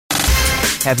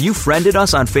Have you friended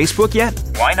us on Facebook yet?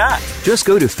 Why not? Just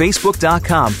go to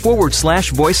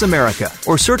facebook.com/Voice America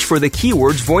or search for the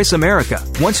keywords Voice America.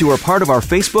 Once you are part of our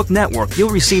Facebook network,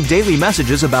 you'll receive daily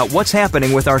messages about what's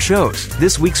happening with our shows,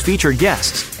 this week's featured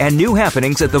guests, and new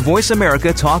happenings at the Voice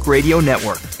America Talk Radio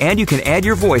Network. And you can add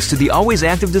your voice to the always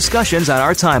active discussions on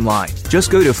our timeline. Just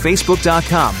go to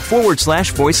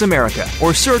facebook.com/Voice America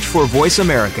or search for Voice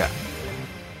America.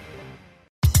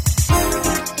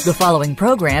 The following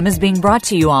program is being brought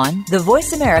to you on the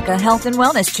Voice America Health and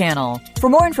Wellness Channel. For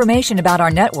more information about our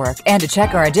network and to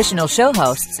check our additional show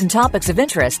hosts and topics of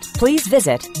interest, please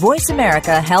visit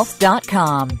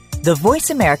voiceamericahealth.com. The Voice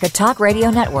America Talk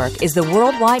Radio Network is the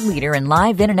worldwide leader in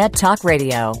live Internet talk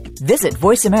radio. Visit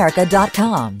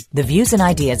voiceamerica.com. The views and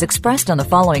ideas expressed on the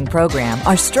following program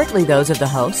are strictly those of the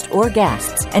host or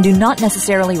guests and do not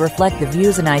necessarily reflect the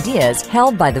views and ideas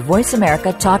held by the Voice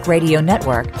America Talk Radio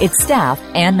Network, its staff,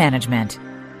 and management.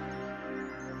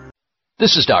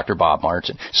 This is Dr. Bob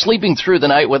Martin. Sleeping through the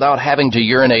night without having to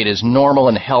urinate is normal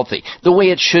and healthy, the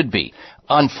way it should be.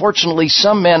 Unfortunately,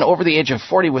 some men over the age of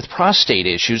 40 with prostate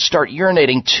issues start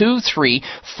urinating 2, 3,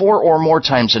 4 or more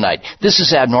times a night. This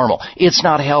is abnormal. It's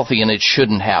not healthy and it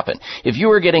shouldn't happen. If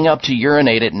you are getting up to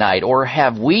urinate at night or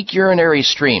have weak urinary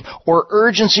stream or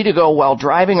urgency to go while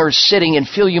driving or sitting and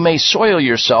feel you may soil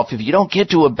yourself if you don't get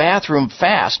to a bathroom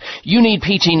fast, you need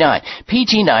PT9.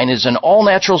 PT9 is an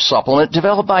all-natural supplement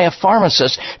developed by a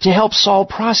pharmacist to help solve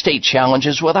prostate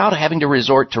challenges without having to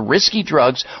resort to risky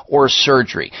drugs or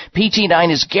surgery. PT9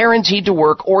 is guaranteed to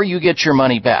work or you get your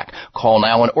money back. Call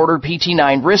now and order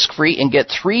PT9 risk-free and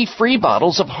get 3 free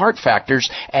bottles of Heart Factors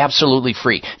absolutely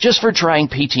free just for trying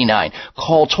PT9.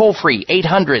 Call toll-free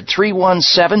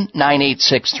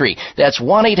 800-317-9863. That's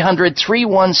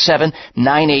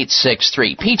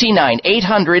 1-800-317-9863. PT9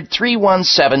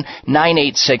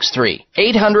 800-317-9863.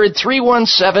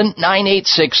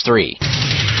 800-317-9863.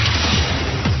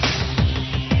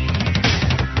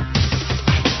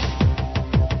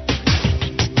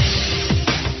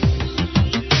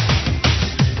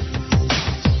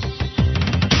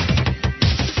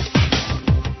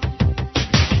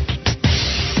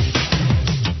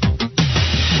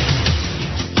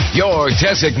 Your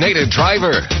designated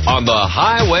driver on the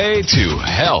highway to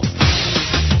health.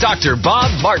 Dr.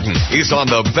 Bob Martin is on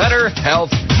the Better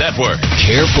Health Network.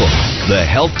 Careful. The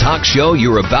health talk show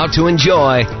you're about to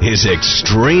enjoy is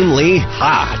extremely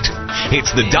hot.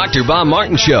 It's the Dr. Bob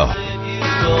Martin Show.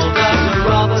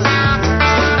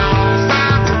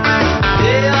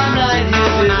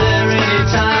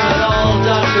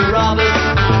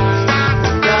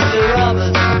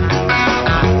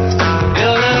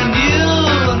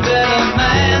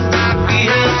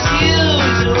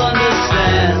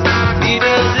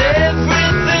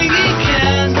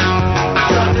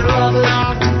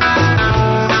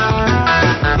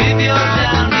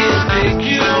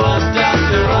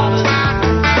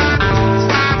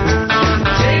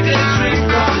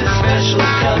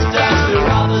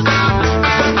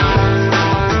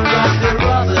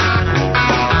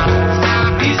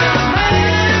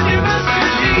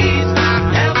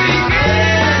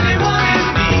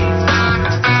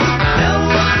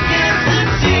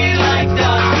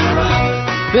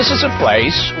 This is a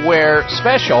place where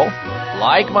special,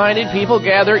 like-minded people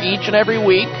gather each and every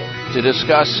week to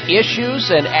discuss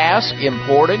issues and ask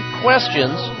important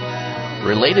questions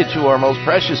related to our most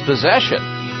precious possession.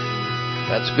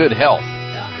 That's good health.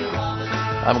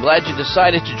 I'm glad you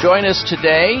decided to join us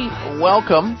today.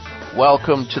 Welcome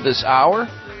to this hour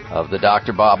of the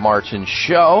Dr. Bob Martin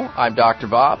Show. I'm Dr.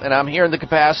 Bob, and I'm here in the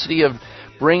capacity of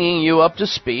bringing you up to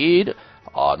speed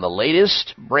on the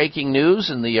latest breaking news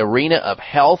in the arena of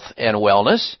health and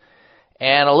wellness,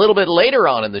 and a little bit later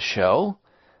on in the show,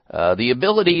 the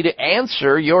ability to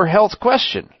answer your health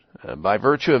question by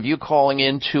virtue of you calling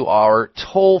into our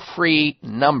toll-free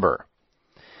number.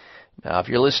 Now, if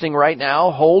you're listening right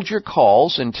now, hold your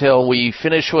calls until we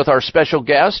finish with our special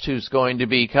guest who's going to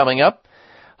be coming up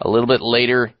a little bit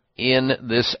later in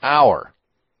this hour.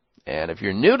 And if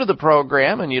you're new to the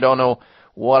program and you don't know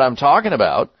what I'm talking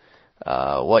about,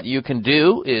 what you can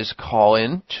do is call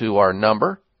in to our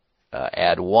number,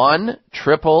 add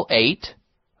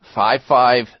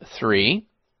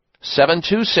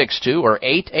 1-888-553-7262 or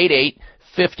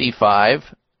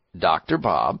 888-55-Dr.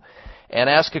 Bob, and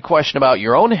ask a question about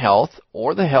your own health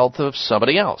or the health of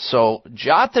somebody else. So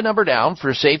jot the number down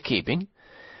for safekeeping.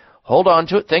 Hold on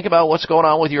to it. Think about what's going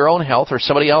on with your own health or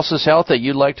somebody else's health that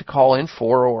you'd like to call in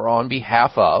for or on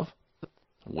behalf of.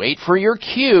 Wait for your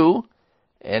cue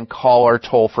and call our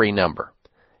toll-free number,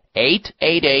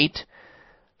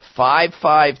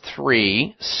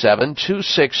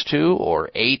 888-553-7262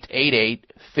 or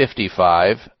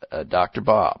 855 Dr.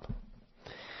 Bob.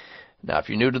 Now, if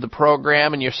you're new to the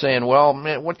program and you're saying, well,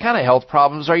 man, what kind of health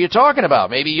problems are you talking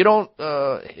about? Maybe you don't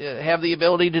have the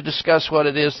ability to discuss what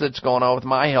it is that's going on with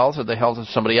my health or the health of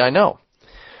somebody I know.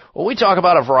 Well, we talk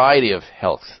about a variety of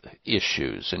health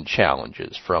issues and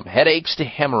challenges, from headaches to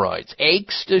hemorrhoids,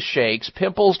 aches to shakes,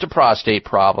 pimples to prostate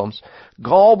problems,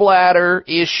 gallbladder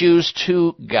issues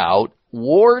to gout,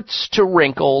 warts to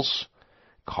wrinkles,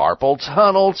 carpal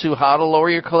tunnel to how to lower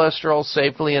your cholesterol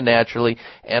safely and naturally,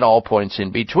 and all points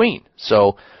in between.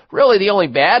 So really the only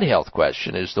bad health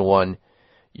question is the one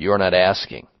you're not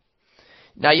asking.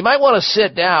 Now you might want to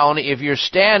sit down if you're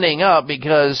standing up,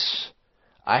 because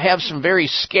I have some very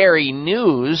scary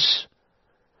news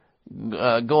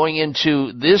going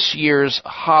into this year's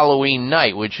Halloween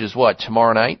night, which is what,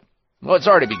 tomorrow night? Well, it's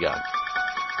already begun.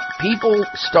 People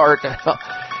start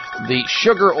the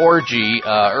sugar orgy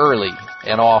early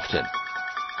and often.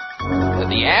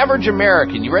 The average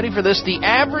American, you ready for this? The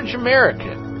average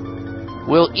American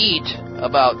will eat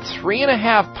about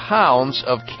 3.5 pounds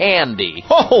of candy.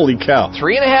 Holy cow.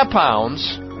 3.5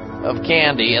 pounds of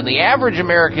candy, and the average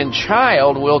American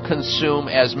child will consume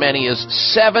as many as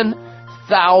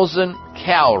 7,000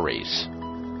 calories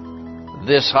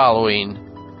this Halloween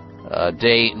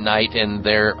day, night, and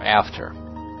thereafter.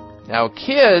 Now,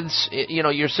 kids,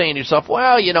 you're saying to yourself,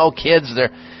 well, kids,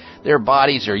 their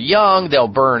bodies are young, they'll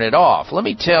burn it off. Let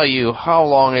me tell you how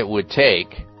long it would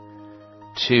take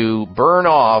to burn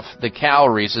off the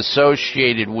calories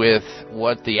associated with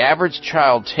what the average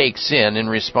child takes in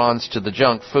response to the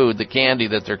junk food, the candy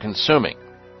that they're consuming.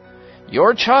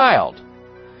 Your child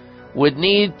would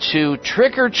need to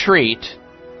trick or treat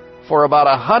for about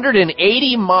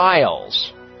 180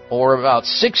 miles or about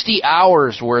 60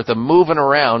 hours worth of moving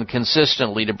around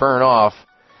consistently to burn off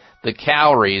the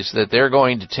calories that they're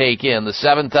going to take in, the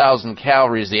 7,000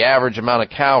 calories, the average amount of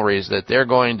calories that they're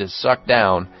going to suck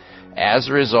down as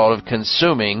a result of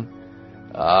consuming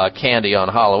candy on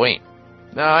Halloween.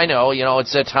 Now, I know,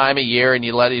 it's that time of year and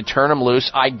you turn them loose.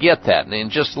 I get that. And in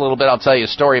just a little bit, I'll tell you a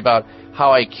story about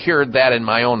how I cured that in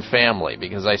my own family,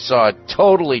 because I saw it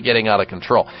totally getting out of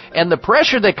control. And the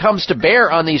pressure that comes to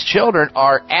bear on these children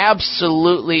are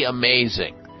absolutely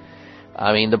amazing.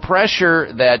 I mean, the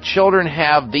pressure that children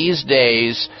have these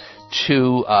days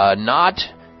to not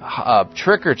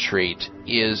trick-or-treat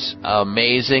is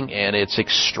amazing, and it's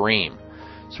extreme.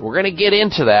 So we're going to get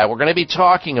into that. We're going to be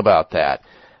talking about that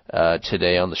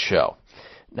today on the show.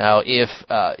 Now,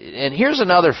 and here's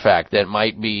another fact that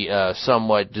might be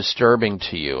somewhat disturbing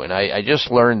to you, and I just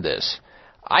learned this.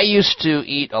 I used to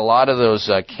eat a lot of those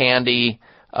candy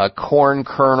corn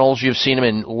kernels. You've seen them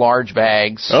in large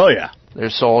bags. Oh, yeah. They're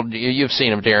sold. You've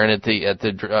seen them, Darren,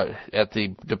 at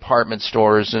the department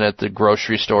stores and at the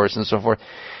grocery stores and so forth.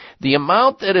 The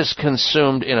amount that is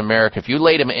consumed in America, if you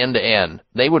laid them end to end,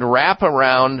 they would wrap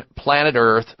around planet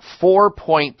Earth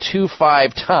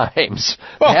 4.25 times.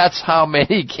 Oh. That's how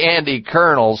many candy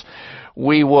kernels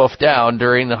we wolf down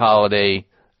during the holiday,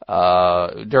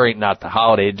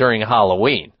 during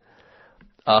Halloween.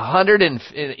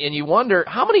 And you wonder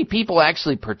how many people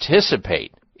actually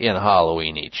participate in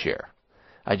Halloween each year.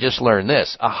 I just learned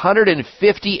this.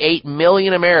 158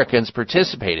 million Americans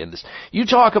participate in this. You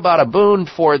talk about a boon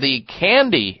for the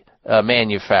candy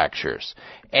manufacturers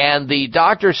and the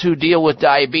doctors who deal with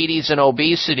diabetes and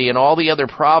obesity and all the other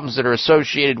problems that are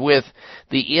associated with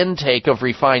the intake of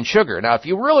refined sugar. Now, if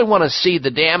you really want to see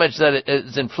the damage that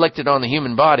is inflicted on the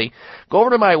human body, go over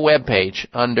to my webpage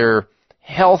under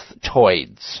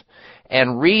Healthtoids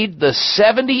and read the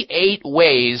 78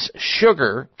 ways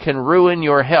sugar can ruin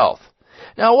your health.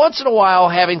 Now, once in a while,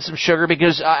 having some sugar,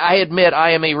 because I admit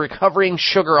I am a recovering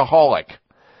sugaraholic.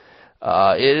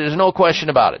 There's no question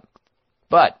about it.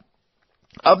 But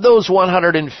of those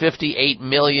 158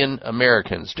 million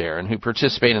Americans, Darren, who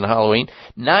participate in Halloween,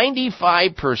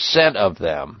 95% of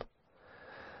them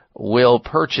will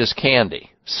purchase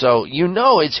candy. So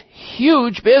it's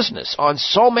huge business on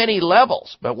so many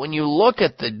levels. But when you look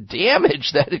at the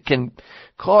damage that it can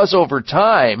cause over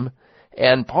time,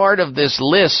 and part of this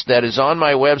list that is on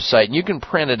my website, and you can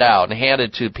print it out and hand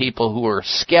it to people who are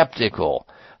skeptical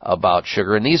about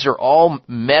sugar, and these are all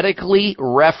medically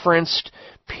referenced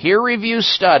peer-reviewed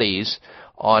studies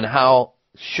on how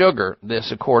sugar,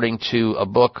 this according to a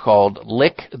book called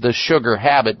Lick the Sugar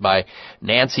Habit by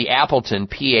Nancy Appleton,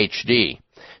 Ph.D.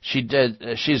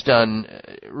 She's done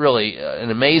really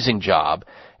an amazing job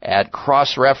at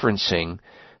cross-referencing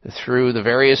through the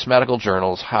various medical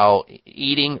journals how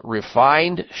eating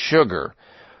refined sugar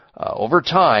over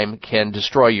time can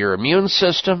destroy your immune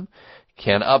system,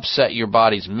 can upset your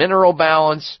body's mineral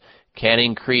balance, can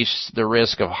increase the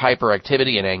risk of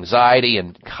hyperactivity and anxiety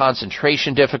and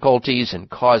concentration difficulties and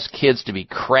cause kids to be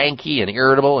cranky and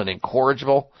irritable and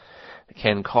incorrigible. It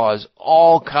can cause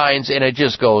all kinds, and it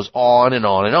just goes on and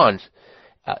on and on.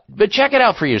 But check it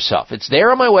out for yourself. It's there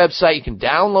on my website. You can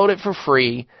download it for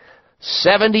free.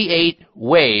 78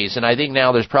 ways, and I think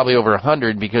now there's probably over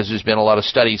 100 because there's been a lot of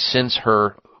studies since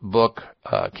her book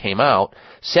came out.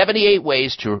 78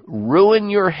 ways to ruin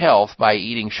your health by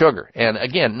eating sugar. And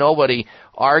again, nobody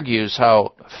argues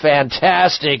how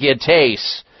fantastic it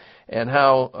tastes and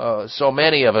how so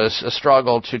many of us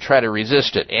struggle to try to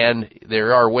resist it. And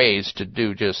there are ways to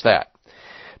do just that.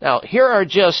 Now, here are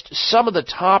just some of the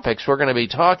topics we're going to be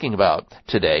talking about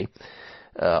today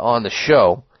on the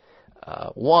show.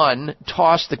 1,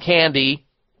 toss the candy,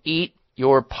 eat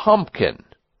your pumpkin.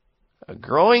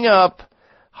 Growing up,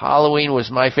 Halloween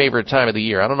was my favorite time of the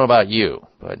year. I don't know about you,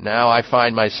 but now I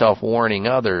find myself warning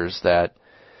others that,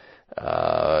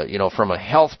 from a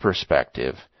health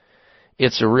perspective,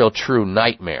 it's a real true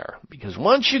nightmare. Because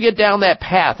once you get down that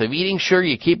path of eating sugar,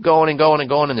 you keep going and going and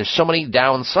going, and there's so many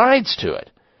downsides to it.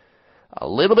 A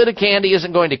little bit of candy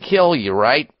isn't going to kill you,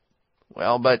 right?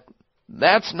 Well, but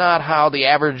that's not how the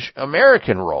average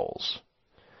American rolls.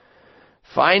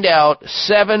 Find out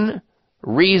 7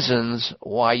 reasons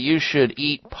why you should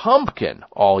eat pumpkin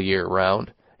all year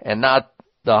round and not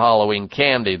the Halloween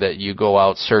candy that you go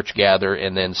out, search, gather,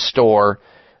 and then store.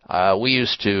 I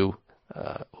used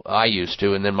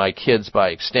to, and then my kids by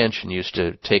extension used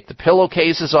to take the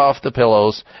pillowcases off the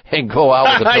pillows and go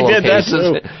out with the pillowcases. I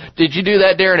did that too. Did you do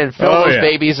that, Darren, and fill those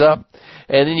babies up?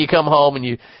 And then you come home and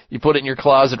you put it in your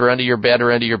closet or under your bed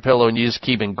or under your pillow and you just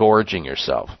keep engorging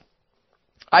yourself.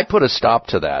 I put a stop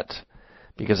to that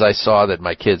because I saw that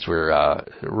my kids were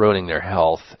ruining their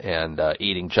health and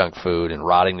eating junk food and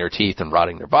rotting their teeth and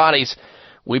rotting their bodies.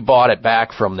 We bought it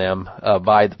back from them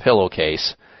by the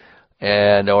pillowcase.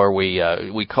 We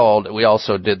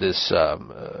also did this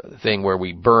thing where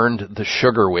we burned the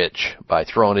sugar witch by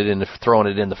throwing it in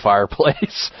the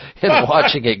fireplace and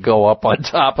watching it go up on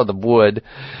top of the wood.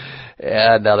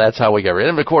 And that's how we got rid of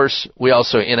it. And of course, we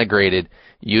also integrated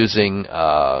using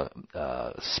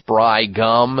Spry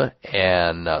gum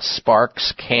and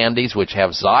Sparks candies, which have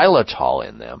xylitol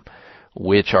in them,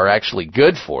 which are actually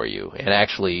good for you and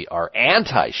actually are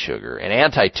anti-sugar and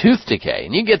anti-tooth decay.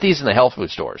 And you can get these in the health food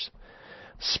stores.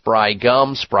 Spry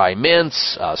gum, Spry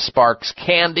mints, Sparks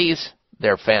candies.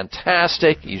 They're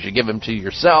fantastic. You should give them to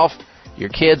yourself, your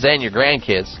kids, and your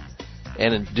grandkids,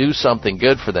 and do something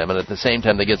good for them. And at the same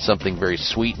time, they get something very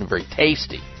sweet and very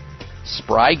tasty.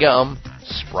 Spry gum,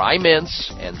 Spry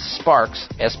mints, and Sparks,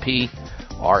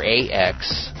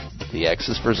 S-P-R-A-X. The X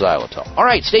is for xylitol. All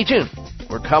right, stay tuned.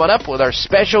 We're coming up with our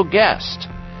special guest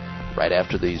right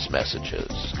after these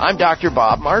messages. I'm Dr.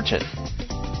 Bob Martin.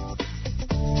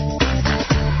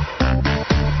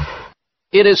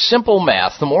 It is simple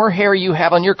math. The more hair you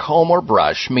have on your comb or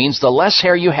brush means the less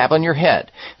hair you have on your head.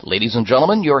 Ladies and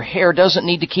gentlemen, your hair doesn't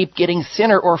need to keep getting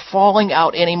thinner or falling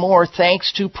out anymore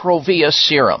thanks to Provia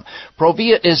Serum.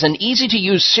 Provia is an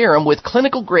easy-to-use serum with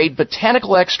clinical-grade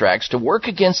botanical extracts to work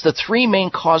against the 3 main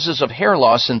causes of hair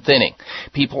loss and thinning.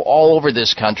 People all over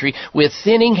this country with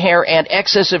thinning hair and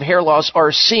excessive hair loss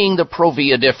are seeing the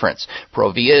Provia difference.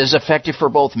 Provia is effective for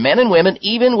both men and women,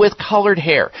 even with colored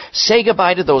hair. Say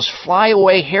goodbye to those flyaway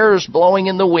hairs blowing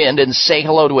in the wind and say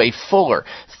hello to a fuller,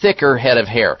 thicker head of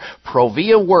hair.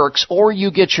 Provia works or you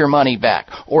get your money back.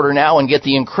 Order now and get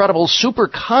the incredible super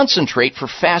concentrate for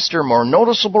faster, more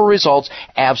noticeable results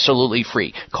absolutely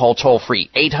free. Call toll-free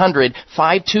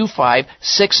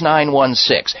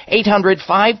 800-525-6916.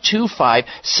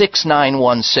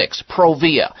 800-525-6916.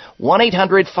 Provia.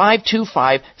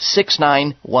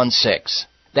 1-800-525-6916.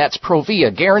 That's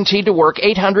Provia, guaranteed to work.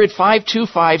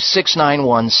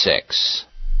 800-525-6916.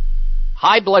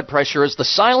 High blood pressure is the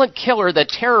silent killer that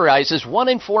terrorizes 1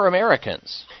 in 4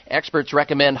 Americans. Experts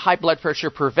recommend high blood pressure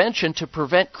prevention to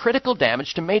prevent critical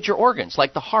damage to major organs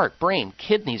like the heart, brain,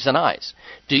 kidneys, and eyes.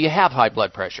 Do you have high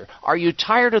blood pressure? Are you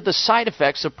tired of the side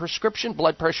effects of prescription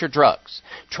blood pressure drugs?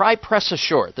 Try Press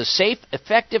Assure, the safe,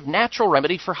 effective, natural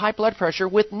remedy for high blood pressure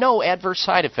with no adverse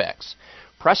side effects.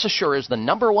 Press Assure is the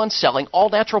 #1 selling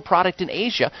all-natural product in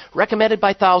Asia, recommended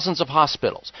by thousands of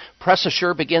hospitals. Press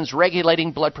Assure begins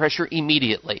regulating blood pressure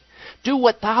immediately. Do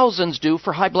what thousands do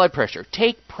for high blood pressure.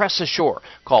 Take Press Assure.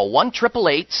 Call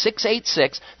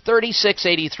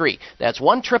 1-888-686-3683. That's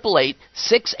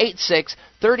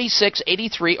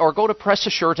 1-888-686-3683, or go to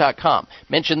PressAssure.com.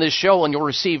 Mention this show and you'll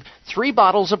receive 3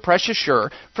 bottles of Press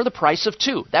Assure for the price of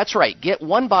 2. That's right. Get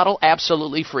 1 bottle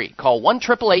absolutely free. Call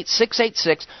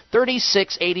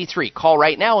 1-888-686-3683. Call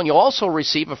right now and you'll also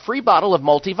receive a free bottle of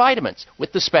multivitamins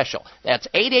with the special. That's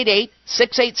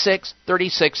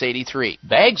 888-686-3683.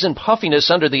 Bags and puffiness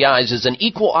under the eyes is an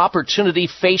equal opportunity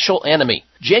facial enemy.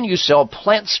 Genucel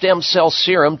Plant Stem Cell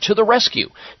Serum to the rescue.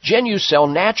 Genucel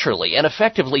naturally and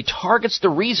effectively targets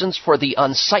the reasons for the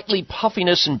unsightly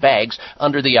puffiness and bags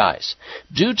under the eyes.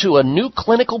 Due to a new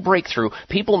clinical breakthrough,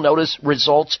 people notice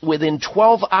results within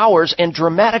 12 hours and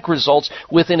dramatic results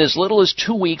within as little as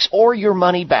 2 weeks, or your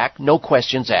money back, no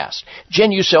questions asked.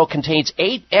 Genucel contains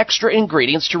 8 extra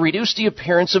ingredients to reduce the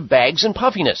appearance of bags and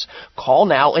puffiness. Call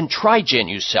now and try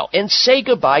Genucel and say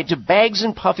goodbye to bags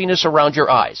and puffiness around your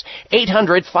eyes.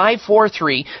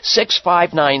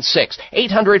 800-543-6596.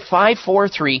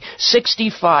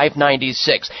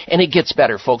 800-543-6596. And it gets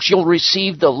better, folks. You'll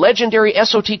receive the legendary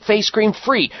Esotique face cream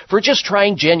free for just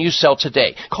trying Genucel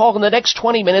today. Call in the next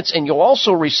 20 minutes and you'll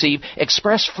also receive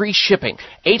express free shipping.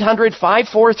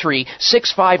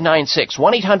 800-543-6596.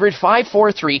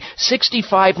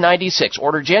 1-800-543-6596.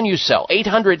 Order Genucel.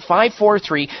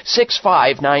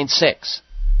 800-543-6596.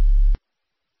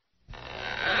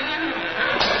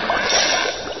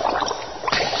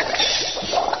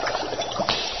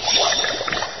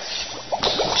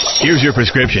 Here's your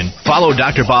prescription. Follow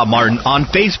Dr. Bob Martin on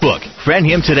Facebook. Friend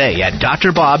him today at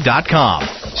drbob.com.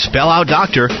 Spell out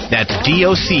doctor, that's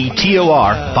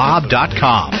D-O-C-T-O-R,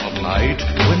 Bob.com. At night,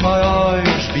 when my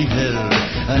eyes beheld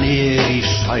an eerie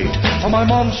sight, for my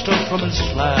monster from his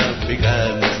slab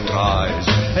began to rise,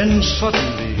 and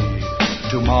suddenly,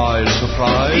 to my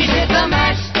surprise, he did the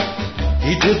mash.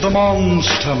 He did the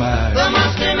monster mash. The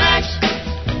monster mash.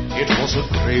 It was a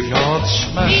graveyard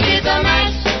smash. He did the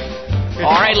mash.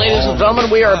 All right, ladies and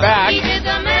gentlemen, we are back, He did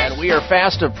the mash. and we are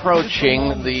fast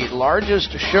approaching the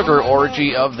largest sugar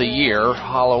orgy of the year,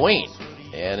 Halloween.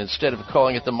 And instead of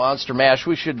calling it the Monster Mash,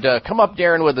 we should come up,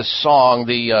 Darren, with a song,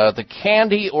 the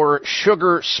Candy or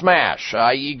Sugar Smash.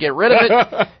 You get rid of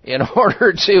it in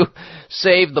order to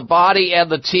save the body and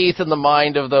the teeth and the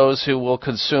mind of those who will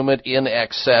consume it in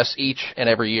excess each and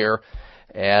every year.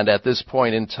 And at this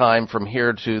point in time, from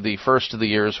here to the first of the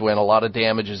years, when a lot of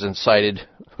damage is incited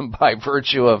by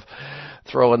virtue of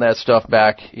throwing that stuff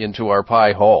back into our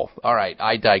pie hole. All right,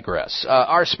 I digress.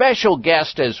 Our special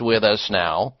guest is with us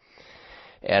now,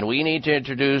 and we need to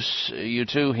introduce you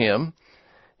to him.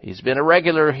 He's been a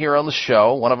regular here on the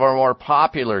show, one of our more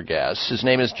popular guests. His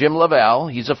name is Jim Lavelle.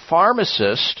 He's a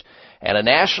pharmacist and a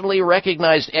nationally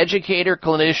recognized educator,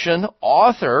 clinician,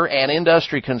 author, and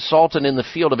industry consultant in the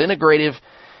field of integrative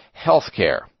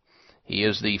healthcare. He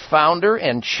is the founder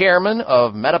and chairman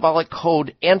of Metabolic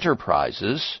Code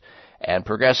Enterprises and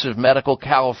Progressive Medical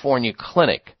California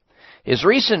Clinic. His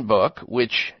recent book,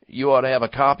 which you ought to have a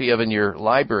copy of in your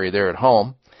library there at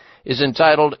home, is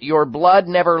entitled Your Blood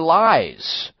Never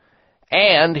Lies.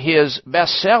 And his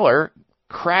bestseller,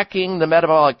 Cracking the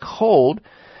Metabolic Code,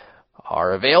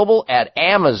 are available at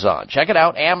Amazon. Check it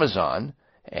out, Amazon,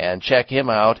 and check him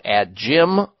out at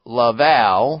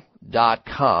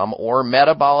jimlavelle.com or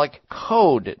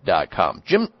metaboliccode.com.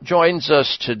 Jim joins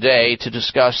us today to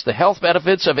discuss the health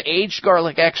benefits of aged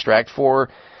garlic extract for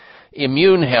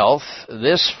immune health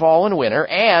this fall and winter,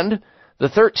 and the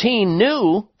 13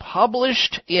 new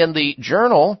published in the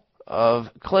Journal of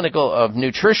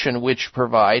Nutrition, which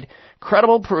provide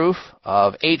credible proof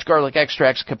of aged garlic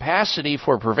extract's capacity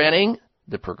for preventing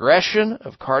the progression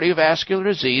of cardiovascular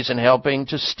disease and helping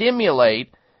to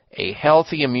stimulate a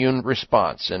healthy immune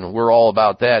response. And we're all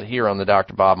about that here on the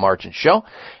Dr. Bob Martin Show.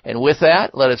 And with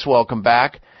that, let us welcome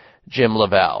back Jim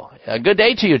Lavelle. Good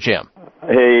day to you, Jim.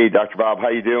 Hey, Dr. Bob. How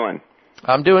you doing?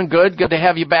 I'm doing good. Good to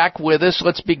have you back with us.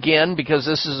 Let's begin, because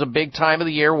this is a big time of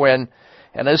the year when,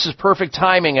 and this is perfect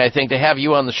timing, I think, to have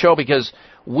you on the show, because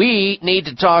we need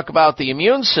to talk about the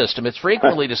immune system. It's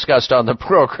frequently discussed on the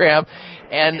program.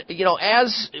 And, you know,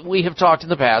 as we have talked in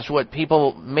the past, what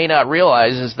people may not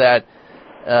realize is that,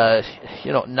 we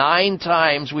are 9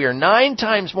 times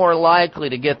more likely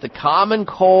to get the common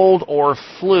cold or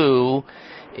flu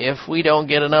if we don't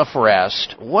get enough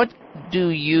rest. What do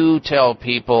you tell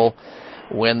people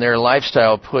when their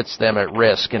lifestyle puts them at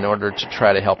risk in order to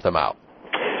try to help them out?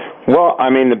 Well, I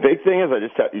mean, the big thing is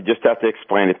you just have to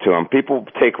explain it to them. People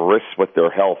take risks with their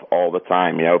health all the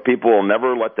time. You know, people will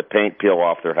never let the paint peel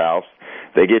off their house.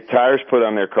 They get tires put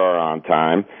on their car on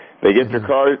time. They get their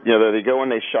car, they go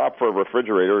and they shop for a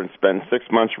refrigerator and spend 6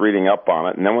 months reading up on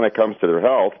it, and then when it comes to their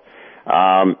health,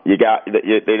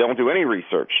 they don't do any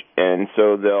research, and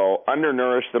so they'll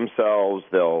undernourish themselves.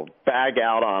 They'll bag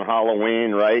out on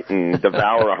Halloween, right, and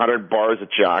devour 100 bars of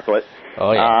chocolate.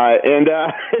 Oh yeah,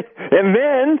 and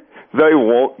then they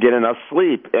won't get enough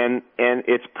sleep. And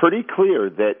it's pretty clear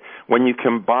that when you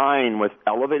combine with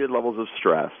elevated levels of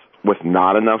stress with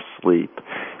not enough sleep,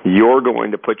 you're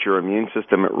going to put your immune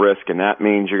system at risk, and that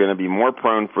means you're going to be more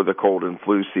prone for the cold and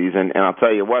flu season. And I'll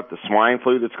tell you what, the swine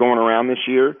flu that's going around this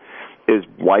year is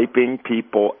wiping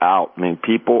people out. I mean,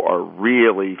 people are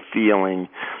really feeling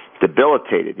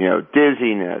debilitated,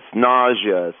 dizziness,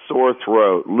 nausea, sore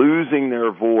throat, losing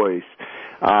their voice,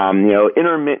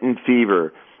 intermittent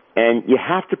fever. And you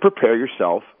have to prepare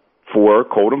yourself for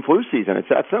cold and flu season. It's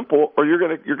that simple, or you're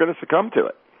going to succumb to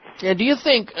it. Yeah, do you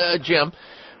think, Jim,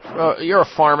 you're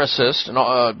a pharmacist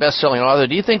and best-selling author,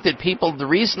 do you think that people, the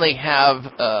reason they have,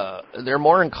 they're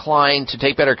more inclined to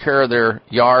take better care of their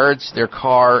yards, their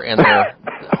car, and their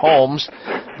homes,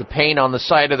 the paint on the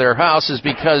side of their house, is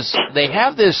because they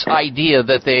have this idea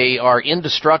that they are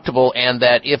indestructible and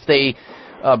that if they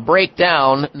break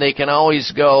down, they can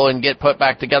always go and get put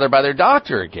back together by their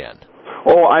doctor again?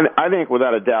 Oh, I think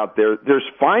without a doubt there's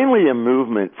finally a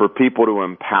movement for people to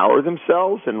empower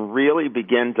themselves and really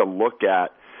begin to look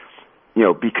at,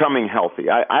 becoming healthy.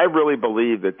 I really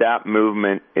believe that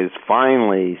movement is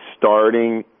finally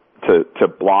starting to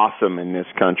blossom in this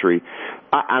country.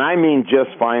 And I mean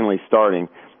just finally starting.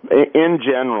 In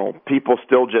general, people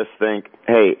still just think,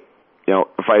 hey,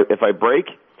 if I break,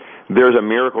 there's a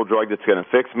miracle drug that's going to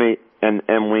fix me.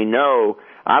 And we know,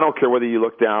 I don't care whether you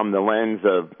look down the lens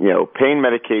of, pain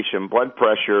medication, blood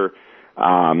pressure,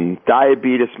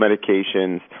 diabetes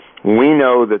medications, we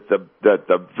know that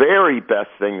the very best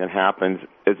thing that happens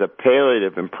is a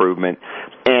palliative improvement.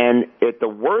 And at the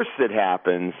worst that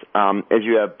happens, is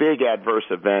you have big adverse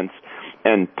events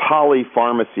and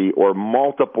polypharmacy or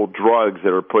multiple drugs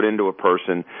that are put into a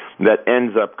person that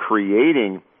ends up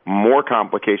creating more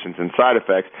complications and side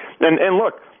effects. And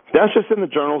look, that's just in the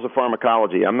journals of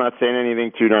pharmacology. I'm not saying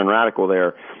anything too darn radical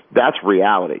there. That's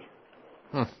reality.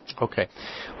 Okay.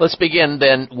 Let's begin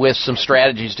then with some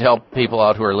strategies to help people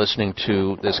out who are listening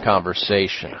to this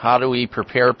conversation. How do we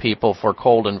prepare people for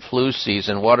cold and flu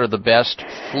season? What are the best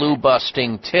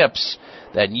flu-busting tips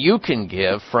that you can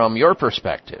give from your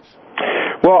perspective?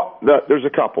 Well, there's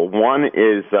a couple. One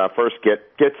is first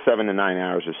get 7 to 9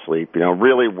 hours of sleep.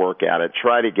 Really work at it.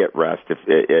 Try to get rest if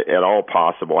at all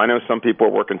possible. I know some people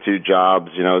are working 2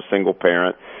 jobs. Single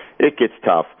parent. It gets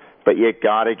tough, but you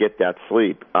got to get that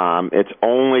sleep. It's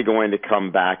only going to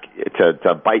come back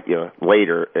to bite you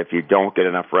later if you don't get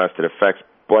enough rest. It affects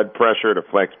blood pressure. It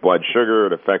affects blood sugar.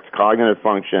 It affects cognitive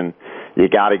function. You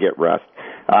got to get rest.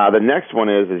 The next one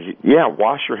is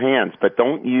wash your hands, but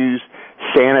don't use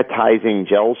sanitizing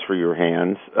gels for your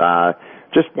hands.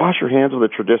 Just wash your hands with a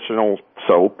traditional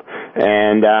soap,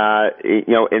 and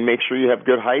and make sure you have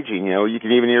good hygiene. You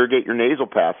can even irrigate your nasal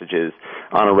passages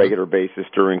on a regular basis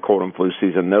during cold and flu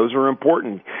season. Those are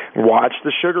important. Watch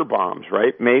the sugar bombs,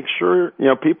 right? Make sure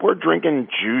people are drinking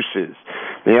juices.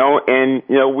 And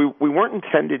we weren't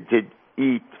intended to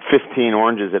eat 15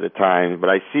 oranges at a time, but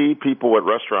I see people at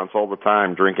restaurants all the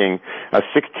time drinking a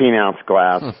 16-ounce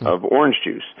glass of orange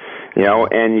juice.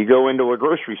 And you go into a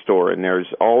grocery store and there's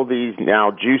all these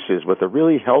now juices with a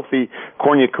really healthy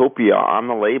cornucopia on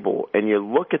the label, and you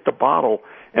look at the bottle,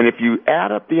 and if you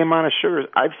add up the amount of sugars,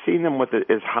 I've seen them with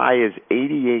as high as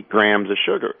 88 grams of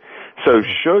sugar. So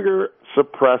sugar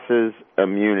suppresses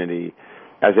immunity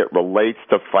as it relates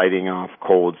to fighting off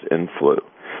colds and flu.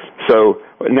 So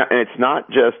it's not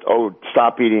just,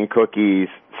 stop eating cookies,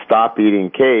 stop eating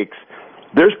cakes.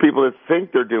 There's people that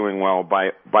think they're doing well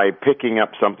by picking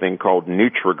up something called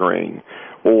Nutri-Grain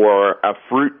or a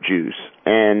fruit juice,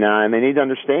 and they need to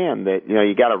understand that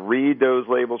you got to read those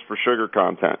labels for sugar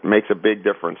content. It makes a big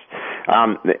difference.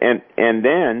 And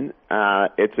then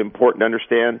it's important to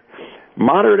understand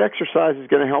moderate exercise is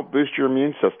going to help boost your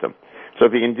immune system. So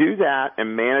if you can do that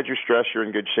and manage your stress, you're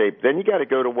in good shape. Then you got to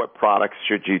go to what products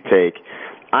should you take.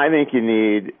 I think you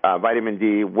need vitamin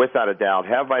D, without a doubt.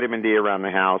 Have vitamin D around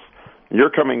the house. You're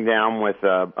coming down with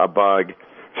a bug.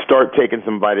 Start taking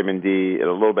some vitamin D at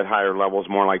a little bit higher levels,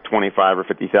 more like 25 or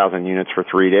 50,000 units for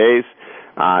 3 days.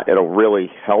 It'll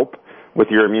really help with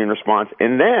your immune response.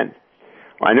 And then,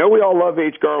 I know we all love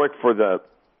aged garlic for the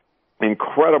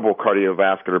incredible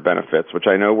cardiovascular benefits, which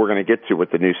I know we're going to get to with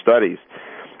the new studies.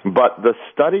 But the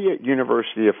study at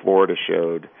University of Florida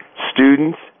showed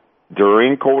students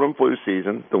during cold and flu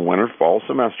season, the winter-fall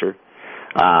semester,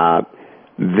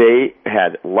 they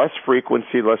had less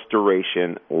frequency, less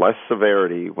duration, less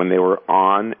severity when they were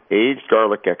on aged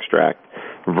garlic extract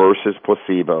versus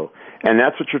placebo. And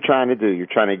that's what you're trying to do. You're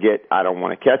trying to get, I don't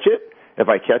want to catch it. If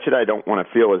I catch it, I don't want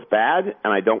to feel as bad,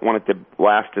 and I don't want it to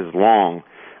last as long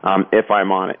if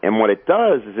I'm on it. And what it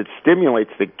does is it stimulates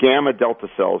the gamma delta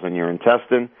cells in your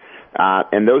intestine,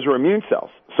 and those are immune cells.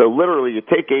 So literally you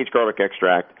take aged garlic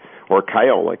extract or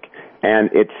Kyolic, and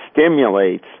it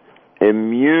stimulates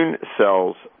immune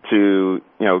cells to,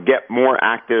 get more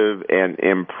active and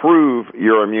improve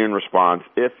your immune response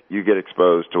if you get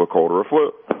exposed to a cold or a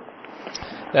flu.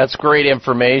 That's great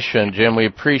information, Jim. We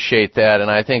appreciate that,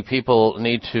 and I think people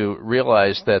need to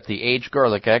realize that the aged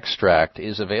garlic extract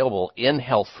is available in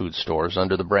health food stores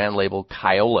under the brand label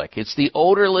Kyolic. It's the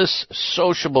odorless,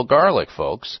 sociable garlic,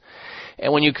 folks.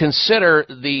 And when you consider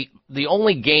the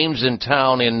only games in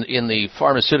town in the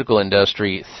pharmaceutical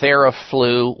industry,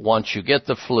 Theraflu, once you get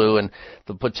the flu, and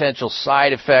the potential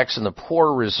side effects and the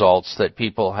poor results that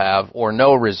people have or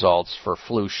no results for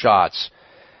flu shots,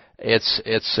 it's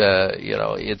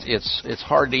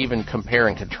hard to even compare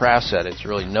and contrast that. It's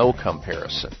really no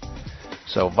comparison.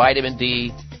 So vitamin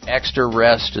D, extra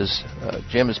rest, as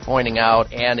Jim is pointing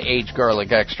out, and aged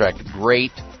garlic extract,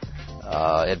 great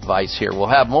advice here. We'll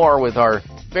have more with our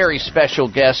very special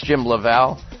guest, Jim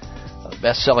LaValle, a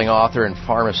best-selling author and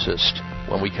pharmacist,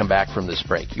 when we come back from this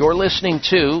break. You're listening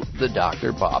to The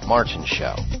Dr. Bob Martin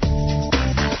Show.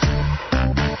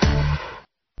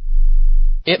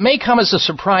 It may come as a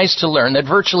surprise to learn that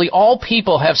virtually all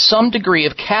people have some degree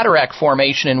of cataract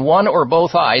formation in one or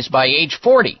both eyes by age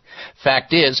 40.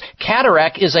 Fact is,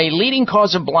 cataract is a leading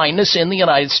cause of blindness in the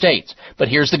United States. But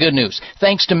here's the good news.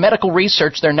 Thanks to medical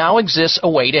research, there now exists a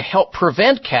way to help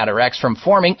prevent cataracts from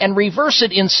forming and reverse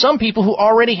it in some people who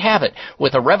already have it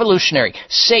with a revolutionary,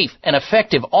 safe, and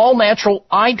effective all-natural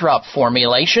eye drop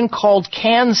formulation called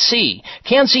Can-C.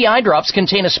 Can-C eye drops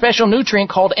contain a special nutrient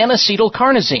called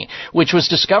N-acetylcarnosine, which was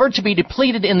discovered to be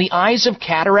depleted in the eyes of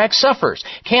cataract sufferers.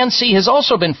 Can-C has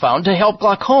also been found to help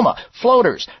glaucoma,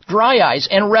 floaters, dry eyes,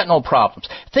 and retinal problems.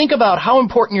 Think about how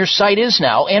important your sight is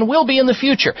now and will be in the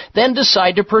future. Then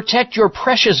decide to protect your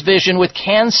precious vision with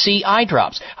Can-C eye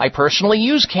drops. I personally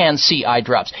use Can-C eye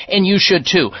drops, and you should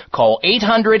too. Call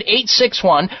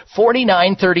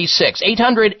 800-861-4936.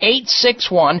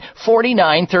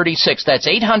 800-861-4936. That's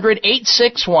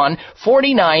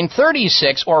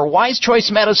 800-861-4936 or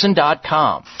wisechoicemedicine.com.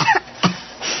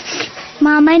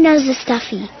 Mom, my nose is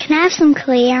stuffy. Can I have some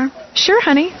Clear? Sure,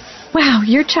 honey. Wow,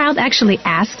 your child actually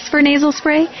asks for nasal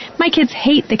spray? My kids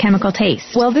hate the chemical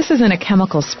taste. Well, this isn't a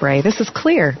chemical spray. This is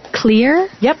Clear. Clear?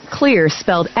 Yep, Clear,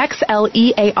 spelled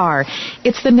Xlear.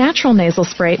 It's the natural nasal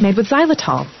spray made with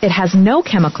xylitol. It has no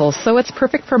chemicals, so it's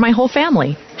perfect for my whole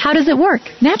family. How does it work?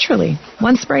 Naturally.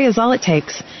 One spray is all it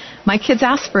takes. My kids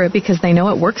ask for it because they know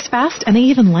it works fast, and they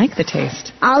even like the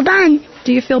taste. All done.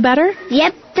 Do you feel better?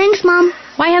 Yep. Thanks, Mom.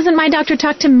 Why hasn't my doctor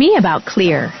talked to me about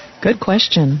Clear? Good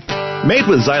question. Made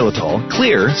with xylitol,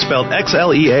 Clear, spelled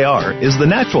Xlear, is the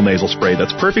natural nasal spray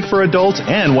that's perfect for adults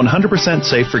and 100%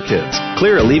 safe for kids.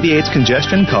 Clear alleviates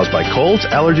congestion caused by colds,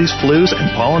 allergies, flus,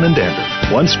 and pollen and dander.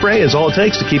 One spray is all it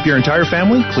takes to keep your entire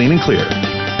family clean and clear.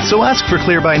 So ask for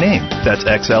Clear by name. That's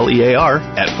Xlear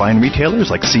at fine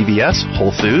retailers like CVS,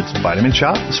 Whole Foods, Vitamin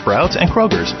Shop, Sprouts, and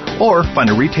Kroger's. Or find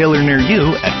a retailer near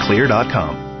you at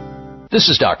Clear.com. This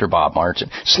is Dr. Bob Martin.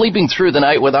 Sleeping through the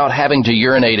night without having to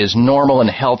urinate is normal and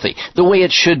healthy, the way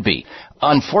it should be.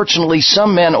 Unfortunately,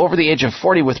 some men over the age of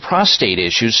 40 with prostate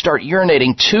issues start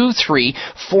urinating 2, 3,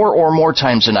 4 or more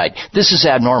times a night. This is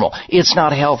abnormal. It's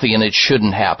not healthy and it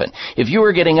shouldn't happen. If you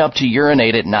are getting up to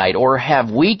urinate at night or have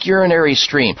weak urinary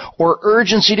stream or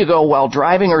urgency to go while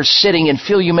driving or sitting and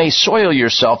feel you may soil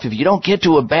yourself if you don't get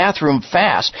to a bathroom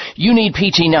fast, you need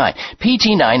PT9.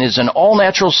 PT9 is an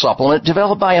all-natural supplement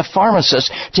developed by a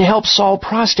pharmacist to help solve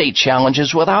prostate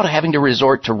challenges without having to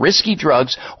resort to risky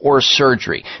drugs or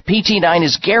surgery. PT9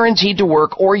 is guaranteed to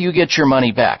work or you get your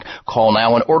money back. Call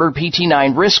now and order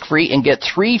PT9 risk-free and get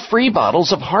 3 free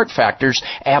bottles of Heart Factors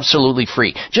absolutely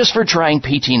free just for trying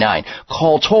PT9.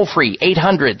 Call toll-free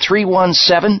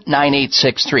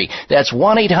 800-317-9863. That's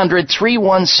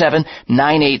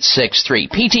 1-800-317-9863.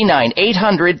 PT9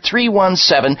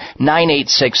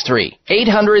 800-317-9863.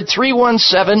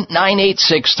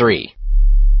 800-317-9863.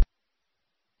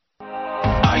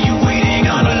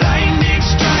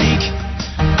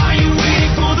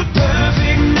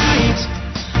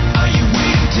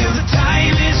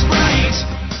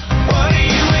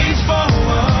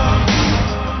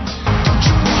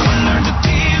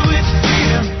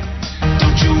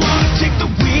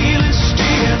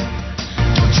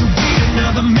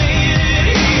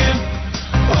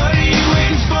 What are you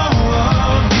waiting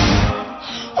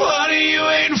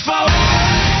info.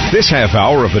 This half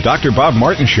hour of the Dr. Bob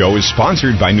Martin Show is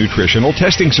sponsored by Nutritional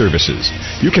Testing Services.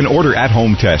 You can order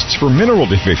at-home tests for mineral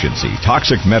deficiency,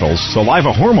 toxic metals,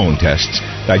 saliva hormone tests,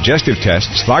 digestive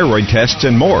tests, thyroid tests,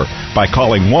 and more by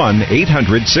calling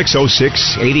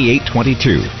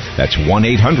 1-800-606-8822. That's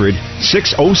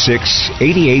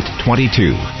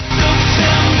 1-800-606-8822.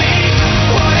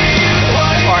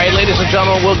 All right, ladies and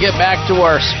gentlemen, we'll get back to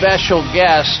our special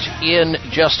guest in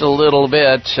just a little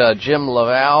bit. Jim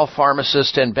LaValle,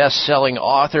 pharmacist and best-selling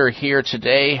author, here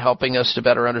today, helping us to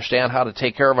better understand how to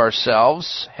take care of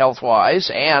ourselves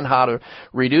health-wise and how to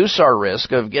reduce our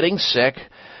risk of getting sick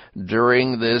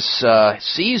during this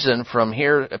season from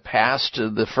here past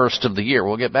the first of the year.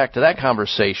 We'll get back to that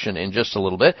conversation in just a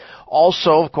little bit.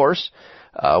 Also, of course,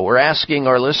 we're asking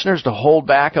our listeners to hold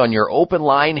back on your open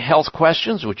line health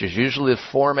questions, which is usually the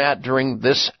format during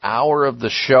this hour of the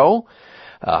show.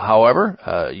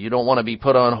 However, you don't want to be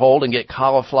put on hold and get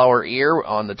cauliflower ear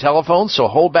on the telephone, so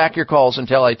hold back your calls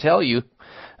until I tell you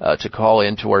to call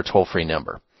into our toll-free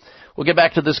number. We'll get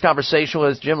back to this conversation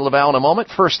with Jim LaValle in a moment.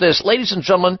 First this, ladies and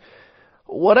gentlemen,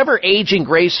 whatever aging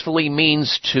gracefully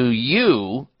means to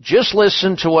you, just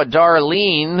listen to what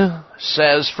Darlene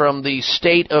says from the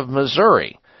state of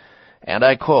Missouri. And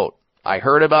I quote, "I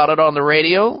heard about it on the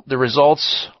radio. The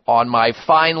results on my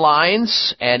fine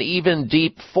lines and even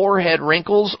deep forehead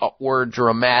wrinkles were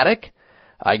dramatic.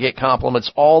 I get compliments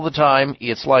all the time.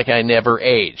 It's like I never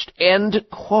aged." End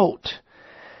quote.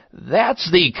 That's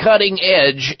the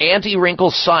cutting-edge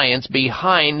anti-wrinkle science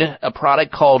behind a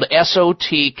product called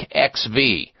Esotique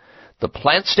XV. The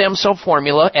plant stem cell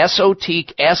formula,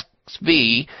 Esotique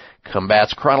XV,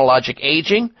 combats chronologic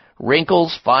aging,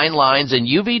 wrinkles, fine lines, and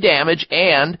UV damage,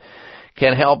 and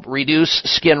can help reduce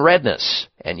skin redness.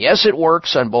 And yes, it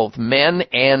works on both men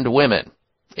and women.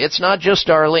 It's not just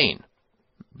Darlene,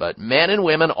 but men and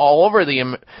women all over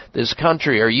this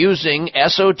country are using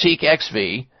Esotique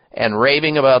XV and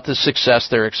raving about the success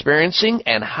they're experiencing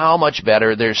and how much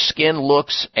better their skin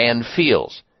looks and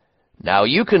feels. Now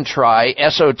you can try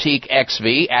Esotique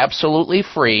XV absolutely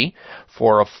free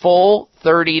for a full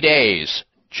 30 days.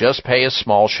 Just pay a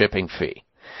small shipping fee.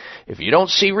 If you don't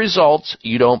see results,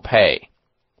 you don't pay.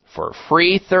 For a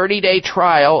free 30-day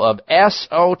trial of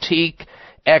Esotique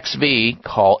XV,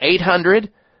 call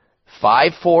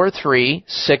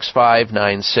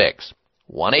 800-543-6596.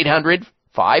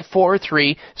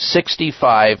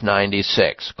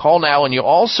 1-800-543-6596. Call now and you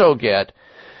also get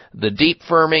the Deep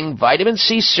Firming Vitamin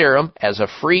C Serum as a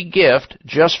free gift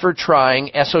just for trying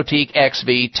Esotique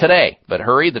XV today. But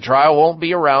hurry, the trial won't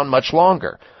be around much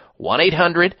longer.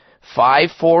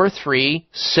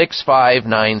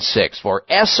 1-800-543-6596 for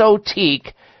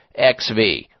Esotique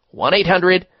XV.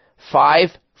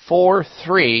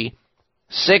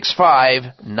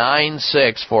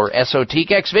 1-800-543-6596 for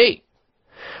Esotique XV.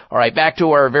 All right, back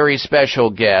to our very special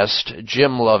guest,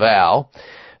 Jim LaValle.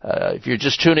 If you're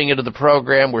just tuning into the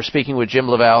program, we're speaking with Jim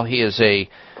LaValle. He is a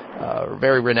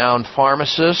very renowned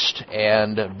pharmacist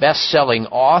and best-selling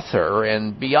author.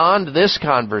 And beyond this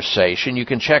conversation, you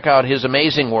can check out his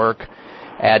amazing work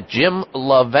at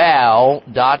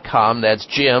JimLaValle.com. That's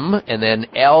Jim, and then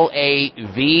LaValle.com,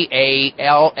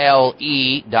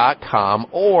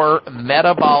 or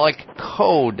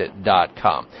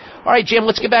MetabolicCode.com. All right, Jim,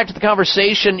 let's get back to the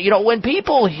conversation. You know, when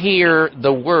people hear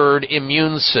the word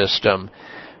immune system,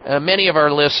 many of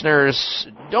our listeners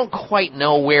don't quite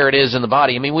know where it is in the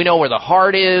body. I mean, we know where the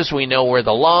heart is, we know where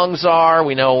the lungs are,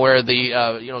 we know where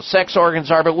the sex organs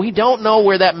are, but we don't know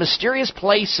where that mysterious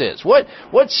place is. What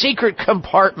secret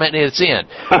compartment it's in?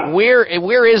 Where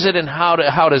is it, and how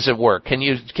does it work? Can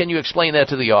you explain that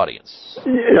to the audience?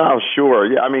 Yeah, sure.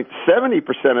 Yeah, I mean,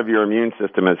 70% of your immune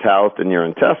system is housed in your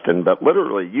intestine, but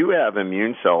literally you have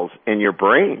immune cells in your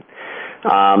brain.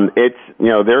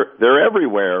 They're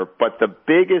everywhere, but the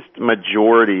biggest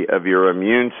majority of your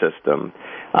immune system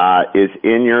is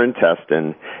in your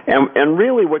intestine. And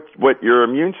really what your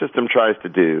immune system tries to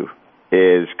do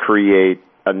is create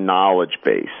a knowledge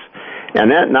base.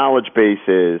 And that knowledge base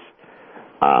is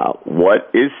what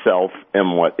is self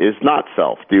and what is not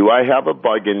self. Do I have a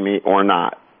bug in me or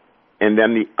not? And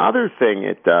then the other thing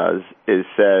it does is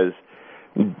says,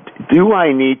 do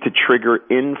I need to trigger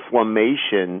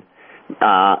inflammation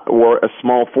or a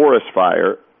small forest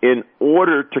fire in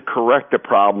order to correct a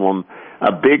problem,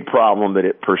 a big problem that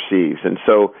it perceives? And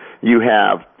so you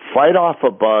have fight off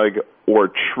a bug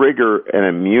or trigger an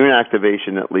immune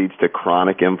activation that leads to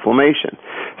chronic inflammation.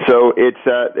 So it's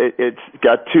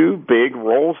got two big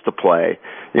roles to play.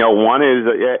 One is,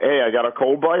 hey, I got a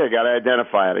cold bug, I got to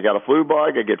identify it. I got a flu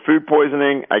bug, I get food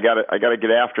poisoning, I got to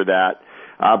get after that.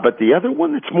 But the other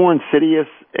one that's more insidious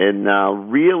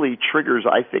and really triggers,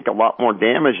 I think, a lot more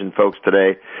damage in folks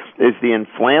today is the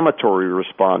inflammatory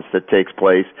response that takes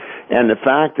place, and the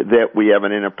fact that we have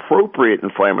an inappropriate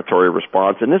inflammatory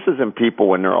response, and this is in people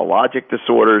with neurologic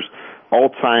disorders,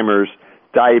 Alzheimer's,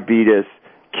 diabetes,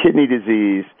 kidney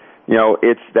disease.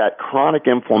 It's that chronic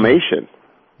inflammation.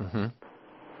 Mm-hmm.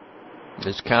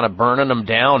 It's kind of burning them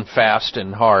down fast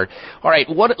and hard. All right,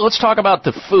 let's talk about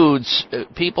the foods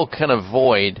people can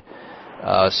avoid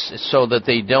so that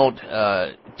they don't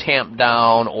tamp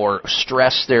down or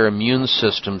stress their immune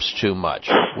systems too much.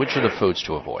 Which are the foods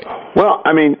to avoid? Well,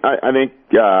 I think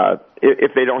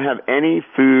if they don't have any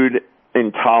food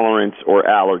intolerance or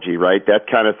allergy, right, that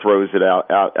kind of throws it out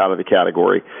of the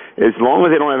category. As long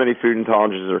as they don't have any food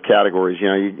intolerances or categories,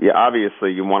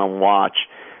 obviously you want to watch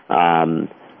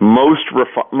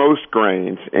most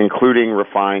grains, including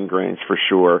refined grains for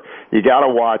sure. You got to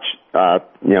watch,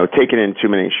 taking in too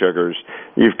many sugars.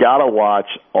 You've got to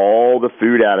watch all the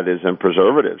food additives and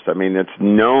preservatives. It's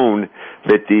known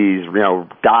that these,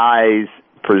 dyes,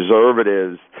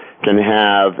 preservatives can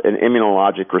have an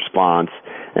immunologic response.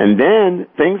 And then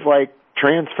things like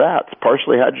trans fats,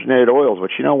 partially hydrogenated oils,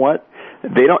 which you know what?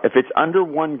 They don't. If it's under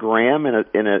 1 gram in a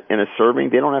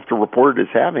serving, they don't have to report it as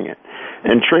having it.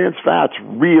 And trans fats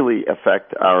really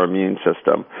affect our immune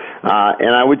system.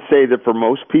 And I would say that for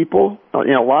most people, a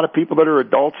lot of people that are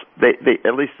adults, they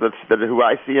at least that's who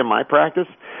I see in my practice,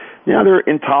 they're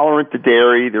intolerant to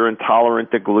dairy, they're intolerant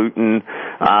to gluten,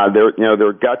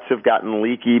 their guts have gotten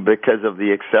leaky because of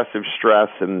the excessive stress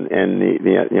and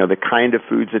the kind of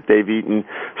foods that they've eaten,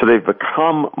 so they've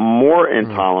become more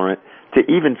intolerant to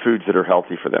even foods that are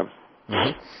healthy for them.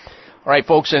 Mm-hmm. All right,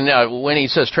 folks, and when he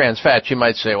says trans fats, you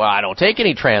might say, well, I don't take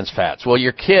any trans fats. Well,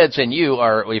 your kids and you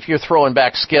are, if you're throwing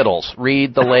back Skittles,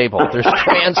 read the label. There's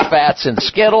trans fats in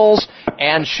Skittles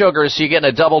and sugars, so you're getting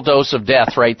a double dose of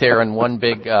death right there in one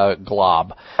big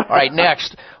glob. All right,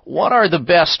 next, what are the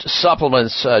best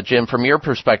supplements, Jim, from your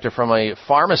perspective, from a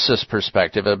pharmacist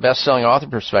perspective, a best-selling author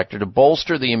perspective, to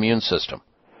bolster the immune system?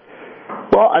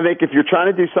 Well, I think if you're trying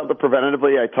to do something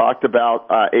preventatively, I talked about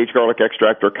aged garlic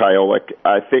extract or Kyolic.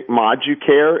 I think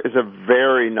Moducare is a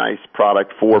very nice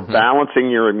product for balancing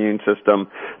your immune system,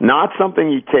 not something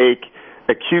you take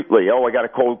acutely. Oh, I got a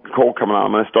cold coming on.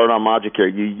 I'm going to start on Moducare.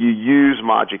 You use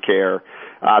Moducare.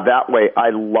 That way, I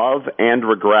love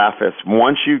Andrographis.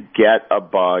 Once you get a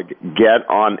bug, get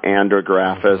on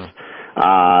Andrographis.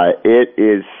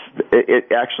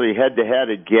 It actually head-to-head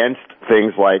against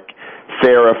things like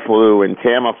Theraflu and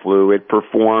Tamiflu, it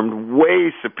performed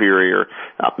way superior.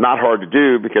 Not hard to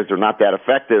do because they're not that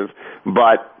effective,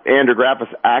 but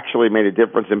Andrographis actually made a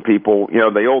difference in people.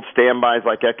 The old standbys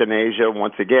like Echinacea,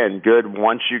 once again, good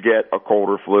once you get a cold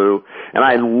or flu. And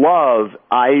I love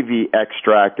ivy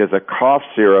extract as a cough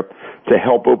syrup to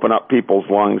help open up people's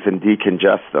lungs and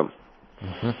decongest them.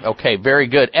 Mm-hmm. Okay, very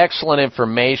good. Excellent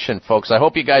information, folks. I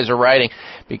hope you guys are writing,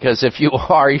 because if you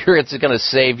are, it's going to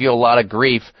save you a lot of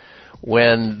grief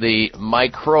when the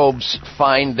microbes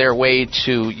find their way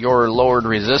to your lowered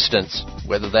resistance,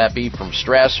 whether that be from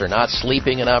stress or not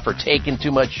sleeping enough or taking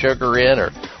too much sugar in or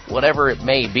whatever it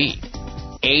may be.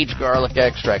 Aged garlic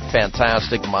extract,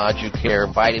 fantastic. Moducare,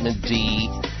 vitamin D,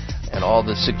 and all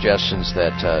the suggestions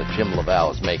that Jim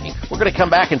LaValle is making. We're going to come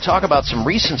back and talk about some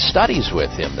recent studies with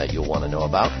him that you'll want to know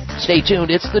about. Stay tuned.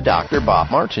 It's the Dr.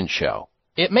 Bob Martin Show.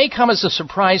 It may come as a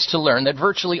surprise to learn that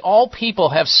virtually all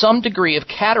people have some degree of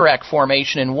cataract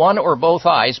formation in one or both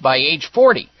eyes by age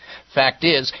 40. Fact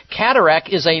is, cataract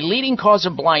is a leading cause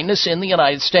of blindness in the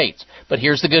United States. But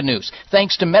here's the good news.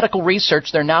 Thanks to medical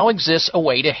research, there now exists a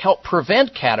way to help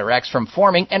prevent cataracts from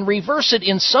forming and reverse it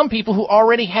in some people who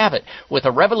already have it with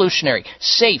a revolutionary,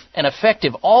 safe, and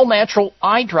effective all-natural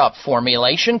eye drop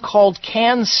formulation called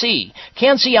Can-C.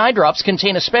 Can-C eye drops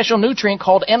contain a special nutrient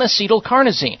called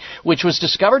N-acetylcarnosine, which was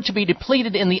discovered to be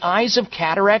depleted in the eyes of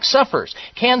cataract sufferers.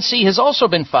 Can-C has also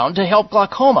been found to help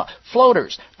glaucoma,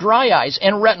 floaters, dry eyes,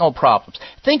 and retinal problems.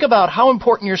 Think about how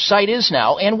important your sight is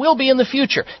now and will be in the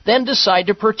future. Then decide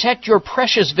to protect your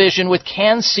precious vision with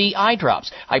Can-C eye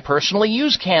drops. I personally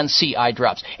use Can-C eye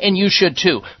drops, and you should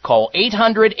too. Call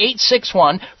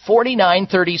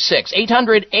 800-861-4936.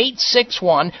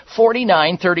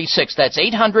 800-861-4936. That's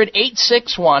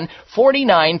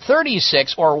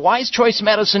 800-861-4936 or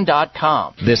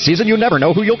wisechoicemedicine.com. This season, you never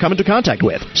know who you'll come into contact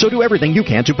with, so do everything you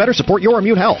can to better support your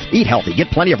immune health. Eat healthy, get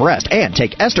plenty of rest, and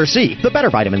take Ester C, the better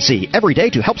vitamin C, every day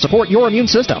to help support your immune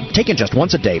system. Taken just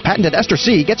once a day, patented Ester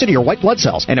C gets into your white blood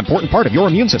cells, an important part of your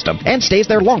immune system, and stays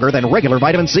there longer than regular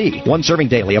vitamin C. One serving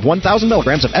daily of 1,000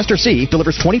 milligrams of Ester C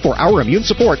delivers 24-hour immune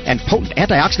support and potent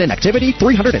antioxidant best in activity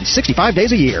 365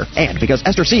 days a year. And because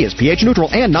Ester C is pH neutral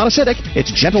and non-acidic,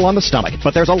 it's gentle on the stomach.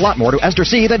 But there's a lot more to Ester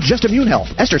C than just immune health.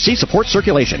 Ester C supports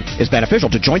circulation, is beneficial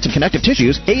to joints and connective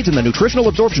tissues, aids in the nutritional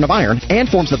absorption of iron, and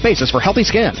forms the basis for healthy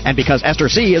skin. And because Ester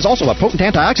C is also a potent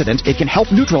antioxidant, it can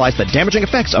help neutralize the damaging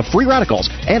effects of free radicals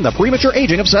and the premature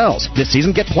aging of cells. This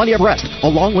season, get plenty of rest,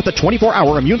 along with the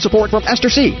 24-hour immune support from Ester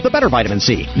C, the better vitamin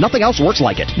C. Nothing else works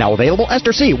like it. Now available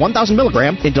Ester C 1,000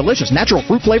 milligram in delicious natural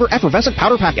fruit flavor effervescent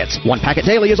powder packets. One packet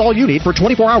daily is all you need for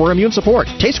 24-hour immune support.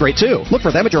 Tastes great too. Look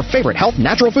for them at your favorite health,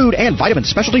 natural food, and vitamin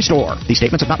specialty store. These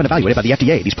statements have not been evaluated by the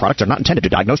FDA. These products are not intended to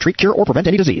diagnose, treat, cure, or prevent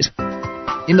any disease.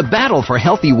 In the battle for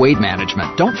healthy weight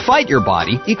management, don't fight your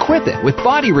body, equip it with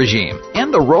Body Regime.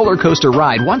 End the roller coaster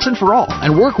ride once and for all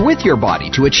and work with your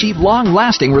body to achieve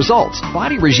long-lasting results.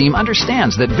 Body Regime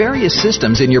understands that various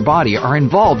systems in your body are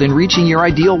involved in reaching your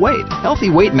ideal weight. Healthy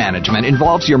weight management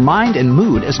involves your mind and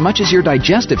mood as much as your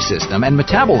digestive system and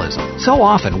metabolism. So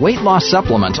often, weight loss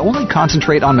supplements only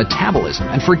concentrate on metabolism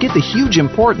and forget the huge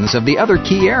importance of the other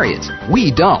key areas.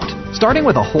 We don't. Starting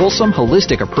with a wholesome,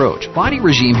 holistic approach, Body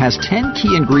Regime has 10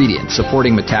 key ingredients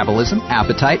supporting metabolism,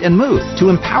 appetite, and mood to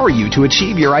empower you to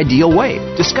achieve your ideal weight.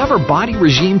 Discover Body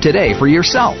Regime today for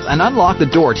yourself and unlock the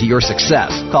door to your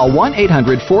success. Call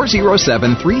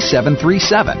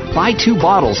 1-800-407-3737. Buy 2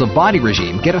 bottles of Body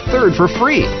Regime, get a third for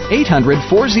free.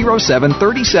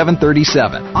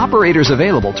 800-407-3737. Operators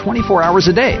available 24 hours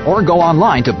a day or go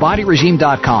online to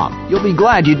bodyregime.com. You'll be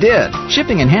glad you did.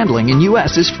 Shipping and handling in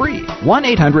U.S. is free.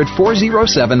 1-800-407-3737.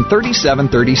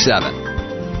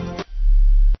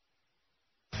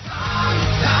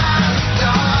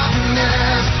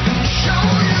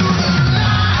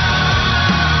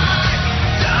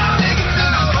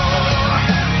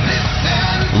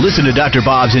 Listen to Dr.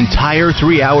 Bob's entire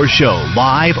 3-hour show,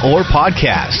 live or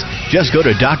podcast. Just go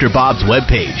to Dr. Bob's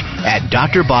webpage at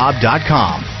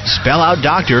drbob.com. Spell out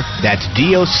doctor, that's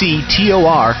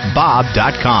D-O-C-T-O-R,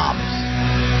 Bob.com.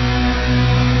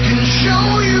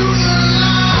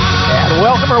 And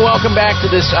welcome back to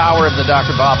this hour of the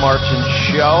Dr. Bob Martin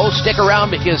Show. Stick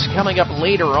around because coming up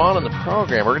later on in the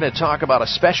program, we're going to talk about a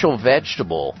special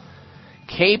vegetable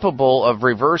capable of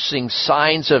reversing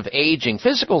signs of aging.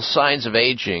 Physical signs of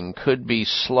aging could be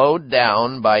slowed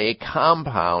down by a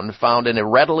compound found in a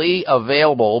readily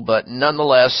available but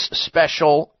nonetheless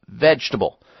special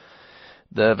vegetable.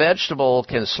 The vegetable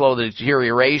can slow the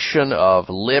deterioration of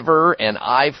liver and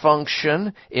eye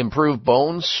function, improve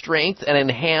bone strength, and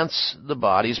enhance the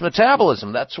body's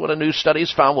metabolism. That's what a new study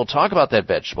has found. We'll talk about that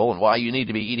vegetable and why you need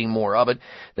to be eating more of it.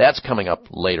 That's coming up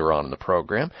later on in the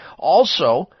program.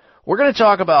 Also, we're going to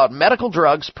talk about medical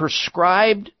drugs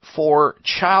prescribed for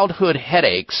childhood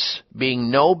headaches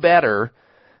being no better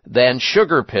than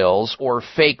sugar pills or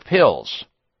fake pills.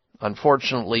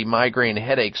 Unfortunately, migraine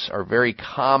headaches are very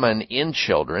common in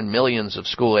children. Millions of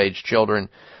school-age children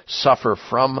suffer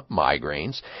from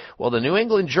migraines. Well, the New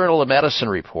England Journal of Medicine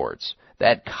reports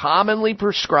that commonly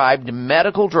prescribed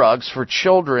medical drugs for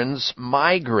children's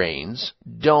migraines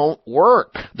don't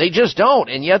work. They just don't,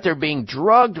 and yet they're being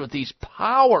drugged with these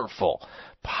powerful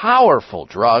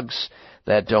drugs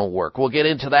that don't work. We'll get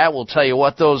into that. We'll tell you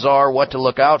what those are, what to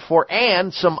look out for,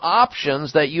 and some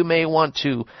options that you may want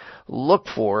to look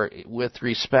for with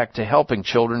respect to helping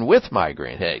children with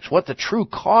migraine headaches, what the true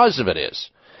cause of it is.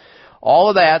 All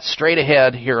of that straight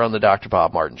ahead here on the Dr.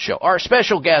 Bob Martin Show. Our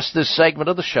special guest this segment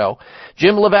of the show,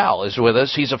 Jim LaValle, is with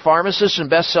us. He's a pharmacist and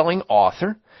best-selling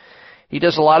author. He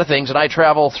does a lot of things, and I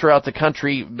travel throughout the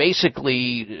country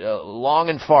basically long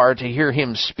and far to hear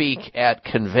him speak at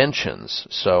conventions.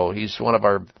 So he's one of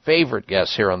our favorite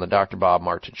guests here on the Dr. Bob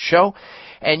Martin Show.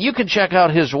 And you can check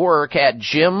out his work at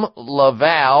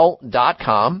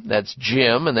jimlavalle.com. That's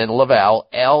Jim and then LaValle,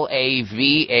 LAVALLE.com,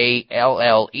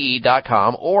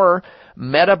 or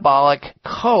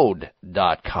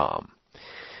metabolicCode.com.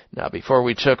 Now, before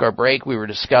we took our break, we were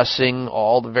discussing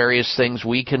all the various things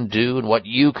we can do and what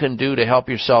you can do to help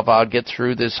yourself out, get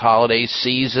through this holiday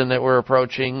season that we're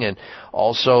approaching, and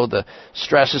also the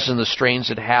stresses and the strains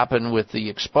that happen with the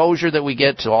exposure that we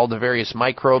get to all the various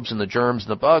microbes and the germs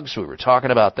and the bugs. We were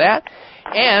talking about that.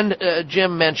 And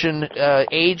Jim mentioned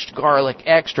aged garlic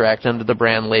extract under the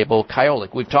brand label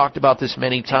Kyolic. We've talked about this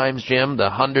many times, Jim, the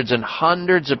hundreds and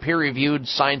hundreds of peer-reviewed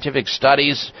scientific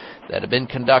studies that have been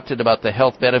conducted about the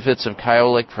health benefits of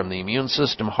Kyolic, from the immune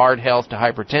system, heart health, to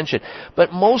hypertension.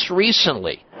 But most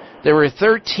recently, there were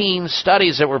 13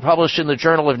 studies that were published in the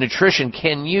Journal of Nutrition.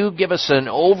 Can you give us an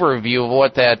overview of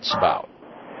what that's about?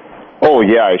 Oh,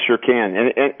 yeah, I sure can.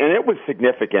 And it was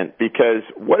significant because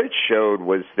what it showed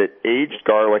was that aged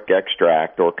garlic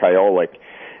extract, or Kyolic,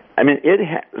 I mean, it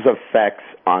has effects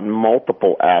on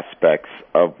multiple aspects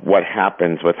of what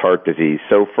happens with heart disease.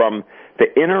 So from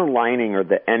the inner lining or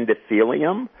the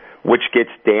endothelium, which gets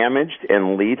damaged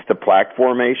and leads to plaque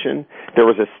formation. There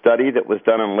was a study that was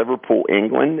done in Liverpool,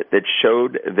 England, that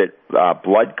showed that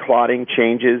blood clotting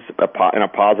changes in a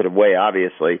positive way,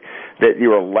 obviously, that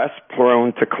you are less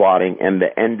prone to clotting, and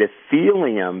the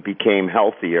endothelium became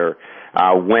healthier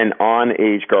when on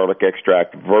aged garlic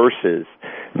extract versus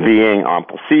being on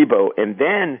placebo. And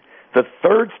then the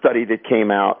third study that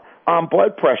came out on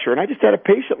blood pressure, and I just had a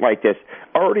patient like this,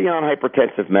 already on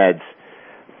hypertensive meds,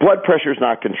 blood pressure is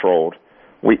not controlled.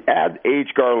 We add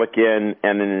aged garlic in,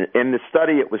 and in the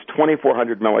study it was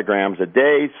 2,400 milligrams a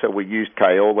day, so we used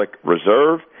Kyolic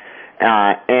Reserve,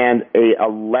 and a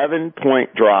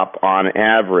 11-point drop on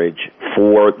average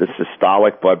for the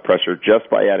systolic blood pressure just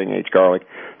by adding aged garlic.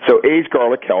 So aged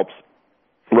garlic helps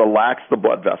relax the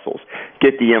blood vessels,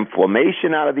 get the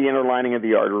inflammation out of the inner lining of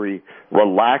the artery,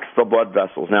 relax the blood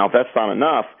vessels. Now, if that's not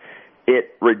enough,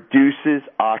 it reduces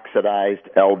oxidized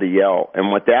LDL.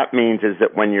 And what that means is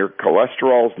that when your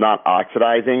cholesterol is not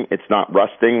oxidizing, it's not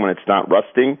rusting. When it's not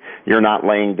rusting, you're not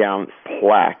laying down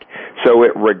plaque. So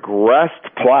it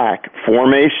regressed plaque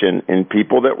formation in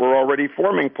people that were already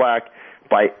forming plaque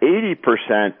by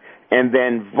 80%, and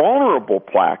then vulnerable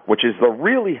plaque, which is the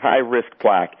really high-risk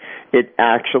plaque, it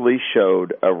actually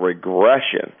showed a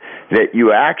regression, that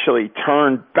you actually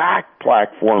turned back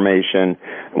plaque formation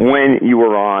when you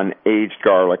were on aged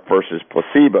garlic versus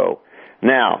placebo.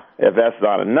 Now, if that's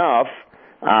not enough,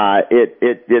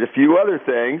 it did a few other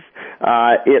things.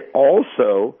 It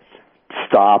also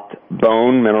stopped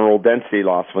bone mineral density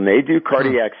loss. When they do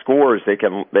cardiac scores, they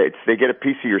get a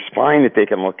piece of your spine that they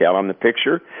can look at on the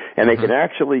picture, and they can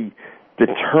actually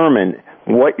determine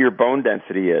what your bone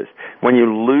density is. When you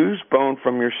lose bone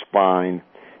from your spine,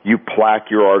 you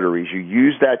plaque your arteries. You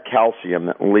use that calcium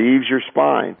that leaves your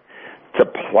spine to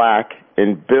plaque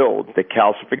and build the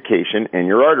calcification in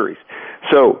your arteries.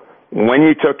 So when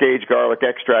you took aged garlic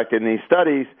extract in these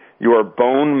studies, your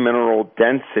bone mineral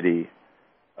density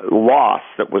loss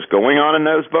that was going on in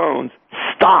those bones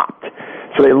stopped.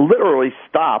 So they literally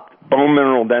stopped bone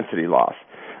mineral density loss.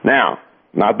 Now,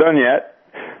 not done yet.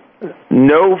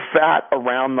 No fat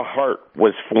around the heart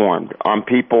was formed on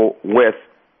people with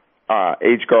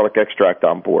aged garlic extract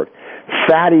on board.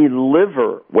 Fatty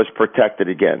liver was protected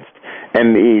against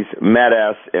in these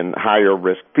Med-S and higher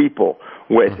risk people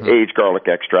with aged garlic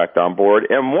extract on board.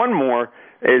 And one more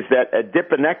is that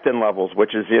adiponectin levels,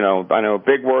 which is, I know a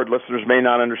big word, listeners may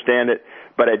not understand it,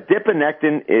 but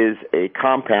adiponectin is a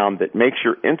compound that makes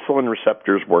your insulin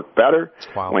receptors work better.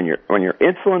 Wow. When your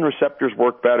insulin receptors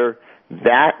work better,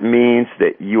 that means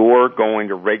that you're going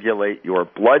to regulate your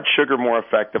blood sugar more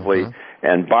effectively.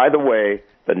 And by the way,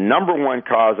 the number one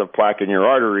cause of plaque in your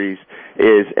arteries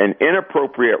is an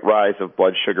inappropriate rise of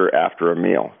blood sugar after a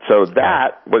meal. So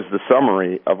that was the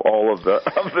summary of all of the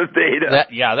data.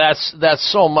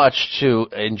 That's so much to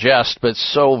ingest, but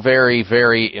so very,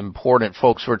 very important.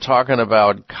 Folks, we're talking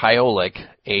about Kyolic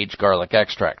aged garlic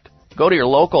extract. Go to your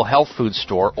local health food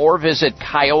store or visit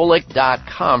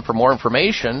Kyolic.com for more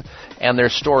information and their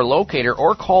store locator,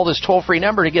 or call this toll-free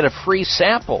number to get a free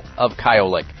sample of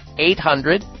Kyolic.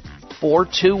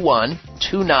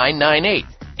 800-421-2998.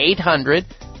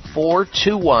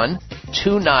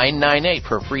 800-421-2998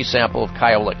 for a free sample of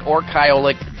Kyolic, or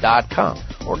Kyolic.com.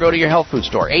 Or go to your health food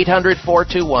store.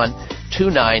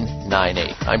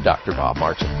 800-421-2998. I'm Dr. Bob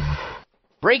Martin.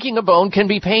 Breaking a bone can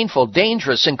be painful,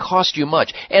 dangerous, and cost you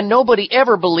much, and nobody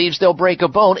ever believes they'll break a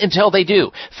bone until they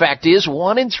do. Fact is,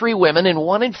 1 in 3 women and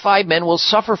 1 in 5 men will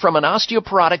suffer from an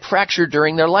osteoporotic fracture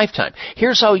during their lifetime.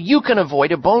 Here's how you can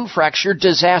avoid a bone fracture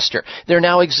disaster. There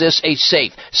now exists a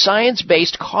safe,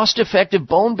 science-based, cost-effective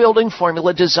bone-building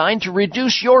formula designed to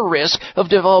reduce your risk of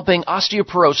developing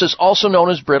osteoporosis, also known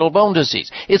as brittle bone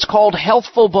disease. It's called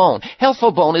Healthful Bone.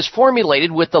 Healthful Bone is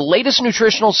formulated with the latest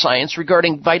nutritional science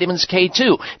regarding vitamins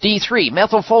K2, D3,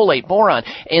 methylfolate, boron,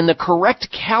 and the correct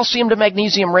calcium to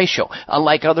magnesium ratio.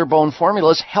 Unlike other bone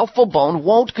formulas, Healthful Bone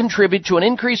won't contribute to an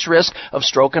increased risk of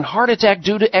stroke and heart attack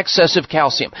due to excessive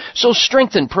calcium. So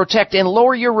strengthen, protect, and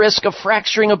lower your risk of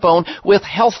fracturing a bone with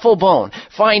Healthful Bone.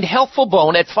 Find Healthful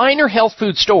Bone at finer health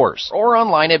food stores or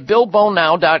online at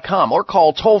BuildBoneNow.com, or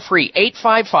call toll-free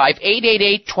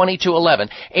 855-888-2211.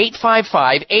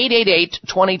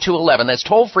 855-888-2211. That's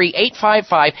toll-free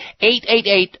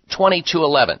 855-888-2211.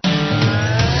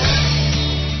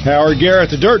 Howard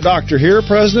Garrett, the Dirt Doctor here,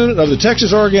 president of the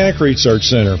Texas Organic Research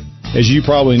Center. As you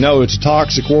probably know, it's a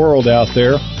toxic world out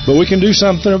there, but we can do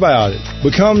something about it.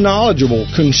 Become knowledgeable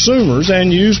consumers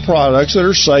and use products that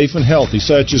are safe and healthy,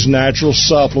 such as natural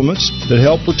supplements that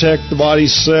help protect the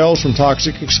body's cells from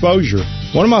toxic exposure.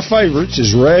 One of my favorites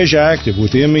is Reg Active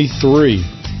with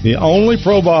ME3, the only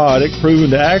probiotic proven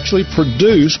to actually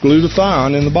produce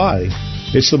glutathione in the body.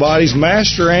 It's the body's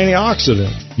master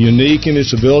antioxidant, unique in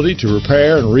its ability to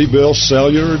repair and rebuild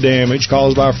cellular damage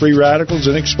caused by free radicals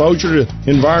and exposure to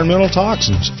environmental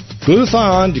toxins.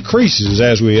 Glutathione decreases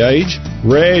as we age.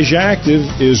 Reg Active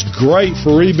is great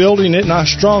for rebuilding it, and I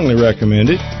strongly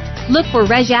recommend it. Look for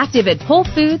Reg Active at Whole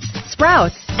Foods,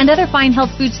 Sprouts, and other fine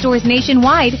health food stores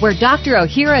nationwide where Dr.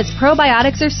 Ohhira's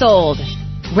probiotics are sold.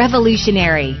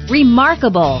 Revolutionary,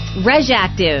 remarkable, Reg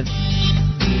Active.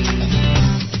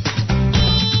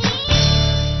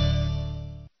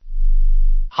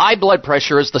 High blood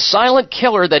pressure is the silent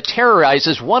killer that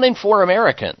terrorizes 1 in 4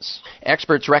 Americans.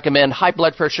 Experts recommend high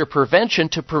blood pressure prevention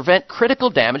to prevent critical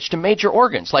damage to major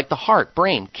organs like the heart,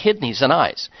 brain, kidneys, and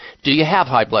eyes. Do you have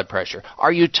high blood pressure?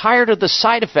 Are you tired of the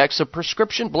side effects of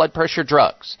prescription blood pressure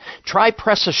drugs? Try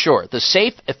Press Assure, the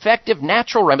safe, effective,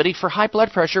 natural remedy for high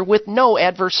blood pressure with no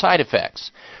adverse side effects.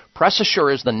 Press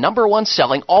Assure is the #1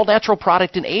 selling all-natural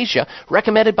product in Asia,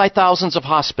 recommended by thousands of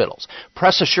hospitals.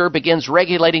 Press Assure begins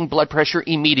regulating blood pressure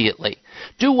immediately.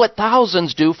 Do what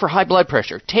thousands do for high blood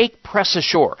pressure. Take Press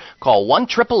Assure. Call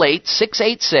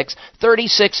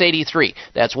 1-888-686-3683.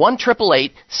 That's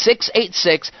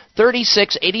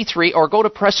 1-888-686-3683, or go to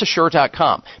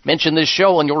PressAssure.com. Mention this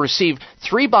show and you'll receive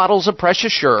 3 bottles of Press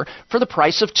Assure for the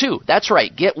price of 2. That's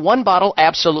right. Get 1 bottle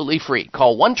absolutely free.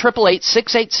 Call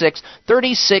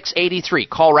 1-888-686-3683.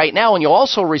 Call right now and you'll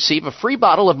also receive a free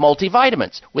bottle of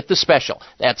multivitamins with the special.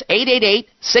 That's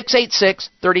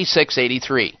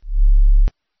 888-686-3683.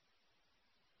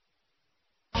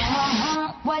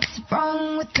 What's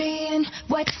wrong with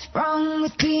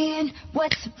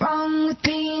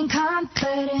being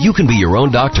confident? You can be your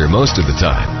own doctor most of the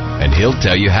time, and he'll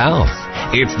tell you how.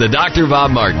 It's the Dr.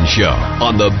 Bob Martin Show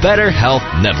on the Better Health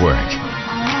Network.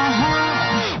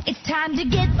 It's time to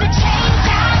get the change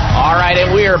out. All right,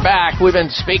 and we are back. We've been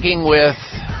speaking with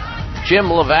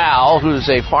Jim Laval, who's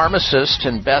a pharmacist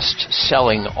and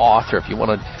best-selling author. If you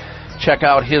want to check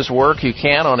out his work, you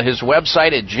can on his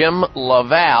website at Jim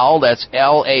Laval, that's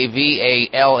LAVALLE.com,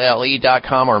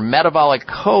 or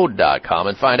metaboliccode.com,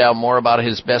 and find out more about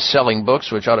his best-selling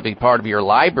books, which ought to be part of your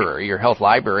library, your health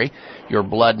library, Your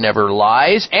Blood Never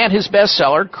Lies, and his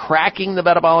bestseller, Cracking the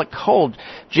Metabolic Code.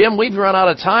 Jim, we've run out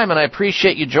of time, and I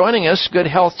appreciate you joining us. Good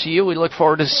health to you. We look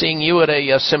forward to seeing you at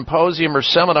a symposium or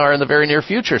seminar in the very near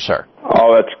future, sir.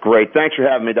 Oh, that's great. Thanks for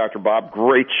having me, Dr. Bob.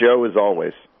 Great show as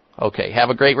always. Okay, have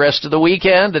a great rest of the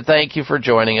weekend, and thank you for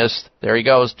joining us. There he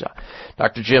goes,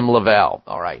 Dr. Jim Laval.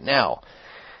 All right, now,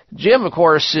 Jim, of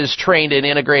course, is trained in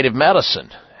integrative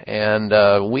medicine, and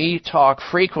we talk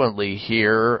frequently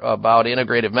here about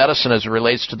integrative medicine as it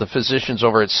relates to the physicians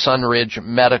over at Sunridge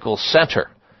Medical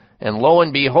Center. And lo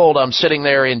and behold, I'm sitting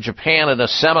there in Japan at a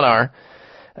seminar,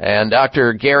 and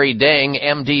Dr. Gary Deng,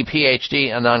 MD,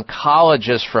 PhD, an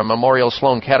oncologist from Memorial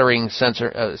Sloan Kettering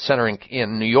Center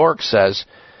in New York, says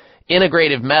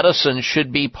integrative medicine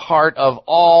should be part of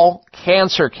all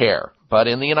cancer care. But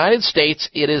in the United States,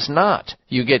 it is not.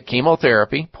 You get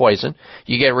chemotherapy, poison,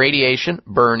 you get radiation,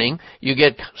 burning, you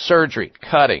get surgery,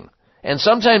 cutting. And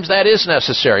sometimes that is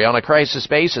necessary on a crisis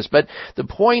basis. But the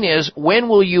point is, when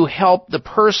will you help the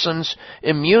person's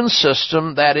immune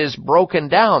system that is broken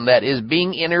down, that is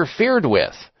being interfered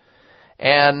with?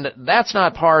 And that's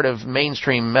not part of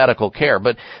mainstream medical care.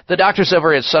 But the doctors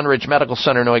over at Sunridge Medical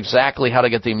Center know exactly how to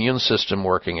get the immune system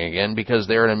working again, because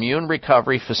they're an immune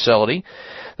recovery facility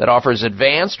that offers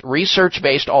advanced,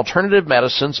 research-based alternative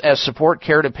medicines as support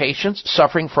care to patients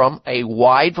suffering from a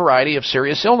wide variety of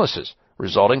serious illnesses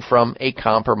resulting from a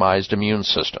compromised immune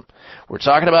system. We're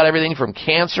talking about everything from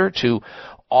cancer to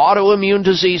autoimmune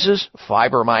diseases,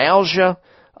 fibromyalgia,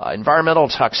 environmental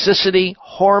toxicity,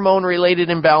 hormone-related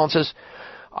imbalances.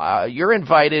 You're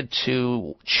invited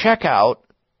to check out,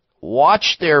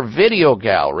 watch their video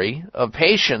gallery of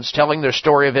patients telling their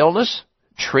story of illness,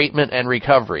 treatment, and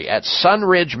recovery at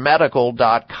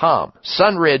sunridgemedical.com.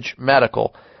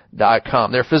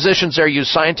 sunridgemedical.com. Their physicians there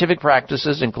use scientific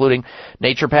practices, including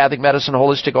naturopathic medicine,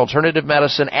 holistic alternative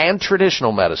medicine, and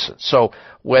traditional medicine. So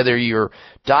whether you're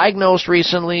diagnosed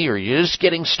recently or you're just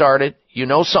getting started, you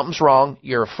know something's wrong,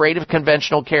 you're afraid of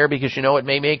conventional care because you know it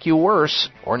may make you worse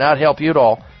or not help you at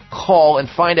all, call and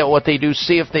find out what they do,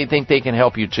 see if they think they can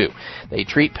help you too. They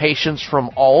treat patients from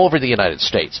all over the United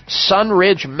States.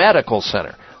 Sunridge Medical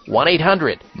Center.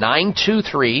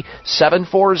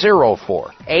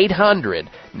 1-800-923-7404.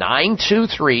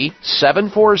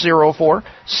 800-923-7404.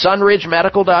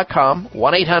 sunridgemedical.com.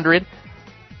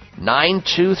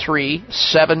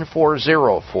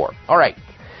 1-800-923-7404. All right.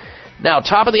 Now,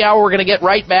 top of the hour, we're going to get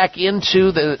right back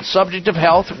into the subject of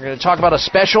health. We're going to talk about a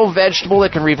special vegetable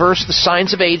that can reverse the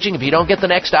signs of aging. If you don't get the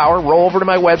next hour, roll over to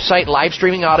my website, live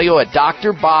streaming audio at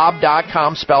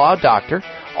drbob.com, spell out doctor.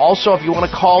 Also, if you want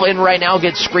to call in right now,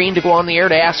 get screened to go on the air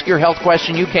to ask your health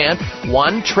question, you can.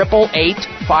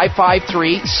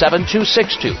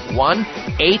 1-888-553-7262.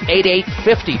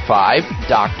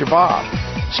 1-888-55-DR-BOB.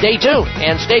 Stay tuned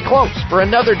and stay close for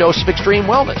another dose of extreme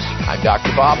wellness. I'm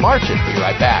Dr. Bob Martin. Be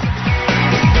right back.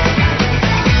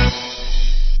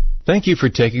 Thank you for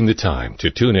taking the time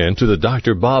to tune in to the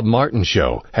Dr. Bob Martin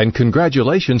Show, and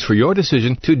congratulations for your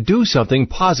decision to do something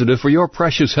positive for your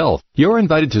precious health. You're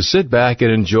invited to sit back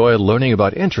and enjoy learning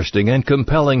about interesting and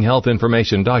compelling health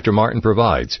information Dr. Martin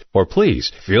provides. Or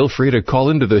please, feel free to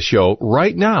call into the show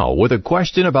right now with a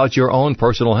question about your own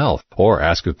personal health, or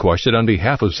ask a question on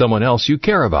behalf of someone else you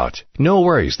care about. No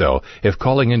worries, though. If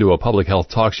calling into a public health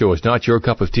talk show is not your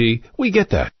cup of tea, we get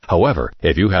that. However,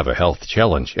 if you have a health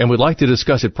challenge and would like to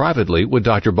discuss it privately with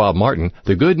Dr. Bob Martin,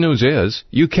 the good news is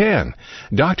you can.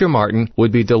 Dr. Martin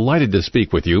would be delighted to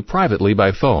speak with you privately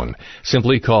by phone.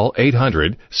 Simply call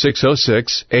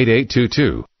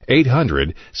 800-606-8822.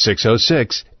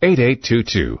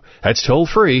 800-606-8822. That's toll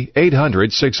free,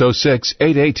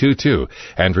 800-606-8822,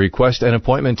 and request an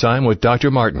appointment time with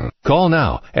Dr. Martin. Call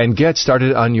now and get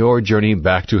started on your journey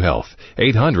back to health.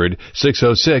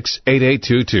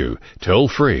 800-606-8822. Toll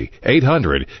free,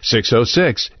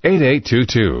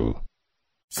 800-606-8822.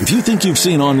 If you think you've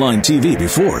seen online TV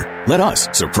before, let us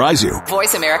surprise you.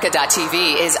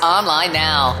 VoiceAmerica.tv is online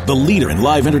now. The leader in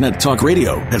live Internet talk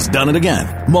radio has done it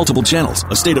again. Multiple channels,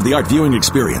 a state-of-the-art viewing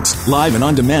experience, live and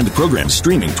on-demand programs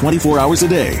streaming 24 hours a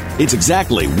day. It's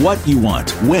exactly what you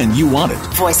want, when you want it.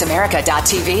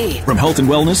 VoiceAmerica.tv. From health and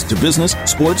wellness to business,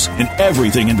 sports, and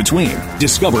everything in between.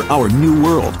 Discover our new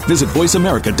world. Visit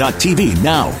VoiceAmerica.tv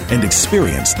now and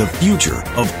experience the future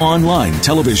of online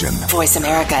television.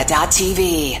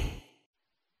 VoiceAmerica.tv.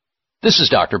 This is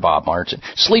Dr. Bob Martin.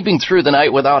 Sleeping through the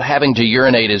night without having to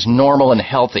urinate is normal and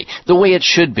healthy, the way it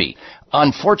should be.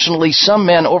 Unfortunately, some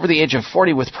men over the age of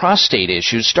 40 with prostate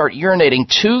issues start urinating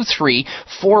 2, 3,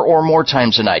 4 or more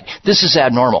times a night. This is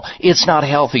abnormal. It's not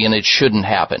healthy and it shouldn't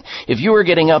happen. If you are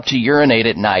getting up to urinate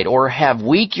at night or have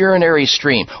weak urinary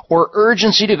stream or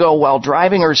urgency to go while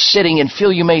driving or sitting and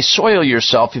feel you may soil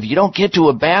yourself if you don't get to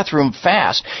a bathroom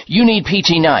fast, you need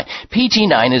PT9.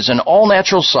 PT9 is an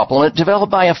all-natural supplement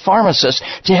developed by a pharmacist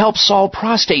to help solve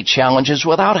prostate challenges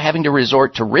without having to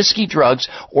resort to risky drugs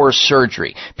or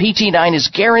surgery. PT9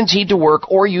 is guaranteed to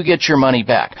work or you get your money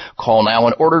back. Call now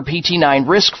and order PT9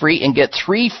 risk-free and get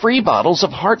 3 free bottles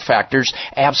of Heart Factors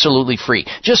absolutely free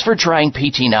just for trying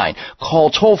PT9.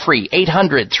 Call toll-free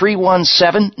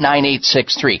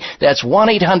 800-317-9863. That's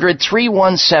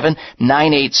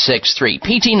 1-800-317-9863.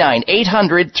 PT9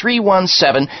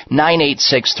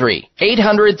 800-317-9863.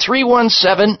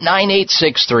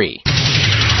 800-317-9863.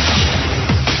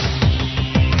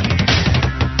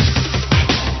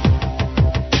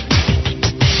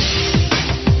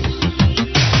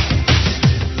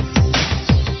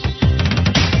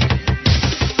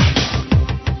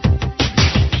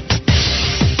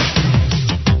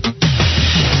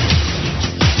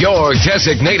 Your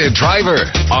designated driver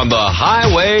on the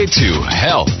highway to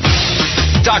health.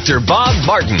 Dr. Bob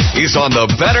Martin is on the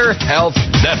Better Health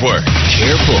Network.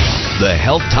 Careful. The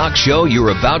health talk show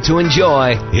you're about to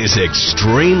enjoy is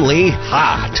extremely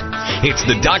hot. It's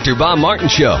the Dr. Bob Martin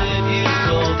Show.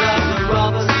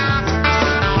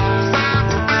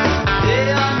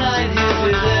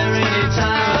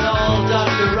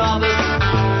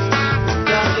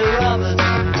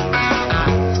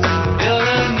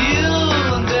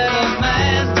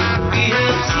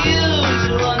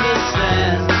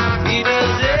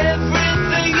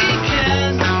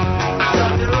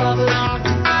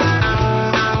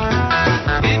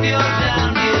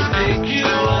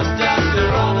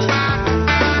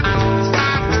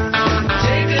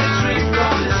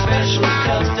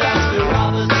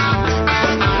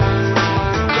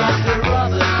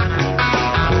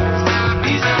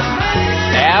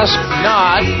 Ask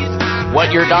not what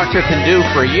your doctor can do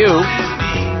for you.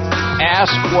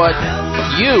 Ask what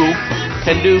you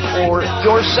can do for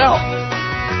yourself.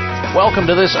 Welcome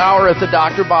to this hour at the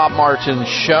Dr. Bob Martin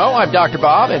Show. I'm Dr.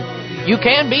 Bob, and you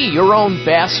can be your own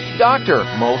best doctor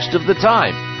most of the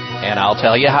time. And I'll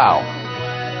tell you how.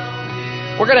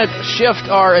 We're going to shift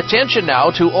our attention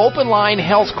now to open line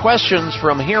health questions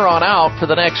from here on out for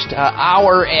the next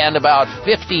hour and about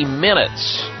 50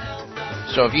 minutes.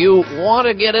 So if you want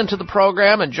to get into the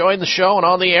program and join the show and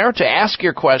on the air to ask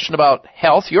your question about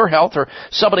health, your health, or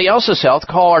somebody else's health,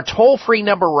 call our toll-free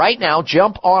number right now.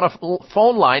 Jump on a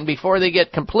phone line before they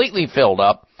get completely filled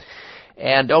up.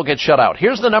 And don't get shut out.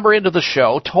 Here's the number into the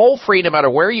show, toll-free no matter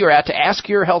where you're at, to ask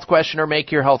your health question or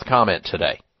make your health comment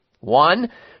today.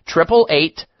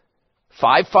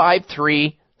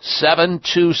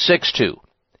 1-888-553-7262.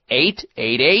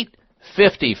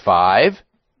 888-55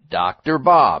 Dr.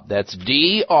 Bob. That's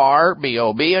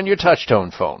D-R-B-O-B on your touch-tone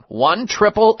phone.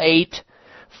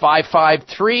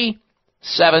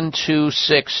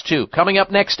 1-888-553-7262. Coming up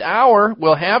next hour,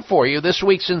 we'll have for you this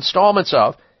week's installments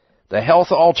of the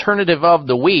Health Alternative of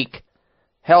the Week,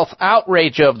 Health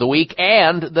Outrage of the Week,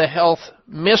 and the Health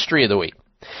Mystery of the Week.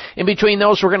 In between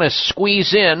those, we're going to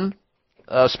squeeze in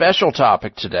a special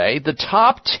topic today, the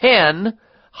top 10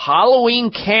 Halloween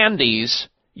candies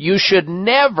you should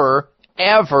never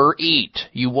ever eat.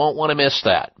 You won't want to miss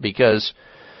that, because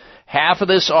half of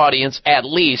this audience, at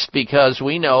least, because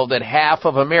we know that half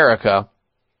of America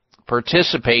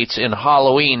participates in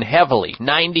Halloween heavily.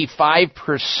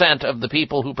 95% of the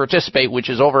people who participate, which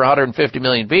is over 150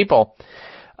 million people,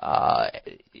 are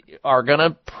going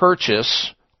to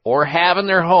purchase or have in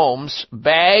their homes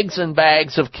bags and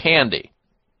bags of candy.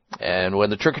 And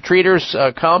when the trick-or-treaters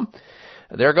come,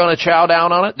 they're going to chow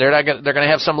down on it. They're going to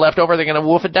have some left over. They're going to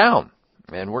wolf it down.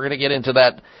 And we're going to get into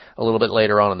that a little bit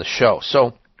later on in the show.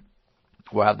 So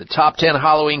we'll have the top 10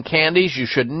 Halloween candies you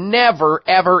should never,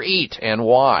 ever eat, and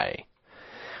why.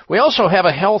 We also have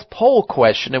a health poll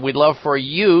question that we'd love for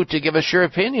you to give us your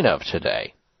opinion of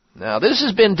today. Now, this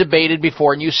has been debated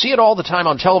before, and you see it all the time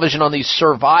on television on these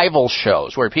survival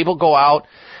shows where people go out.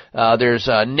 There's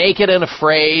Naked and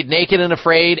Afraid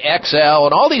XL,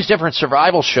 and all these different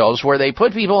survival shows where they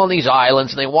put people on these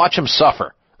islands and they watch them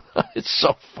suffer. It's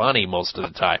so funny most of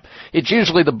the time. It's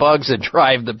usually the bugs that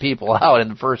drive the people out in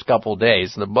the first couple of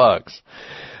days, the bugs.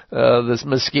 The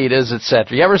mosquitoes,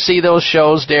 etc. You ever see those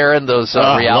shows, Darren, those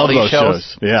reality I love those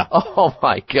shows? Yeah. Oh,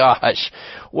 my gosh.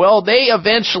 Well, they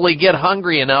eventually get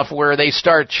hungry enough where they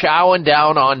start chowing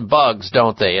down on bugs,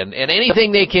 don't they? And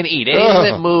anything they can eat, anything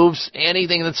that moves,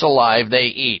 anything that's alive, they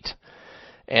eat.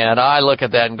 And I look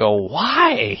at that and go,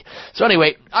 why? So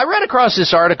anyway, I read across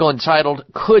this article entitled,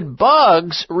 Could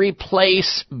Bugs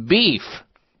Replace Beef?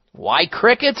 Why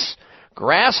crickets,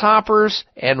 grasshoppers,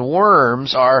 and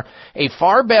worms are a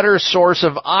far better source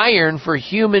of iron for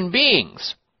human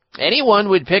beings. Anyone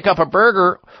would pick up a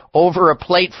burger over a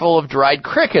plate full of dried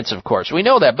crickets, of course. We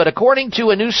know that. But according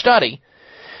to a new study,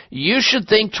 you should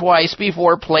think twice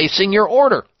before placing your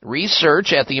order.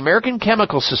 Research at the American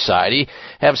Chemical Society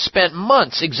have spent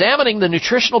months examining the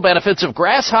nutritional benefits of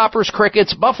grasshoppers,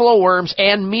 crickets, buffalo worms,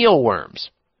 and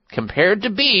mealworms. Compared to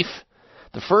beef,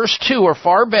 the first two are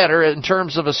far better in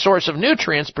terms of a source of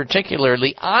nutrients,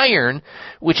 particularly iron,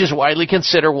 which is widely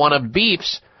considered one of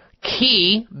beef's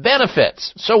key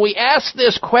benefits. So we asked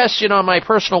this question on my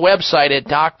personal website at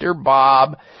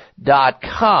drbob.com,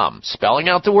 spelling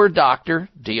out the word doctor,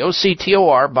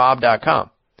 D-O-C-T-O-R, bob.com.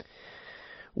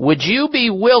 Would you be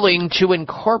willing to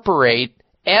incorporate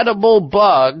edible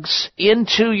bugs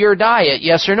into your diet,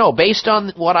 yes or no, based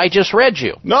on what I just read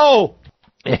you? No!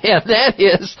 And that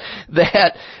is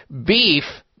that beef,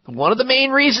 one of the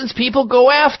main reasons people go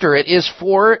after it is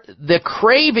for the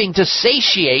craving to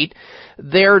satiate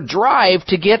their drive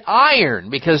to get iron,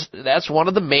 because that's one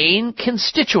of the main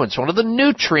constituents. One of the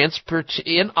nutrients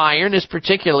in iron is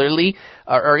particularly,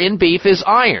 or in beef, is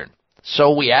iron.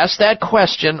 So we asked that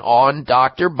question on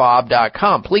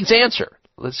drbob.com. Please answer.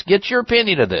 Let's get your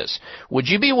opinion of this. Would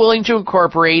you be willing to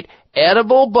incorporate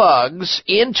edible bugs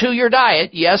into your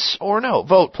diet, yes or no?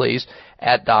 Vote, please,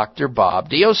 at drbob,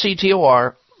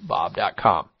 D-O-C-T-O-R,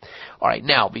 bob.com. All right,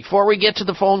 now, before we get to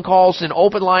the phone calls and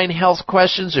open line health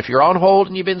questions, if you're on hold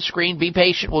and you've been screened, be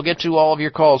patient. We'll get to all of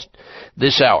your calls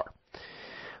this hour.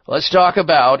 Let's talk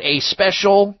about a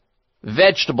special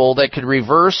vegetable that could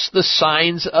reverse the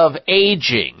signs of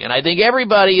aging. And I think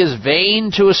everybody is vain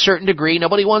to a certain degree.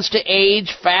 Nobody wants to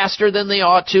age faster than they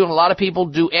ought to, and a lot of people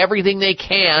do everything they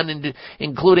can,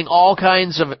 including all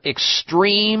kinds of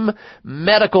extreme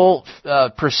medical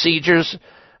procedures,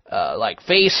 like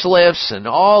facelifts and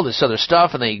all this other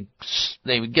stuff, and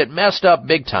they get messed up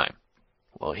big time.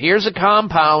 Well, here's a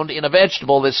compound in a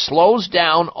vegetable that slows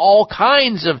down all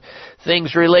kinds of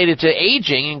things related to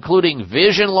aging, including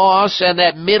vision loss and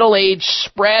that middle-age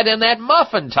spread and that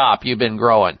muffin top you've been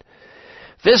growing.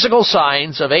 Physical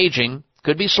signs of aging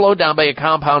could be slowed down by a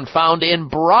compound found in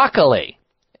broccoli.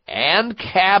 and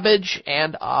cabbage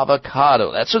and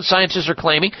avocado. That's what scientists are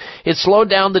claiming. It slowed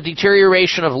down the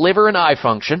deterioration of liver and eye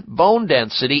function, bone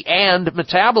density, and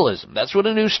metabolism. That's what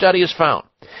a new study has found.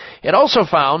 It also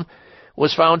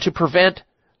was found to prevent,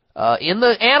 in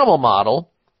the animal model,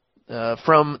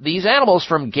 from these animals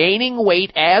from gaining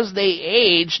weight as they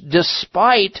aged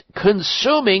despite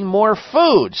consuming more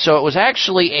food. So it was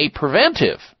actually a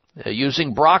preventive,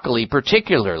 using broccoli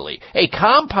particularly. A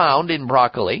compound in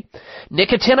broccoli,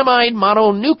 nicotinamide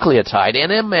mononucleotide,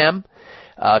 NMN,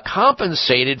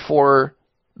 compensated for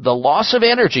the loss of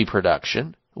energy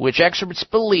production, which experts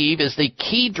believe is the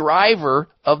key driver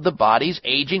of the body's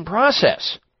aging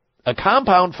process. A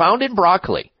compound found in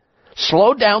broccoli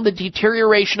slowed down the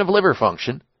deterioration of liver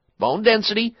function, bone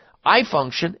density, eye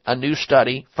function, a new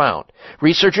study found.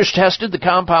 Researchers tested the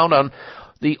compound on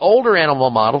the older animal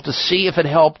model to see if it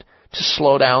helped to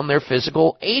slow down their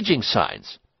physical aging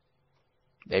signs.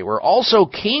 They were also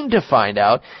keen to find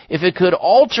out if it could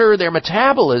alter their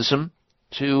metabolism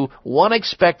to one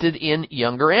expected in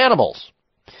younger animals.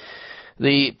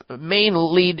 The main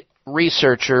lead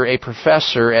researcher, a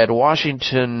professor at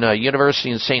Washington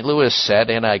University in St. Louis, said,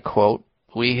 and I quote,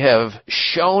 "We have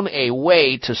shown a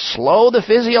way to slow the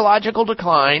physiological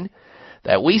decline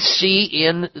that we see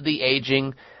in the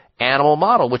aging animal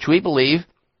model, which we believe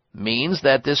means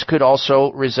that this could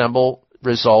also resemble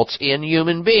results in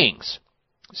human beings.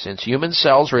 Since human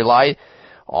cells rely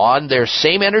on their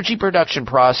same energy production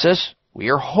process, we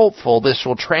are hopeful this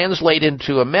will translate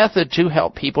into a method to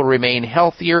help people remain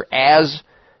healthier as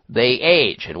they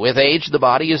age. And with age, the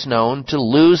body is known to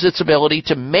lose its ability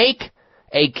to make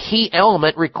a key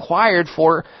element required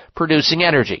for producing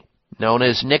energy, known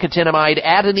as nicotinamide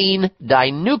adenine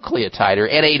dinucleotide, or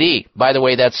NAD. By the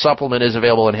way, that supplement is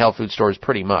available in health food stores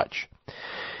pretty much.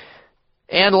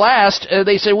 And last,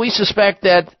 they say we suspect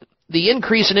that the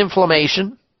increase in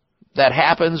inflammation that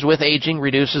happens with aging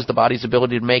reduces the body's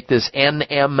ability to make this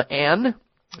NMN,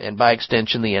 and by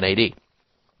extension, the NAD.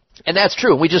 And that's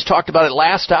true. We just talked about it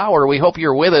last hour. We hope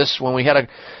you're with us when we had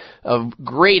a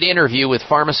great interview with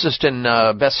pharmacist and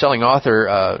best-selling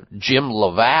author Jim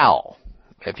Laval.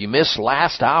 If you missed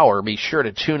last hour, be sure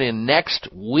to tune in next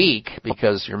week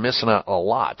because you're missing a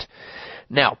lot.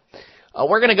 Now,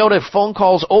 we're going to go to phone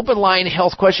calls, open line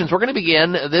health questions. We're going to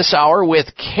begin this hour with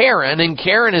Karen, and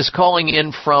Karen is calling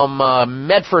in from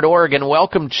Medford, Oregon.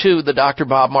 Welcome to the Dr.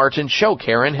 Bob Martin Show.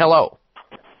 Karen, hello.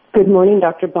 Good morning,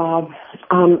 Dr. Bob.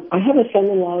 I have a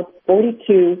son-in-law,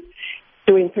 42,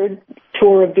 doing third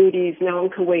tour of duties now in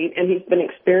Kuwait, and he's been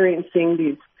experiencing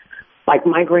these like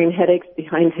migraine headaches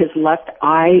behind his left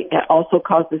eye. It also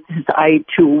causes his eye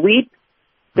to weep.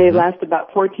 They last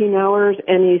about 14 hours,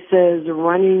 and he says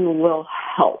running will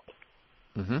help.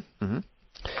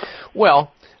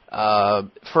 Well,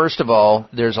 first of all,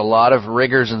 there's a lot of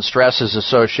rigors and stresses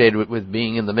associated with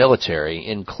being in the military,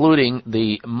 including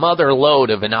the mother load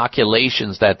of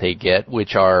inoculations that they get,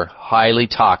 which are highly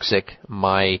toxic.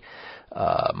 My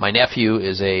nephew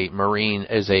is a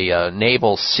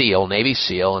Navy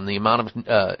SEAL, and the amount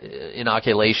of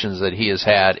inoculations that he has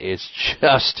had is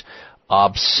just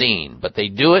obscene. But they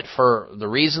do it for the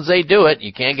reasons they do it.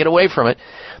 You can't get away from it.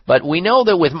 But we know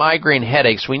that with migraine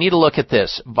headaches, we need to look at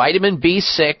this. Vitamin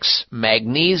B6,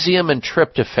 magnesium, and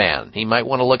tryptophan. He might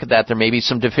want to look at that. There may be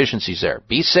some deficiencies there.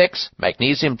 B6,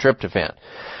 magnesium, tryptophan.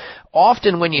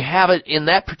 Often when you have it in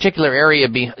that particular area,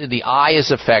 the eye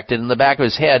is affected in the back of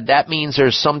his head, that means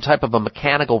there's some type of a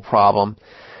mechanical problem,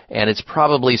 and it's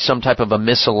probably some type of a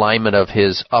misalignment of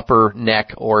his upper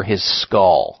neck or his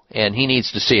skull, and he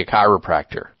needs to see a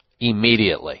chiropractor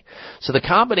immediately. So the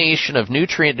combination of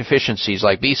nutrient deficiencies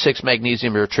like B6,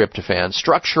 magnesium, or tryptophan,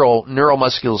 structural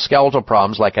neuromusculoskeletal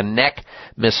problems like a neck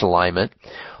misalignment,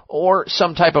 or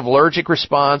some type of allergic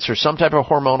response or some type of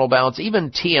hormonal balance,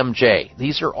 even TMJ.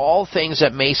 These are all things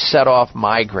that may set off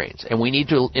migraines, and we need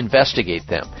to investigate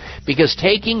them. Because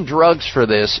taking drugs for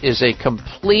this is a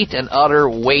complete and utter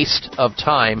waste of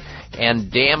time and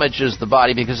damages the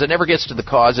body because it never gets to the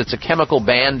cause. It's a chemical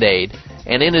Band-Aid,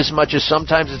 and in as much as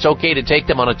sometimes it's okay to take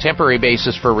them on a temporary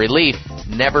basis for relief,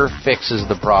 never fixes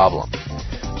the problem.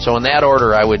 So in that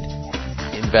order, I would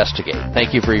investigate.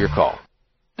 Thank you for your call.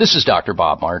 This is Dr.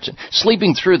 Bob Martin.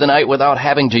 Sleeping through the night without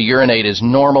having to urinate is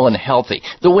normal and healthy,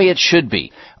 the way it should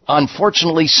be.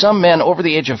 Unfortunately, some men over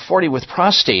the age of 40 with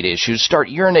prostate issues start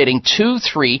urinating 2,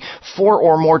 3, 4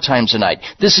 or more times a night.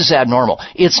 This is abnormal.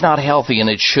 It's not healthy and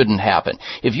it shouldn't happen.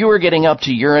 If you are getting up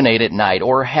to urinate at night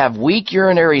or have weak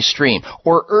urinary stream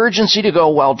or urgency to go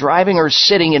while driving or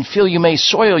sitting and feel you may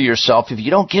soil yourself if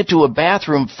you don't get to a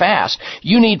bathroom fast,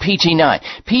 you need PT9.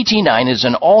 PT9 is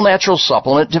an all-natural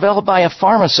supplement developed by a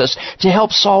pharmacist to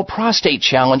help solve prostate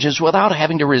challenges without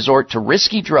having to resort to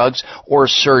risky drugs or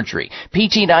surgery.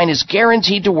 PT9 is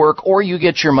guaranteed to work or you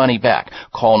get your money back.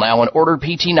 Call now and order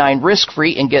PT9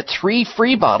 risk-free and get 3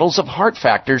 free bottles of Heart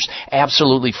Factors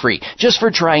absolutely free just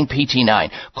for trying PT9.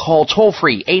 Call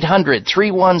toll-free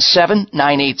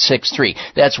 800-317-9863.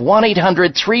 That's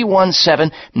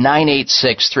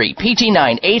 1-800-317-9863.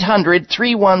 PT9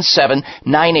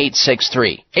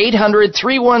 800-317-9863.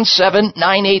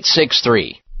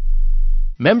 800-317-9863.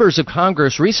 Members of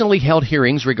Congress recently held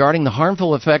hearings regarding the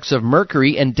harmful effects of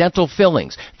mercury in dental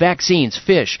fillings, vaccines,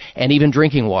 fish, and even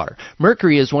drinking water.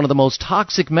 Mercury is one of the most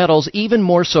toxic metals, even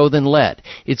more so than lead.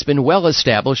 It's been well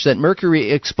established that mercury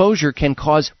exposure can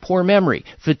cause poor memory,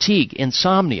 fatigue,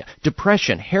 insomnia,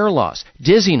 depression, hair loss,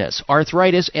 dizziness,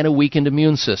 arthritis, and a weakened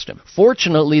immune system.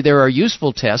 Fortunately, there are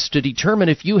useful tests to determine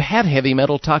if you have heavy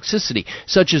metal toxicity,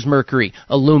 such as mercury,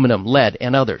 aluminum, lead,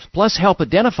 and others. Plus, help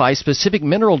identify specific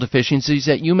mineral deficiencies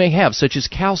that you may have, such as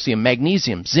calcium,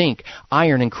 magnesium, zinc,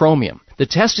 iron, and chromium. The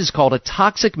test is called a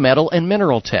toxic metal and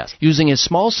mineral test. Using a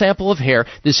small sample of hair,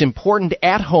 this important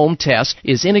at-home test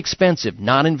is inexpensive,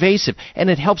 non-invasive, and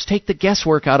it helps take the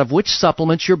guesswork out of which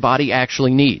supplements your body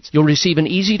actually needs. You'll receive an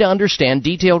easy-to-understand,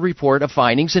 detailed report of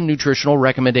findings and nutritional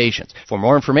recommendations. For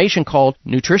more information, call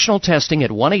Nutritional Testing at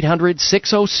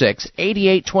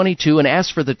 1-800-606-8822 and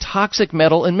ask for the toxic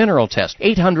metal and mineral test.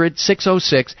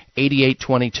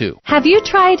 800-606-8822. Have you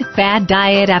tried fad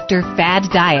diet after fad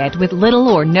diet with little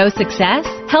or no success?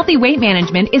 Healthy weight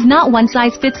management is not one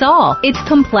size fits all. It's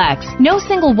complex. No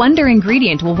single wonder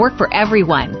ingredient will work for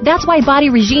everyone. That's why Body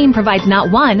Regime provides not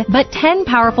one, but 10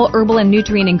 powerful herbal and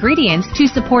nutrient ingredients to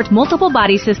support multiple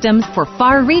body systems for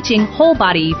far-reaching whole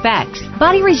body effects.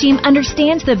 Body Regime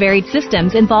understands the varied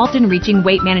systems involved in reaching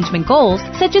weight management goals,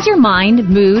 such as your mind,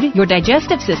 mood, your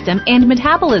digestive system, and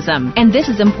metabolism. And this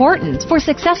is important. For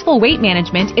successful weight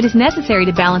management, it is necessary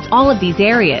to balance all of these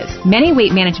areas. Many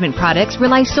weight management products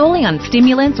rely solely on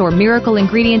stimulants or miracle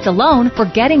ingredients alone,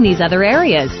 forgetting these other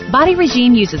areas. Body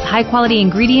Regime uses high-quality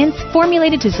ingredients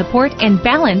formulated to support and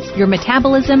balance your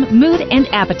metabolism, mood, and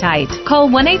appetite. Call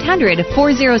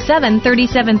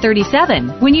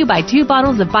 1-800-407-3737. When you buy 2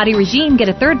 bottles of Body Regime, get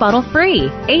a 3rd bottle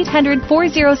free.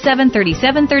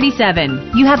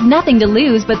 800-407-3737. You have nothing to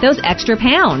lose but those extra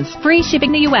pounds. Free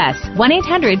shipping to the U.S.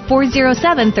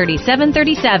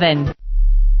 1-800-407-3737.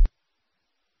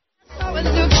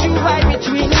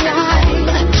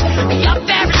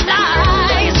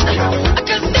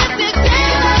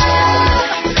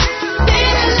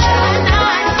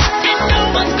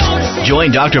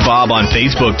 Join Dr. Bob on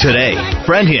Facebook today.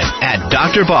 Friend him at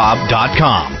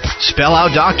drbob.com. Spell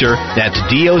out doctor, that's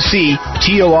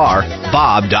D-O-C-T-O-R,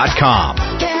 Bob.com.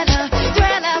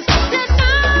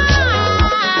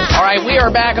 All right, we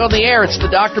are back on the air. It's the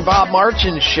Dr. Bob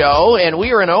Martin Show, and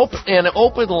we are in an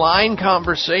open line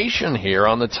conversation here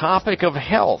on the topic of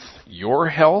health, your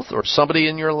health or somebody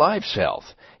in your life's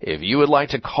health. If you would like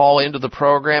to call into the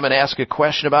program and ask a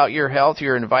question about your health,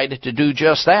 you're invited to do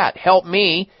just that. Help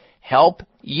me help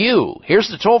you. Here's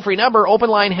the toll-free number, open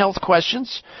line health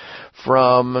questions,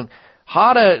 from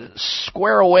how to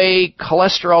square away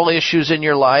cholesterol issues in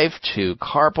your life to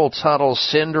carpal tunnel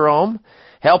syndrome,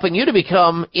 helping you to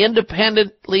become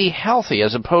independently healthy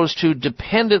as opposed to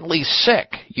dependently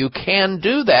sick. You can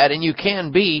do that, and you can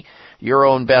be your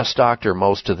own best doctor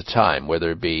most of the time,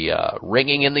 whether it be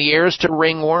ringing in the ears to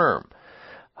ringworm,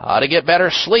 how to get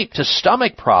better sleep to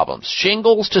stomach problems,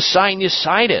 shingles to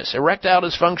sinusitis, erectile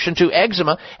dysfunction to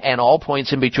eczema, and all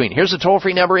points in between. Here's the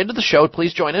toll-free number into the show.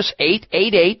 Please join us,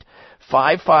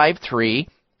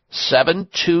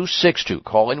 888-553-7262.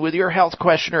 Call in with your health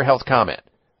question or health comment.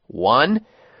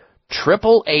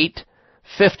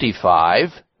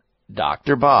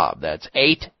 1-888-55-Dr. That's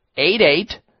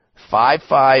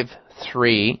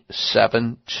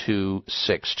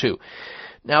 888-553-7262.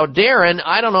 Now, Darren,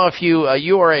 I don't know if you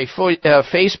are a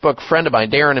Facebook friend of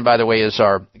mine. Darren, and by the way, is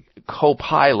our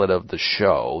co-pilot of the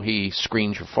show. He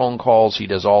screens your phone calls. He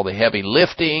does all the heavy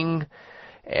lifting.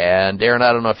 And Darren,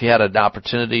 I don't know if you had an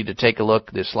opportunity to take a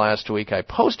look this last week. I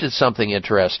posted something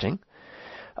interesting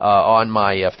on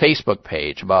my Facebook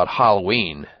page about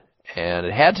Halloween, and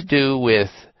it had to do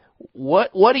with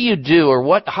what do you do,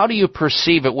 or how do you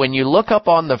perceive it when you look up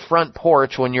on the front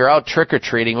porch when you're out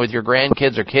trick-or-treating with your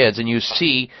grandkids or kids and you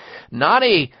see not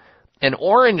an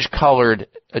orange-colored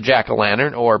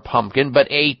jack-o'-lantern or pumpkin, but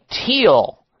a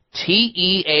teal,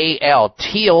 T-E-A-L,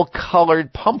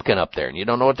 teal-colored pumpkin up there, and you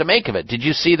don't know what to make of it. Did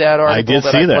you see that article? I did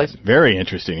see that. Very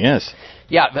interesting, yes.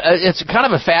 Yeah, it's kind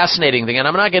of a fascinating thing, and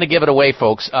I'm not going to give it away,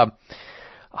 folks.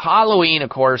 Halloween, of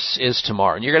course, is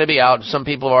tomorrow, and you're going to be out. Some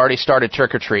people have already started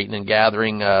trick-or-treating and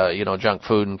gathering, junk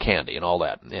food and candy and all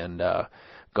that. And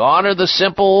gone are the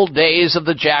simple days of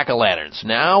the jack-o'-lanterns.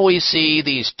 Now we see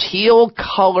these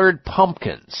teal-colored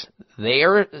pumpkins. They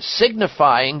are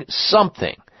signifying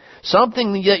something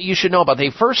that you should know about.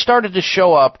 They first started to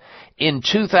show up in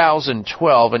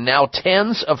 2012, and now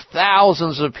tens of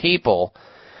thousands of people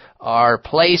are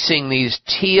placing these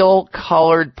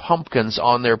teal-colored pumpkins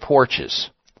on their porches.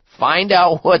 Find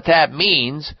out what that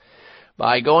means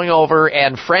by going over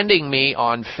and friending me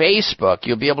on Facebook.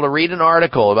 You'll be able to read an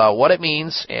article about what it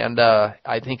means, and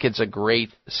I think it's a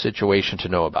great situation to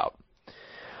know about.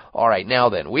 All right, now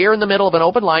then, we are in the middle of an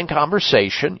open line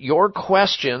conversation. Your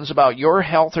questions about your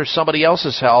health or somebody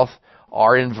else's health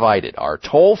are invited. Our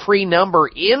toll-free number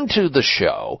into the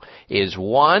show is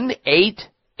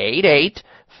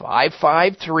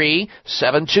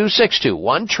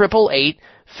 1-888-553-7262,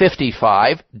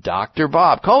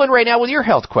 1-888-55 Call in right now with your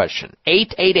health question,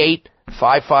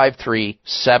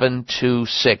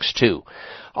 888-553-7262.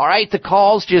 All right, the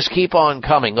calls just keep on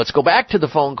coming. Let's go back to the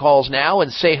phone calls now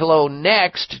and say hello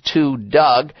next to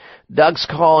Doug. Doug's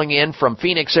calling in from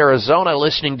Phoenix, Arizona,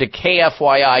 listening to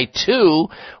KFYI2.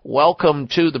 Welcome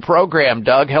to the program,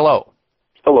 Doug. Hello.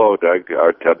 Hello, Doug.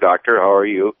 Doctor, how are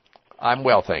you? I'm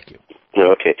well, thank you.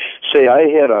 Okay. Say, I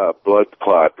had a blood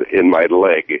clot in my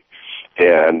leg,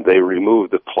 and they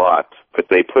removed the clot, but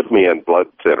they put me on blood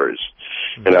thinners.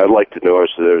 And I'd like to know if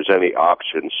there's any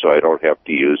options so I don't have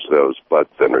to use those blood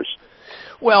thinners.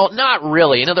 Well, not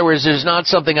really. In other words, there's not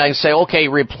something I can say, okay,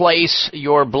 replace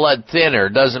your blood thinner.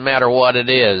 Doesn't matter what it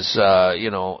is.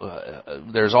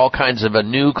 There's all kinds of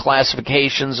new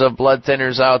classifications of blood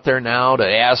thinners out there now, to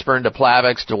aspirin, to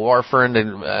Plavix, to warfarin,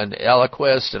 and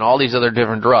Eliquis, and all these other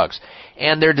different drugs.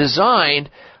 And they're designed,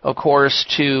 of course,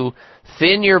 to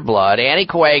thin your blood,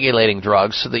 anticoagulating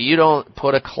drugs, so that you don't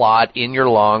put a clot in your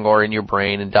lung or in your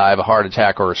brain and die of a heart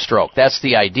attack or a stroke. That's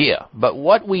the idea. But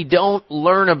what we don't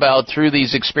learn about through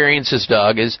these experiences,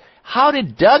 Doug, is how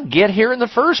did Doug get here in the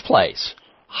first place?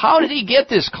 How did he get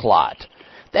this clot?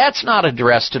 That's not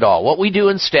addressed at all. What we do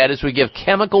instead is we give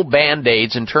chemical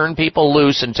Band-Aids and turn people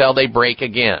loose until they break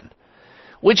again,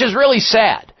 which is really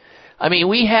sad. I mean,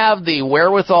 we have the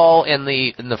wherewithal and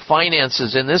the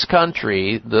finances in this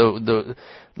country, the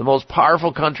most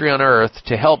powerful country on earth,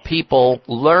 to help people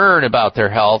learn about their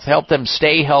health, help them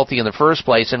stay healthy in the first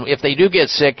place, and if they do get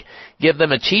sick, give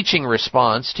them a teaching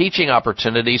response, teaching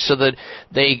opportunity, so that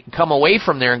they come away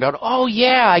from there and go, oh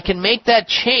yeah, I can make that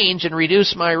change and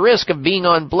reduce my risk of being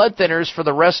on blood thinners for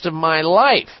the rest of my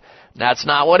life. That's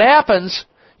not what happens,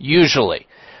 usually.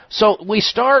 So we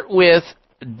start with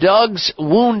Doug's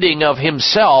wounding of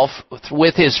himself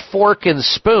with his fork and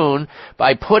spoon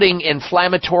by putting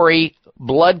inflammatory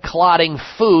blood-clotting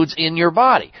foods in your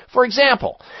body. For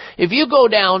example, if you go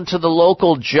down to the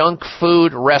local junk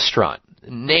food restaurant,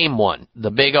 name one, the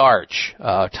Big Arch,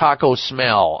 Taco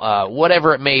Smell,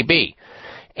 whatever it may be,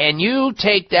 and you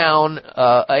take down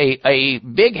a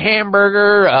big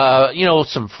hamburger,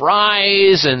 some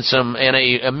fries and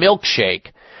a milkshake,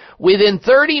 within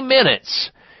 30 minutes,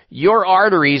 your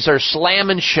arteries are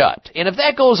slamming shut. And if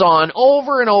that goes on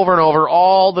over and over and over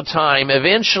all the time,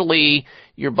 eventually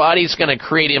your body's going to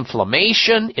create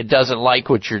inflammation. It doesn't like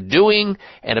what you're doing.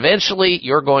 And eventually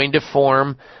you're going to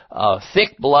form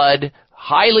thick blood,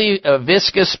 highly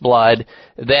viscous blood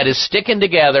that is sticking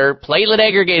together. Platelet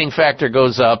aggregating factor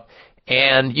goes up,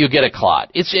 and you get a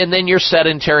clot. And then you're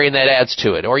sedentary, and that adds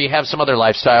to it. Or you have some other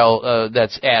lifestyle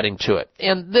that's adding to it.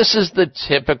 And this is the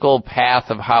typical path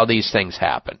of how these things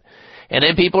happen. And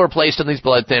then people are placed on these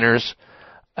blood thinners,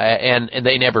 and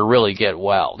they never really get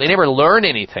well. They never learn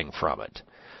anything from it.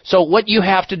 So what you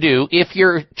have to do, if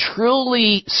you're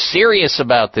truly serious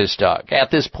about this, Doug,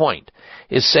 at this point,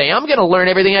 is say, I'm going to learn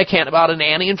everything I can about an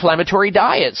anti-inflammatory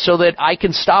diet so that I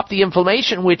can stop the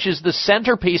inflammation, which is the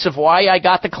centerpiece of why I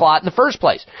got the clot in the first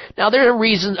place. Now, there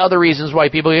are other reasons why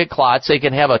people get clots. They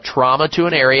can have a trauma to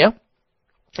an area,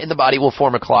 and the body will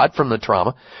form a clot from the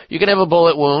trauma. You can have a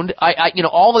bullet wound.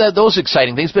 All of those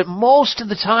exciting things, but most of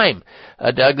the time,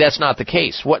 Doug, that's not the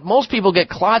case. What most people get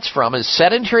clots from is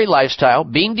sedentary lifestyle,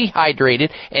 being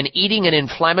dehydrated, and eating an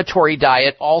inflammatory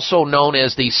diet, also known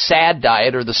as the SAD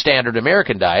diet or the standard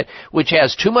American diet, which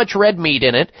has too much red meat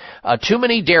in it, too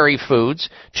many dairy foods,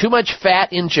 too much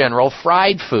fat in general,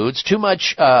 fried foods, too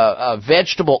much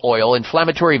vegetable oil,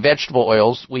 inflammatory vegetable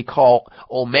oils we call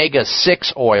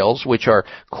omega-6 oils, which are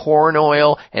corn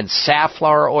oil and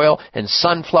safflower oil and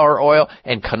sunflower oil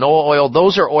and canola oil.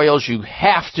 Those are oils you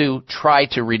have to try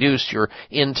to reduce your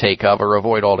intake of or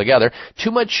avoid altogether.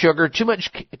 Too much sugar, too much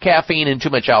caffeine, and too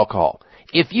much alcohol.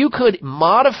 If you could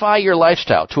modify your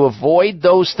lifestyle to avoid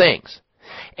those things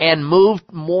and move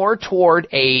more toward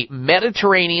a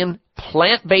Mediterranean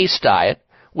plant-based diet,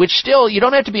 which still, you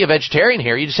don't have to be a vegetarian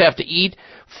here, you just have to eat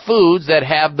foods that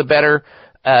have the better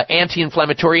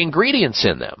anti-inflammatory ingredients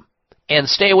in them, and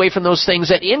stay away from those things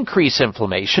that increase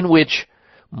inflammation, which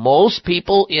most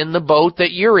people in the boat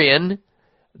that you're in,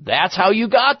 that's how you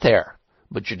got there.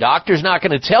 But your doctor's not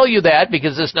going to tell you that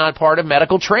because it's not part of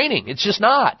medical training. It's just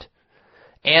not.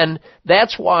 And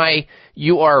that's why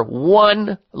you are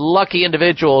one lucky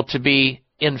individual to be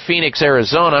in Phoenix,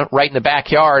 Arizona, right in the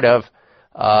backyard of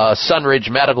Sunridge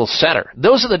Medical Center.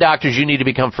 Those are the doctors you need to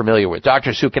become familiar with,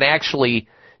 doctors who can actually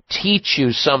teach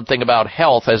you something about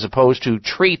health as opposed to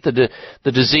treat the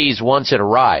disease once it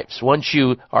arrives. Once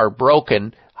you are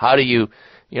broken, how do you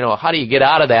get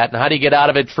out of that, and how do you get out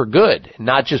of it for good,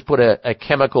 not just put a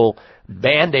chemical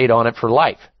Band-Aid on it for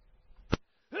life?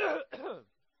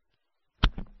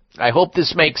 I hope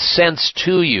this makes sense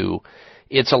to you.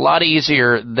 It's a lot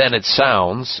easier than it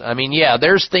sounds. I mean, yeah,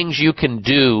 there's things you can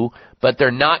do, but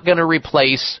they're not going to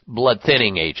replace blood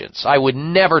thinning agents. I would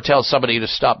never tell somebody to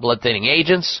stop blood thinning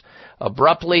agents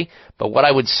abruptly, but what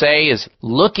I would say is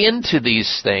look into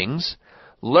these things,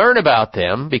 learn about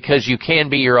them, because you can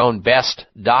be your own best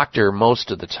doctor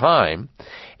most of the time,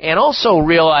 and also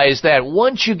realize that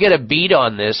once you get a beat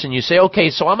on this and you say, okay,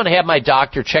 so I'm going to have my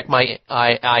doctor check my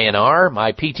INR,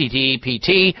 my PTT,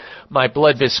 PT, my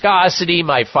blood viscosity,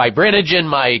 my fibrinogen,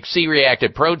 my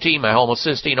C-reactive protein, my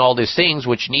homocysteine, all these things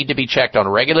which need to be checked on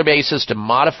a regular basis to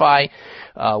modify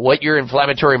what your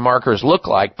inflammatory markers look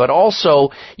like. But also,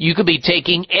 you could be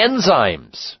taking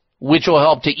enzymes, which will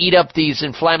help to eat up these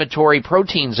inflammatory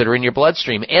proteins that are in your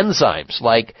bloodstream. Enzymes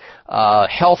like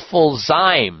Healthful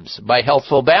Zymes by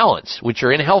Healthful Balance, which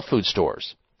are in health food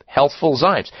stores. Healthful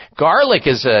Zymes. Garlic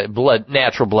is a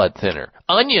natural blood thinner.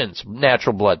 Onions,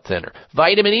 natural blood thinner.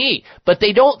 Vitamin E. But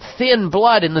they don't thin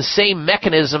blood in the same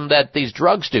mechanism that these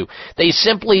drugs do. They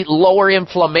simply lower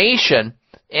inflammation,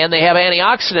 and they have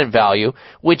antioxidant value,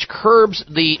 which curbs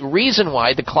the reason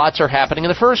why the clots are happening in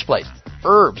the first place.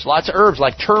 Herbs, lots of herbs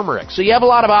like turmeric. So you have a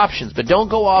lot of options, but don't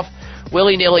go off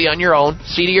willy-nilly on your own,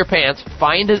 seat of your pants.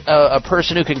 Find a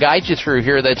person who can guide you through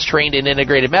here that's trained in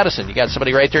integrated medicine. You got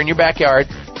somebody right there in your backyard,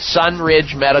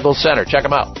 Sunridge Medical Center. Check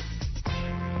them out.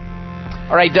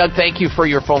 All right, Doug, thank you for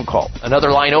your phone call.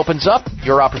 Another line opens up.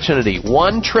 Your opportunity,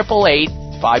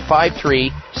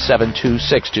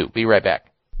 1-888-553-7262. Be right back.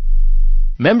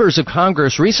 Members of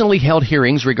Congress recently held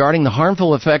hearings regarding the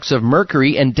harmful effects of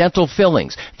mercury in dental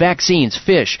fillings, vaccines,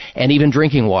 fish, and even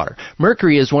drinking water.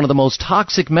 Mercury is one of the most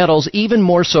toxic metals, even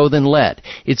more so than lead.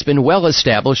 It's been well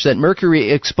established that mercury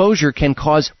exposure can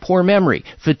cause poor memory,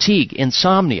 fatigue,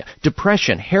 insomnia,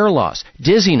 depression, hair loss,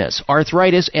 dizziness,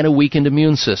 arthritis, and a weakened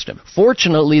immune system.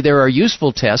 Fortunately, there are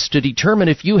useful tests to determine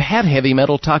if you have heavy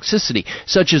metal toxicity,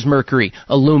 such as mercury,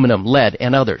 aluminum, lead,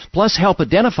 and others. Plus, help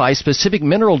identify specific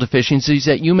mineral deficiencies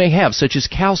that you may have, such as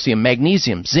calcium,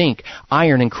 magnesium, zinc,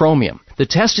 iron, and chromium. The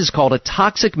test is called a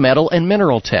toxic metal and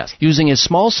mineral test. Using a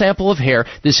small sample of hair,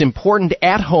 this important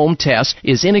at-home test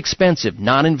is inexpensive,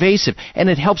 non-invasive, and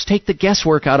it helps take the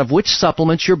guesswork out of which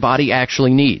supplements your body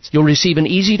actually needs. You'll receive an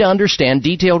easy-to-understand,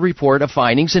 detailed report of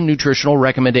findings and nutritional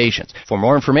recommendations. For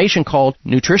more information, call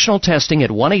Nutritional Testing at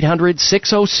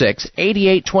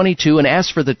 1-800-606-8822 and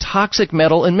ask for the toxic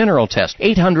metal and mineral test,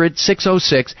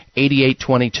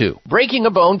 800-606-8822. Breaking a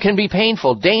bone can be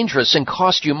painful, dangerous, and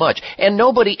cost you much, and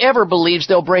nobody ever believes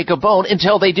they'll break a bone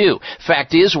until they do.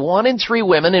 Fact is, 1 in 3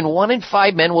 women and 1 in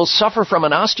 5 men will suffer from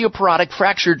an osteoporotic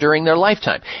fracture during their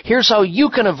lifetime. Here's how you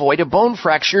can avoid a bone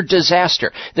fracture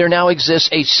disaster. There now exists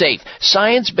a safe,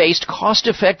 science-based,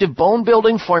 cost-effective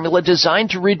bone-building formula designed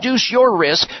to reduce your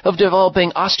risk of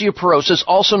developing osteoporosis,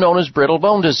 also known as brittle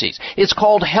bone disease. It's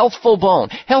called Healthful Bone.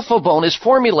 Healthful Bone is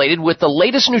formulated with the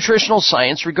latest nutritional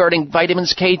science regarding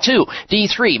vitamins K2,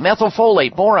 D3,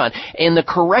 methylfolate, boron, and the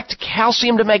correct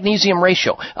calcium to magnesium calcium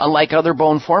ratio. Unlike other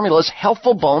bone formulas,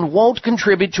 Healthful Bone won't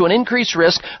contribute to an increased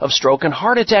risk of stroke and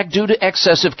heart attack due to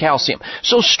excessive calcium.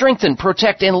 So strengthen,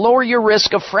 protect, and lower your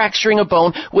risk of fracturing a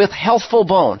bone with Healthful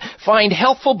Bone. Find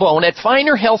Healthful Bone at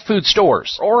finer health food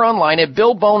stores or online at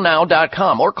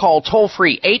BuildBoneNow.com or call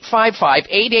toll-free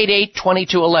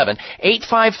 855-888-2211.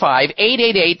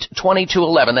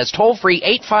 855-888-2211. That's toll-free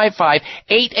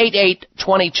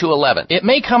 855-888-2211. It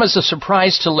may come as a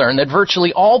surprise to learn that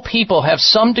virtually all people have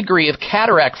some degree of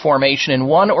cataract formation in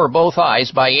one or both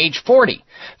eyes by age 40.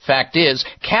 Fact is,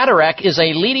 cataract is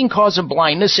a leading cause of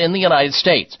blindness in the United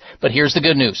States. But here's the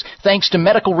good news. Thanks to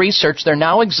medical research, there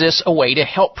now exists a way to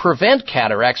help prevent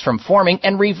cataracts from forming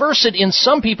and reverse it in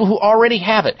some people who already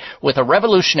have it with a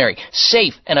revolutionary,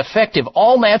 safe, and effective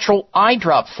all-natural eye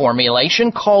drop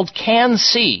formulation called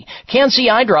Can-C. Can-C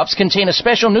eye drops contain a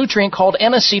special nutrient called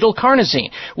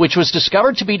N-acetylcarnosine, which was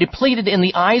discovered to be depleted in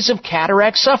the eyes of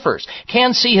cataract sufferers.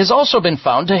 Can-C has also been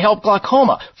found to help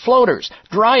glaucoma, floaters,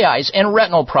 dry eyes, and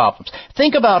retinal problems.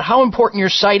 Think about how important your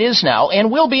sight is now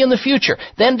and will be in the future.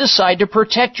 Then decide to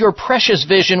protect your precious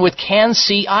vision with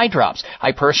Can-C eye drops.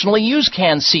 I personally use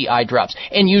Can-C eye drops,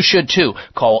 and you should too.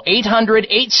 Call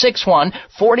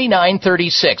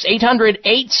 800-861-4936.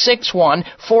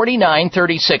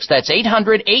 800-861-4936. That's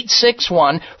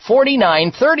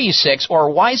 800-861-4936 or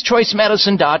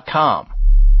wisechoicemedicine.com.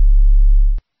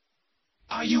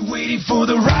 Are you waiting for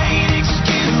the right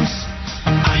excuse?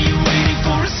 Are you waiting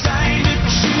for a sign to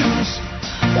choose?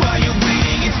 While you're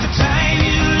waiting, it's the time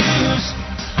you lose.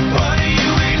 What are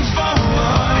you waiting for?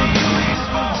 Don't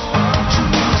you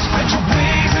want to spread your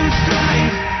wings and fly?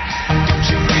 Don't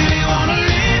you really want to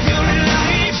live your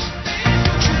life?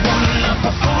 Don't you want to love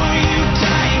before you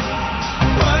die?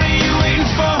 What are you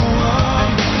waiting for?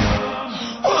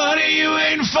 What are you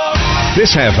waiting for?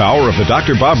 This half hour of the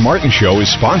Dr. Bob Martin Show is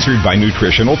sponsored by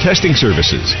Nutritional Testing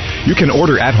Services. You can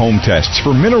order at-home tests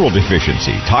for mineral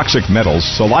deficiency, toxic metals,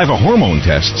 saliva hormone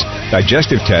tests,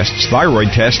 digestive tests,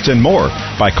 thyroid tests, and more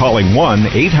by calling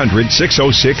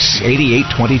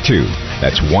 1-800-606-8822.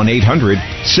 That's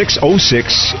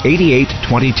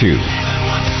 1-800-606-8822.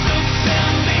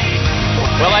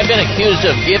 Well, I've been accused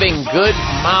of giving good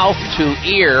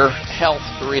mouth-to-ear health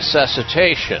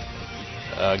resuscitation.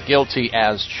 Guilty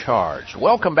as charged.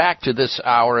 Welcome back to this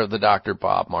hour of the Dr.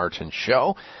 Bob Martin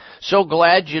Show. So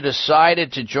glad you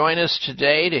decided to join us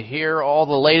today to hear all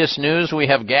the latest news we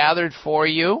have gathered for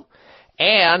you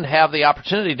and have the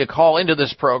opportunity to call into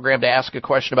this program to ask a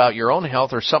question about your own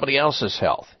health or somebody else's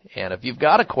health. And if you've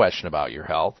got a question about your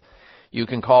health, you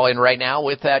can call in right now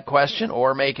with that question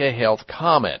or make a health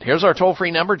comment. Here's our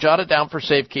toll-free number. Jot it down for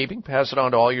safekeeping. Pass it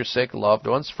on to all your sick loved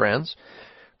ones, friends,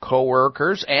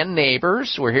 co-workers, and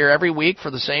neighbors. We're here every week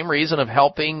for the same reason of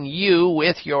helping you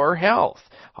with your health.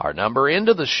 Our number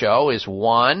into the show is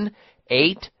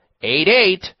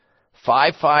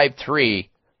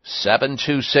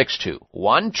 1-888-553-7262.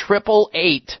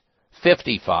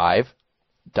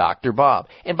 1-888-55-Dr. Bob.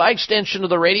 And by extension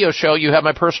of the radio show, you have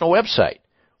my personal website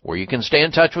where you can stay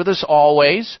in touch with us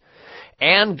always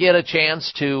and get a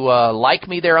chance to like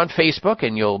me there on Facebook,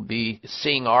 and you'll be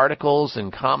seeing articles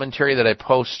and commentary that I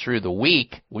post through the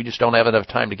week. We just don't have enough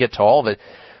time to get to all of it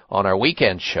on our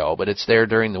weekend show, but it's there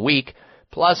during the week.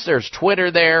 Plus, there's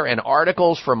Twitter there and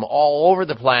articles from all over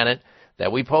the planet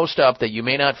that we post up that you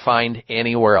may not find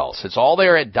anywhere else. It's all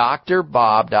there at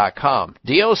drbob.com.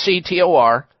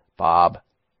 DOCTOR,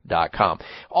 Bob.com.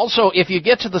 Also, if you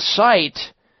get to the site,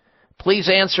 please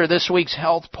answer this week's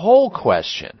health poll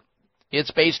question.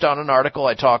 It's based on an article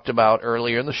I talked about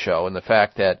earlier in the show and the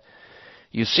fact that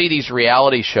you see these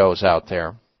reality shows out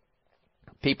there.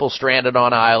 People stranded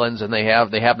on islands and they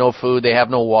have no food, they have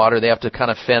no water, they have to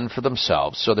kind of fend for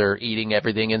themselves, so they're eating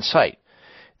everything in sight.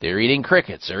 They're eating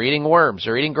crickets, they're eating worms,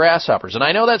 they're eating grasshoppers. And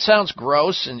I know that sounds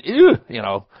gross and,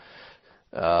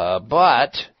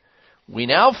 but we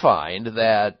now find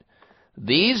that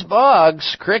these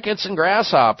bugs, crickets and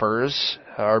grasshoppers,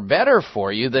 are better for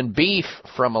you than beef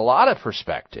from a lot of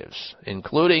perspectives,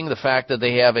 including the fact that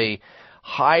they have a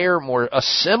higher, more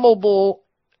assimilable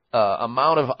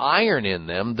amount of iron in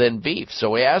them than beef.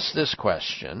 So we asked this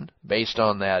question based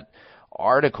on that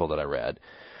article that I read.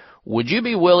 Would you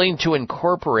be willing to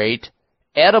incorporate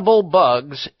edible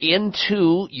bugs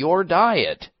into your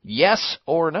diet? Yes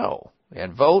or no?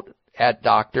 And vote at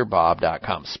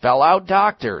drbob.com. Spell out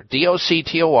doctor,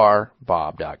 D-O-C-T-O-R,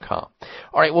 Bob.com.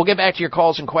 All right, we'll get back to your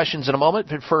calls and questions in a moment,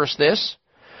 but first this.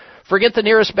 Forget the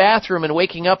nearest bathroom and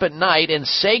waking up at night and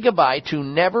say goodbye to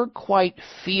never quite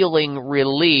feeling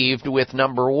relieved with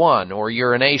number one, or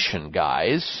urination,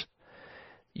 guys.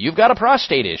 you've got a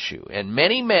prostate issue. And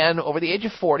many men over the age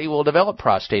of 40 will develop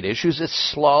prostate issues.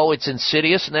 It's slow, it's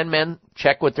insidious, and then men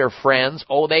check with their friends.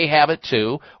 Oh, they have it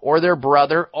too. Or their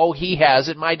brother. Oh, he has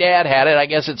it. My dad had it. I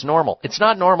guess it's normal. It's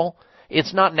not normal.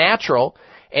 It's not natural.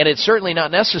 And it's certainly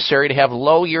not necessary to have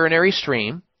low urinary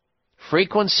stream,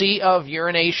 frequency of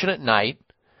urination at night,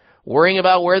 worrying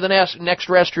about where the next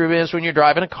restroom is when you're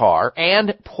driving a car,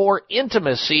 and poor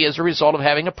intimacy as a result of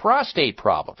having a prostate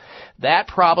problem. That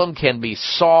problem can be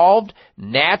solved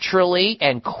naturally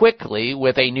and quickly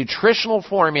with a nutritional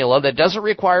formula that doesn't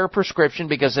require a prescription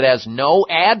because it has no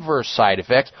adverse side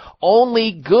effects,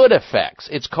 only good effects.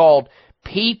 It's called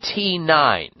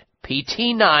PT9.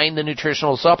 PT9, the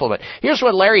nutritional supplement. Here's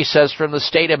what Larry says from the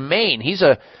state of Maine. He's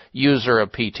a user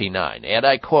of PT9, and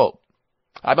I quote,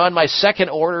 I'm on my second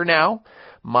order now.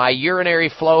 My urinary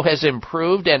flow has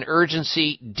improved and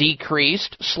urgency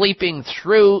decreased. Sleeping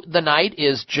through the night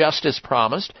is just as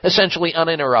promised, essentially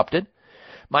uninterrupted.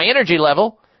 My energy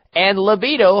level and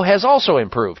libido has also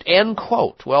improved. End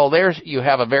quote. Well, there you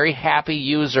have a very happy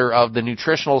user of the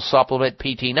nutritional supplement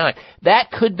PT9.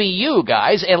 That could be you,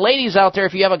 guys. And ladies out there,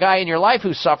 if you have a guy in your life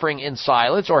who's suffering in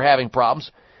silence or having problems,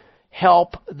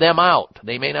 help them out.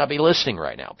 They may not be listening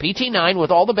right now. PT9, with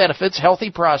all the benefits,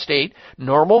 healthy prostate,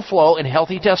 normal flow, and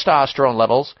healthy testosterone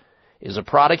levels, is a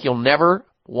product you'll never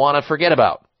want to forget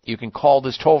about. You can call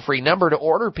this toll-free number to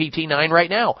order PT9 right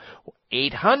now.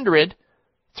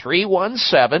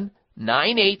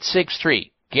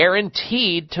 800-317-9863.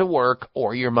 Guaranteed to work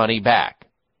or your money back.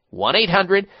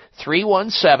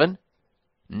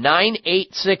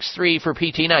 1-800-317-9863 for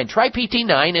PT9. Try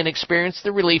PT9 and experience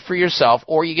the relief for yourself,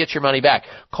 or you get your money back.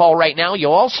 Call right now.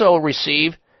 You'll also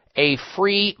receive a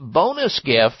free bonus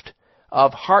gift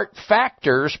of Heart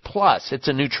Factors Plus. It's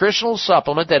a nutritional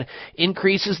supplement that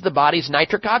increases the body's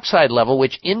nitric oxide level,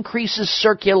 which increases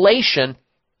circulation.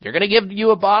 They're going to give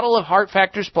you a bottle of Heart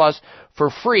Factors Plus for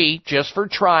free just for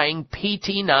trying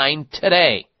PT9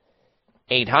 today.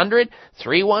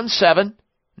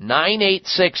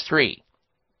 800-317-9863.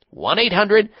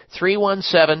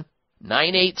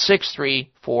 1-800-317-9863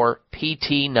 for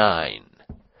PT9.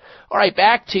 All right,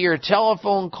 back to your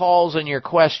telephone calls and your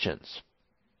questions.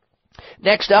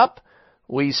 Next up,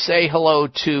 we say hello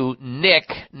to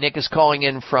Nick. Nick is calling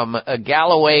in from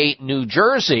Galloway, New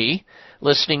Jersey,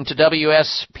 listening to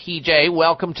WSPJ.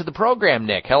 Welcome to the program,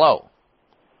 Nick. Hello.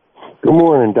 Good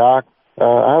morning, Doc.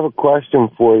 I have a question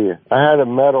for you. I had a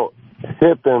metal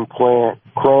hip implant,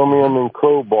 chromium and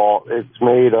cobalt, it's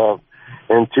made of,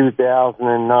 in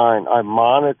 2009. I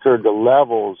monitored the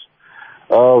levels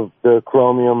of the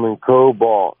chromium and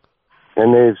cobalt,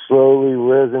 and they've slowly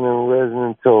risen and risen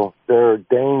until they're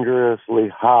dangerously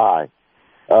high,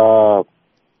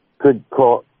 causing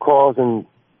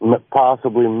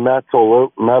possibly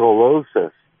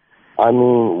metallosis. I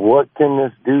mean, what can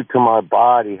this do to my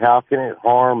body? How can it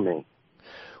harm me?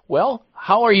 Well,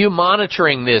 how are you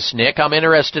monitoring this, Nick? I'm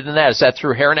interested in that. Is that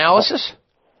through hair analysis?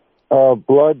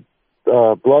 Blood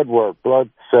work, blood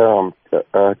serum,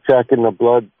 checking the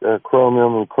blood,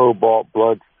 chromium and cobalt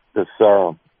blood, the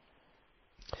serum.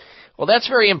 Well, that's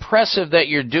very impressive that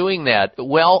you're doing that.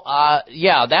 Well,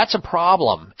 yeah, that's a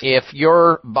problem. If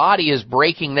your body is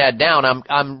breaking that down,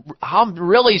 I'm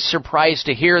really surprised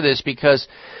to hear this, because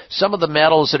some of the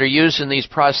metals that are used in these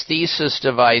prosthesis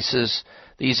devices,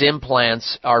 these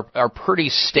implants, are pretty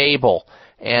stable,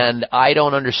 and I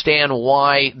don't understand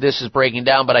why this is breaking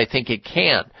down, but I think it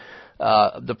can.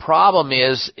 The problem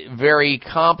is very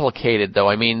complicated, though.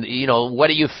 I mean, you know,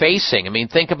 what are you facing? I mean,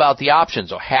 think about the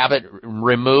options. Have it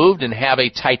removed and have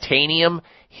a titanium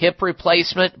hip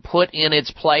replacement put in its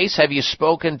place. Have you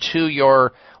spoken to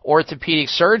your orthopedic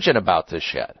surgeon about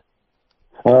this yet?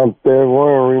 They want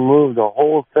to remove the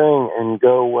whole thing and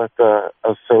go with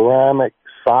a ceramic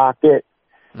socket,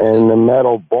 and the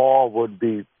metal ball would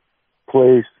be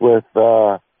placed with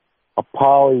a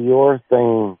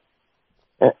polyurethane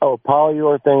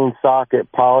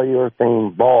socket,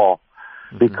 polyurethane ball,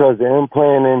 because the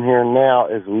implant in here now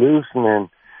is loosening,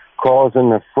 causing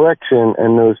the friction,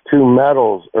 and those two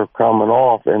metals are coming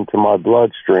off into my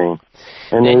bloodstream.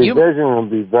 And the revision will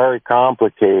be very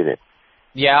complicated.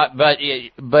 Yeah,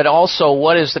 but also,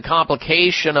 what is the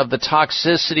complication of the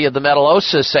toxicity of the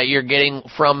metallosis that you're getting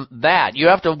from that? You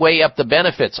have to weigh up the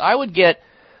benefits. I would get,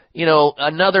 you know,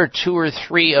 another 2 or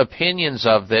 3 opinions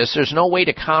of this. There's no way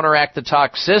to counteract the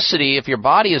toxicity if your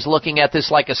body is looking at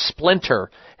this like a splinter,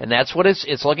 and that's what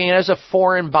it's looking at, as a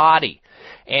foreign body,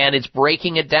 and it's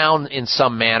breaking it down in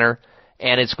some manner,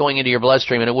 and it's going into your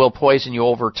bloodstream, and it will poison you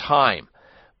over time.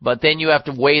 But then you have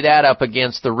to weigh that up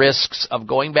against the risks of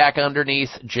going back underneath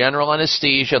general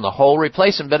anesthesia and the whole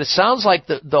replacement. But it sounds like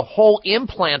the whole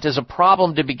implant is a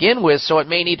problem to begin with, so it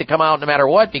may need to come out no matter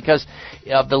what because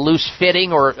of the loose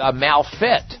fitting or a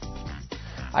malfit.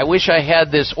 I wish I had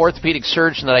this orthopedic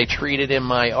surgeon that I treated in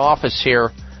my office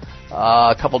here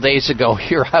a couple days ago.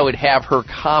 Here I would have her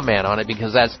comment on it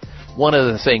because that's one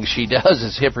of the things she does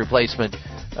is hip replacement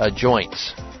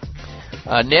joints.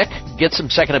 Nick, get some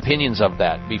second opinions of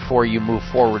that before you move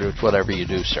forward with whatever you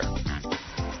do, sir.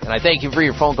 And I thank you for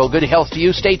your phone call. Good health to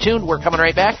you. Stay tuned. We're coming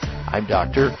right back. I'm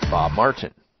Dr. Bob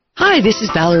Martin. Hi, this is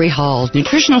Valerie Hall,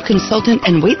 nutritional consultant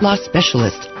and weight loss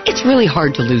specialist. It's really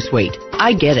hard to lose weight.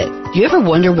 I get it. Do you ever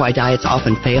wonder why diets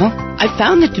often fail? I've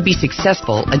found that to be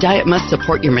successful, a diet must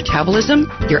support your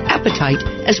metabolism, your appetite,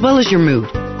 as well as your mood.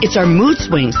 It's our mood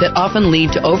swings that often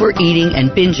lead to overeating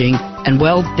and binging, and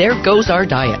well, there goes our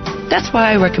diet. That's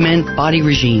why I recommend Body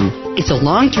Regime. It's a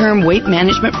long-term weight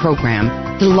management program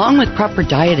that, along with proper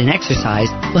diet and exercise,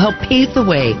 will help pave the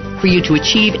way for you to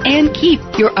achieve and keep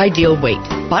your ideal weight.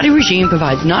 Body Regime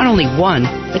provides not only 1,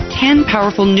 but 10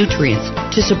 powerful nutrients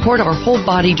to support our whole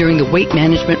body during the weight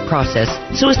management process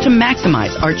so as to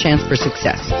maximize our chance for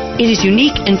success. It is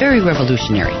unique and very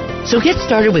revolutionary. So get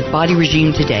started with Body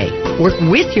Regime today. Work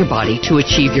with your body to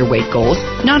achieve your weight goals,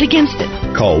 not against it.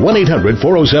 Call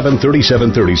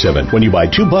 1-800-407-3737. When you buy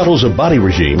 2 bottles of Body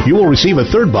Regime, you will receive a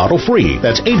 3rd bottle free.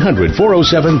 That's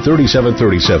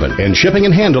 800-407-3737. And shipping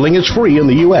and handling is free in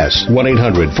the U.S.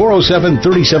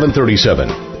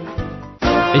 1-800-407-3737.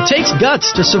 It takes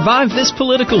guts to survive this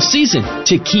political season.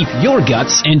 To keep your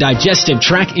guts and digestive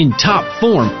tract in top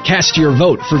form, cast your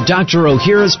vote for Dr.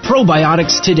 Ohhira's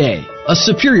Probiotics today. A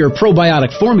superior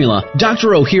probiotic formula,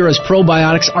 Dr. Ohhira's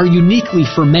probiotics are uniquely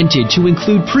fermented to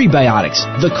include prebiotics,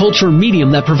 the culture medium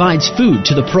that provides food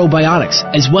to the probiotics,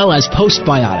 as well as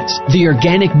postbiotics, the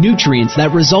organic nutrients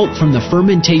that result from the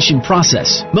fermentation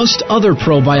process. Most other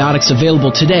probiotics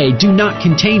available today do not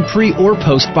contain pre- or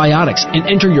postbiotics and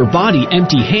enter your body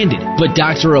empty-handed, but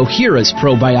Dr. Ohhira's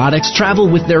probiotics travel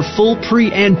with their full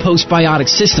pre- and postbiotic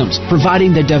systems,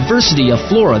 providing the diversity of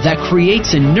flora that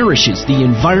creates and nourishes the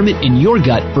environment in your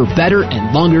gut for better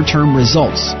and longer-term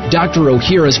results. Dr.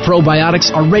 Ohhira's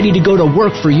probiotics are ready to go to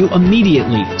work for you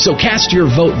immediately. So cast your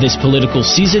vote this political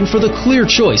season for the clear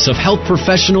choice of health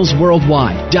professionals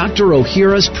worldwide. Dr.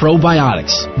 Ohhira's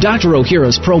Probiotics. Dr.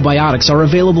 Ohhira's probiotics are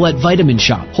available at Vitamin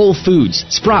Shop, Whole Foods,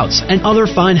 Sprouts, and other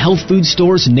fine health food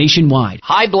stores nationwide.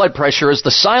 High blood pressure is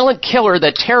the silent killer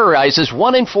that terrorizes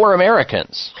 1 in 4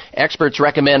 Americans. Experts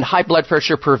recommend high blood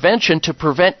pressure prevention to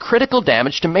prevent critical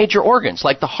damage to major organs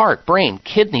like the heart, brain,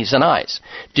 kidneys, and eyes.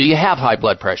 Do you have high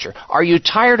blood pressure? Are you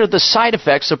tired of the side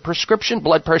effects of prescription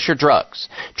blood pressure drugs?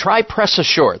 Try Press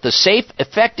Assure, the safe,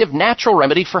 effective, natural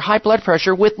remedy for high blood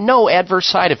pressure with no adverse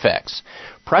side effects.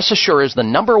 Press Assure is the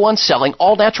 #1 selling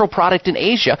all-natural product in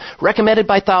Asia, recommended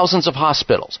by thousands of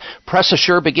hospitals. Press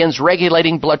Assure begins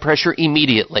regulating blood pressure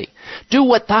immediately. Do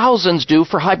what thousands do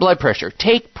for high blood pressure.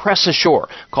 Take Press Assure.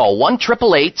 Call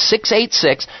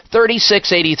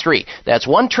 1-888-686-3683. That's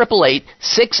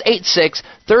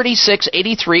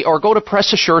 1-888-686-3683, or go to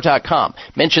PressAssure.com.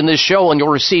 Mention this show and you'll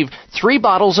receive 3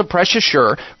 bottles of Press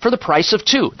Assure for the price of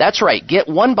 2. That's right. Get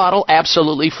 1 bottle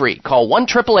absolutely free. Call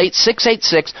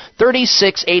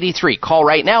 1-888-686-3683. Call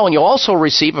right now and you'll also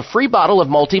receive a free bottle of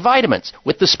multivitamins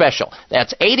with the special.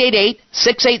 That's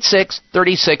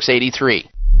 888-686-3683.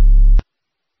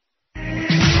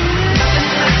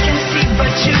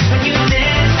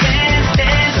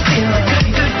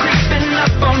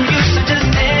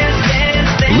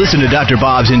 Listen to Dr.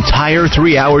 Bob's entire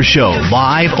 3-hour show,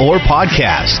 live or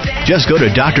podcast. Just go to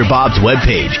Dr. Bob's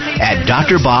webpage at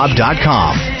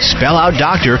drbob.com. Spell out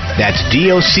doctor, that's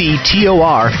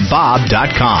DOCTOR,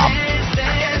 Bob.com.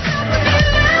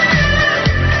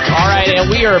 All right, and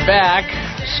we are back.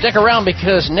 Stick around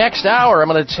because next hour I'm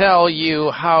going to tell you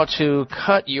how to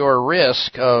cut your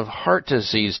risk of heart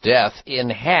disease death in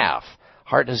half.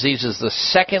 Heart disease is the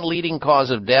 2nd leading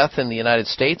cause of death in the United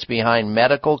States behind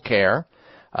medical care.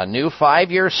 A new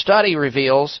 5-year study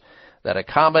reveals that a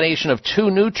combination of 2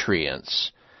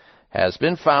 nutrients has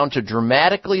been found to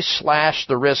dramatically slash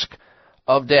the risk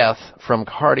of death from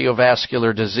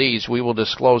cardiovascular disease. We will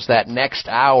disclose that next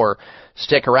hour.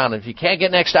 Stick around. If you can't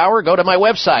get next hour, go to my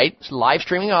website. It's live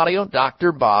streaming audio,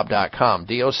 drbob.com,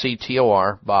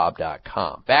 DOCTOR,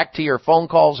 Bob.com. Back to your phone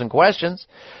calls and questions.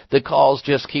 The calls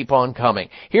just keep on coming.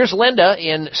 Here's Linda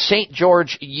in St.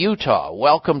 George, Utah.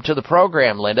 Welcome to the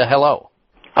program, Linda. Hello.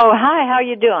 Oh, hi. How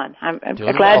you doing? I'm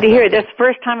Doing glad well, to hear it. thank This is the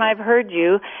first time I've heard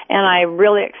you, and I'm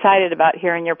really excited about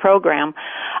hearing your program.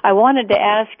 I wanted to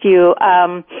ask you,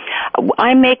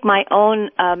 I make my own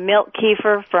milk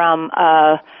kefir from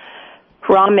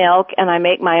raw milk, and I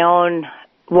make my own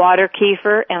water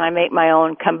kefir, and I make my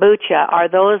own kombucha. Are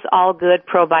those all good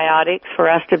probiotics for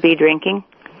us to be drinking?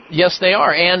 Yes, they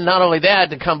are. And not only that,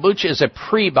 the kombucha is a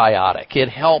prebiotic. It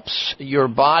helps your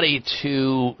body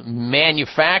to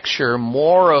manufacture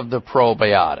more of the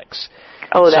probiotics.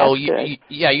 Oh, that's so good.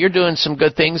 You're doing some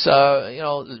good things,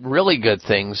 really good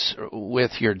things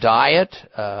with your diet.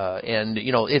 And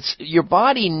it's your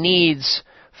body needs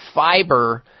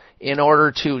fiber in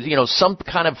order to, some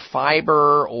kind of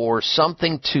fiber or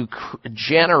something to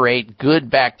generate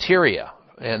good bacteria.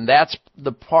 And that's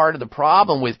the part of the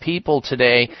problem with people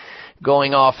today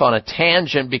going off on a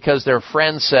tangent because their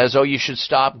friend says, oh, you should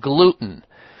stop gluten.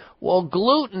 Well,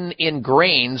 gluten in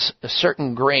grains,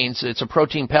 certain grains, it's a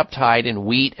protein peptide in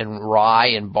wheat and rye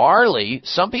and barley.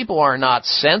 Some people are not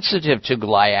sensitive to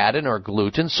gliadin or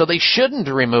gluten, so they shouldn't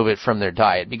remove it from their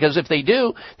diet because if they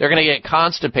do, they're going to get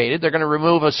constipated, they're going to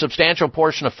remove a substantial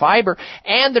portion of fiber,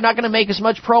 and they're not going to make as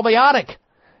much probiotic.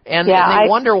 And they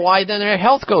wonder why then their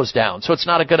health goes down. So it's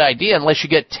not a good idea unless you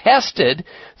get tested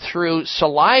through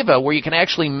saliva where you can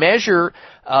actually measure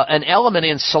an element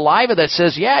in saliva that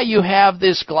says, yeah, you have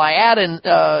this gliadin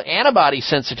antibody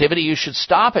sensitivity, you should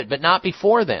stop it, but not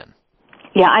before then.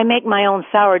 Yeah, I make my own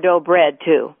sourdough bread,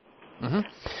 too,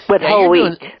 with whole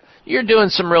wheat. You're doing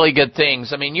some really good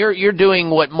things. I mean, you're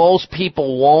doing what most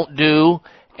people won't do.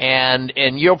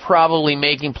 And you're probably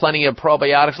making plenty of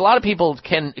probiotics. A lot of people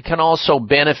can also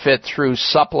benefit through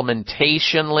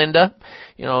supplementation, Linda.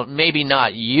 Maybe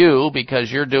not you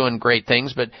because you're doing great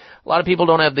things, but a lot of people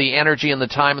don't have the energy and the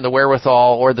time and the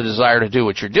wherewithal or the desire to do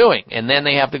what you're doing. And then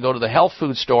they have to go to the health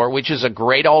food store, which is a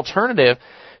great alternative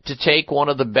to take one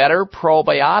of the better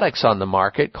probiotics on the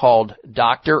market called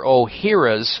Dr.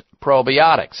 Ohhira's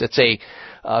Probiotics. It's a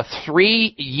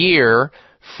 3-year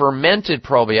fermented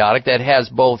probiotic that has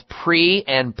both pre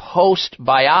and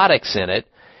postbiotics in it,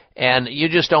 and you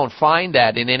just don't find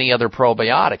that in any other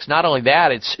probiotics. Not only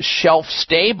that, it's shelf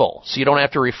stable, so you don't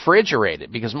have to refrigerate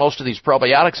it, because most of these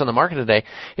probiotics on the market today,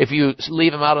 if you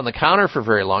leave them out on the counter for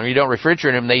very long, or you don't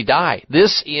refrigerate them, they die.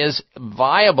 This is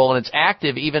viable, and it's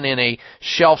active even in a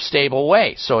shelf stable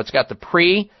way. So it's got the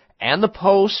pre and the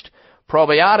post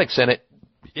probiotics in it.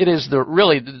 It is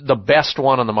really the best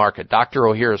one on the market, Dr.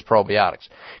 Ohhira's Probiotics.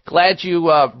 Glad you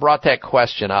brought that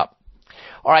question up.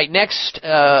 All right, next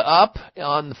up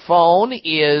on the phone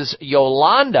is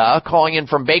Yolanda calling in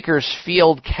from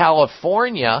Bakersfield,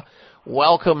 California.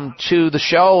 Welcome to the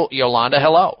show, Yolanda.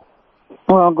 Hello.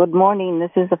 Well, good morning.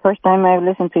 This is the first time I've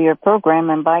listened to your program,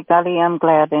 and by golly, I'm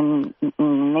glad. And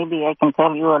maybe I can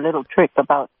tell you a little trick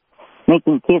about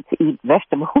making kids eat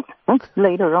vegetables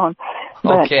later on.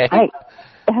 But okay.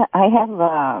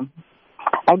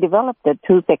 I developed a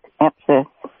tooth abscess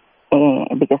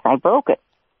because I broke it,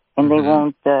 and they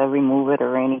won't remove it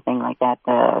or anything like that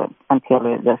until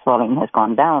the swelling has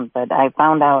gone down. But I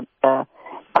found out by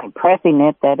pressing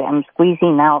it that I'm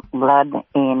squeezing out blood,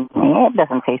 and it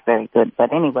doesn't taste very good.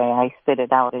 But anyway, I spit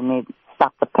it out, and it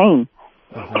stopped the pain.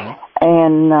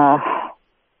 And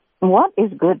what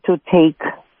is good to take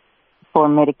for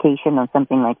medication or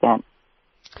something like that?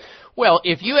 Well,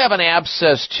 if you have an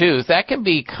abscessed tooth, that can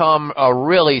become a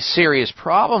really serious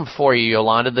problem for you,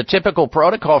 Yolanda. The typical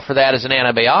protocol for that is an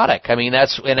antibiotic. I mean,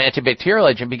 that's an antibacterial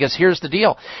agent, because here's the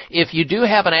deal. If you do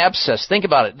have an abscess, think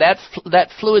about it. That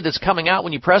fluid that's coming out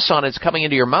when you press on it is coming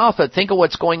into your mouth, but think of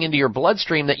what's going into your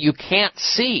bloodstream that you can't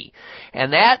see.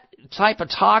 And that type of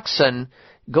toxin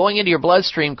going into your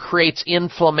bloodstream creates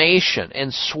inflammation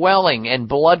and swelling and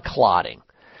blood clotting.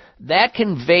 That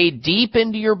can invade deep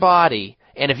into your body.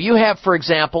 And if you have, for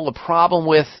example, a problem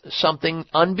with something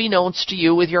unbeknownst to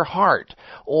you with your heart,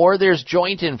 or there's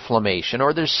joint inflammation,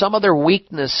 or there's some other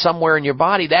weakness somewhere in your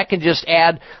body, that can just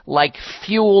add like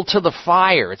fuel to the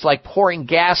fire. It's like pouring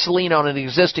gasoline on an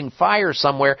existing fire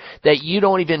somewhere that you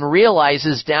don't even realize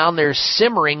is down there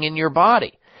simmering in your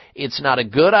body. It's not a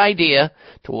good idea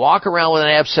to walk around with an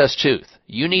abscessed tooth.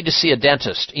 You need to see a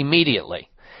dentist immediately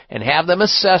and have them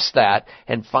assess that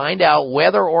and find out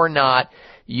whether or not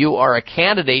you are a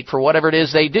candidate for whatever it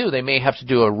is they do. They may have to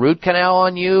do a root canal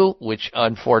on you, which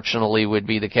unfortunately would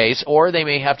be the case, or they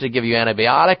may have to give you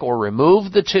antibiotic or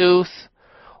remove the tooth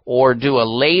or do a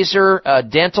laser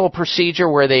dental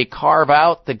procedure where they carve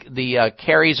out the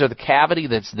caries or the cavity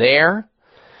that's there.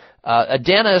 A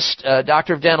dentist,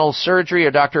 doctor of dental surgery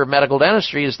or doctor of medical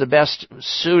dentistry is the best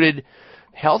suited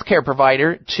healthcare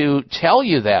provider to tell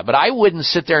you that. But I wouldn't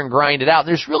sit there and grind it out.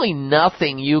 There's really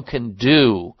nothing you can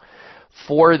do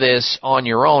for this on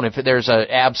your own if there's an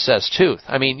abscess tooth.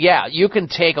 I mean, yeah, you can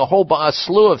take a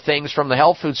slew of things from the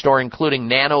health food store, including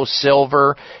Nano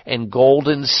Silver and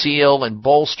Golden Seal, and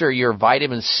bolster your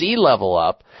vitamin C level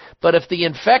up. But if the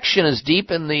infection is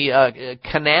deep in the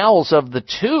canals of the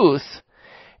tooth,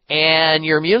 and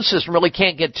your immune system really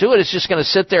can't get to it, it's just going to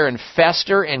sit there and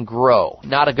fester and grow.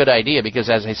 Not a good idea, because,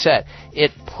 as I said,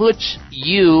 it puts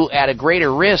you at a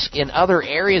greater risk in other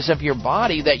areas of your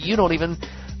body that you don't even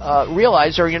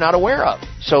realize or you're not aware of.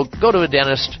 So go to a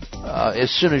dentist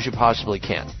as soon as you possibly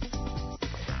can.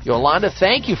 Yolanda,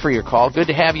 thank you for your call. Good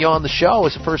to have you on the show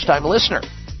as a first-time listener.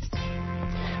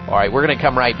 All right, we're going to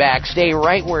come right back. Stay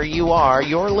right where you are.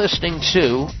 You're listening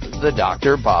to the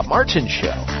Dr. Bob Martin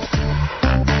Show.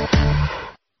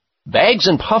 Bags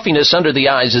and puffiness under the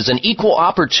eyes is an equal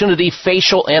opportunity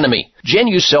facial enemy.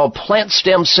 Genucell Plant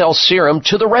Stem Cell Serum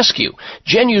to the rescue.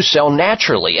 Genucell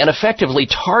naturally and effectively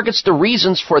targets the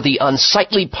reasons for the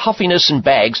unsightly puffiness and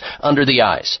bags under the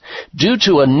eyes. Due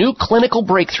to a new clinical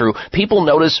breakthrough, people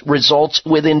notice results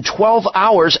within 12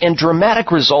 hours and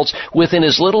dramatic results within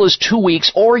as little as 2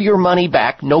 weeks, or your money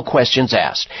back, no questions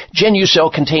asked.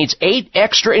 Genucell contains 8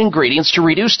 extra ingredients to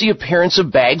reduce the appearance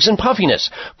of bags and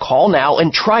puffiness. Call now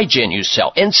and try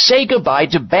Genucell and say goodbye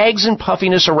to bags and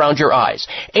puffiness around your eyes.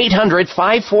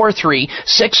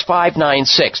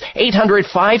 800-543-6596.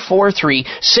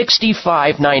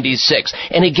 800-543-6596.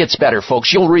 And it gets better,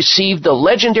 folks. You'll receive the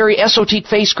legendary Esotique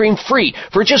face cream free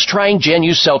for just trying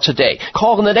Genucell today.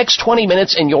 Call in the next 20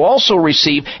 minutes and you'll also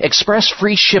receive express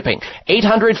free shipping.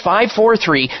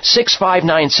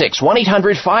 800-543-6596.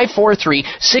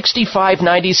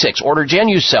 1-800-543-6596. Order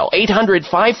Genucell.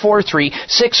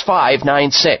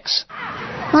 800-543-6596.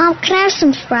 Mom, can I have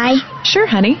some spray? Sure,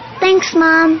 honey. Thanks,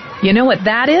 Mom. You know what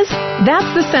that is?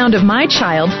 That's the sound of my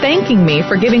child thanking me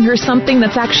for giving her something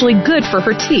that's actually good for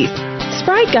her teeth.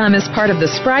 Spry Gum is part of the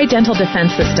Spry Dental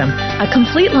Defense System, a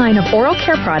complete line of oral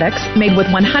care products made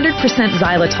with 100%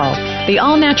 xylitol, the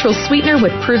all-natural sweetener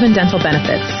with proven dental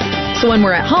benefits. So when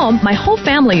we're at home, my whole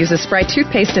family uses Spry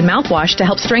toothpaste and mouthwash to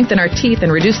help strengthen our teeth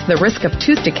and reduce the risk of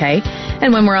tooth decay.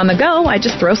 And when we're on the go, I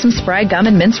just throw some Spry gum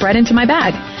and mints right into my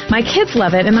bag. My kids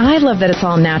love it, and I love that it's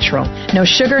all natural. No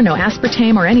sugar, no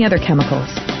aspartame, or any other chemicals.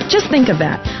 Just think of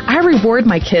that. I reward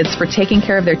my kids for taking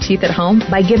care of their teeth at home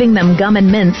by giving them gum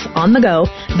and mints on the go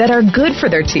that are good for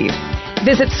their teeth.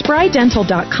 Visit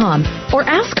sprydental.com or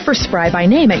ask for Spry by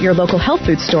name at your local health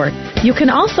food store. You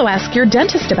can also ask your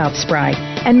dentist about Spry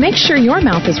and make sure your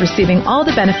mouth is receiving all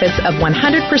the benefits of 100%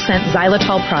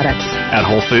 xylitol products. At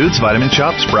Whole Foods, Vitamin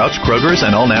Shoppe, Sprouts, Kroger's,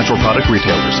 and all natural product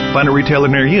retailers. Find a retailer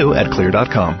near you at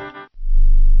clear.com.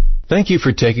 Thank you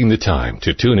for taking the time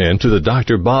to tune in to the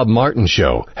Dr. Bob Martin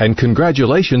Show, and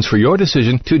congratulations for your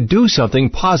decision to do something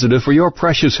positive for your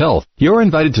precious health. You're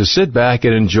invited to sit back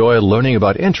and enjoy learning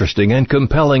about interesting and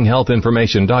compelling health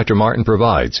information Dr. Martin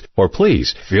provides. Or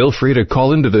please, feel free to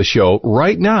call into the show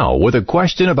right now with a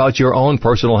question about your own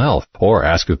personal health, or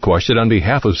ask a question on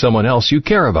behalf of someone else you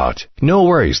care about. No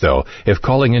worries, though. If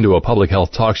calling into a public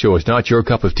health talk show is not your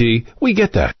cup of tea, we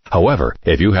get that. However,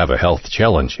 if you have a health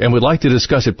challenge and would like to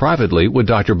discuss it privately with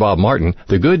Dr. Bob Martin,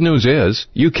 the good news is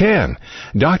you can.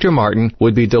 Dr. Martin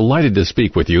would be delighted to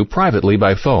speak with you privately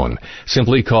by phone.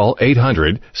 Simply call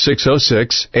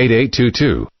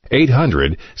 800-606-8822.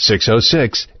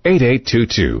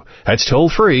 800-606-8822. That's toll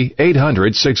free,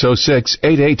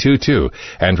 800-606-8822,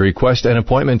 and request an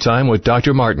appointment time with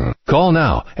Dr. Martin. Call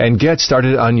now and get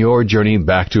started on your journey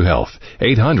back to health.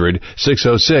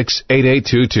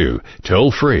 800-606-8822.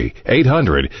 Toll free,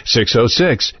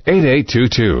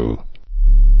 800-606-8822.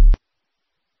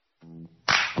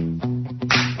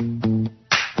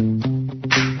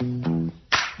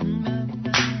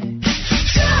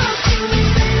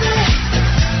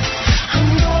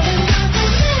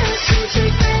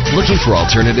 Looking for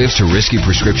alternatives to risky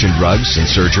prescription drugs and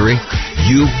surgery?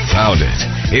 You found it.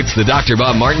 It's the Dr.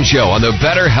 Bob Martin Show on the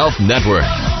Better Health Network.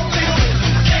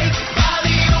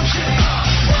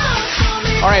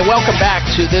 All right, welcome back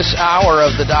to this hour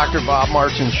of the Dr. Bob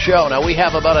Martin Show. Now, we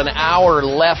have about an hour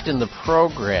left in the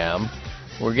program.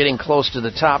 We're getting close to the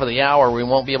top of the hour. We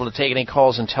won't be able to take any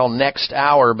calls until next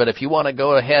hour, but if you want to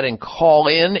go ahead and call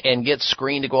in and get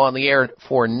screened to go on the air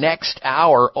for next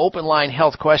hour, open line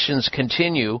health questions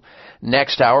continue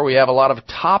next hour. We have a lot of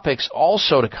topics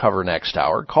also to cover next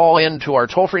hour. Call in to our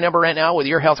toll-free number right now with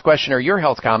your health question or your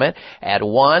health comment at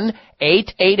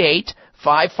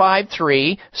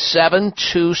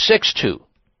 1-888-553-7262.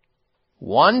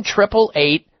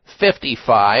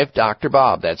 1-888-55 Dr.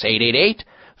 Bob. That's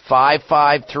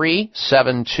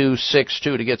 888-553-7262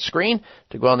 to get screened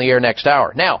to go on the air next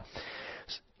hour. Now,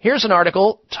 Here's an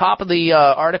article. Top of the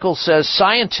article says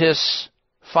scientists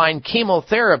find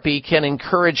chemotherapy can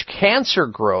encourage cancer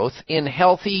growth in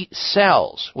healthy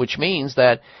cells, which means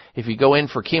that if you go in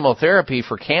for chemotherapy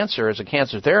for cancer as a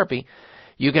cancer therapy,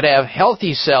 you could have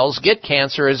healthy cells get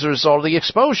cancer as a result of the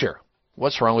exposure.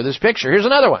 What's wrong with this picture? Here's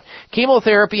another one.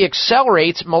 Chemotherapy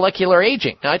accelerates molecular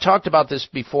aging. Now, I talked about this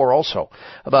before also,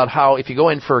 about how if you go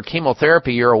in for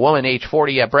chemotherapy, you're a woman age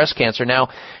 40, you have breast cancer. Now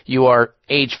you are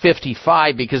age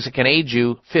 55 because it can age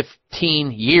you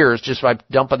 15 years just by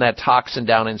dumping that toxin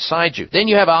down inside you. Then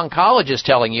you have oncologists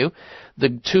telling you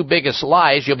the two biggest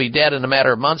lies: you'll be dead in a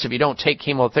matter of months if you don't take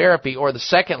chemotherapy, or the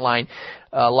second lie,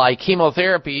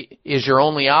 chemotherapy is your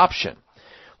only option.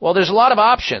 Well, there's a lot of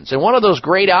options, and one of those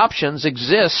great options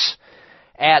exists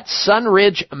at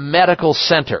Sunridge Medical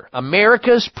Center,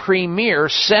 America's premier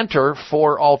center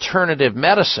for alternative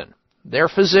medicine. Their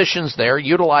physicians there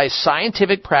utilize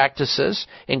scientific practices,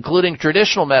 including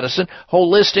traditional medicine,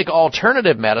 holistic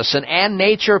alternative medicine, and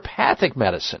naturopathic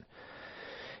medicine,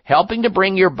 helping to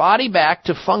bring your body back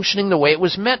to functioning the way it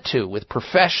was meant to, with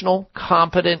professional,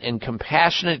 competent, and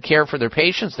compassionate care for their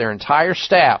patients. Their entire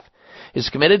staff is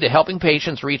committed to helping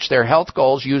patients reach their health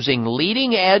goals using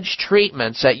leading-edge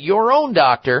treatments that your own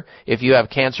doctor, if you have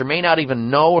cancer, may not even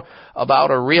know about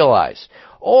or realize.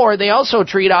 Or they also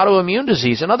treat autoimmune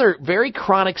disease and other very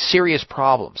chronic, serious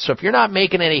problems. So if you're not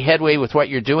making any headway with what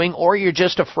you're doing, or you're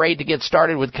just afraid to get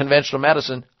started with conventional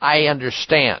medicine, I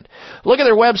understand. Look at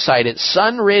their website at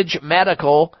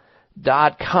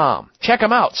sunridgemedical.com. Check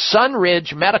them out,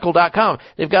 sunridgemedical.com.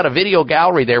 They've got a video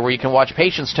gallery there where you can watch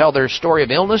patients tell their story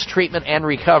of illness, treatment, and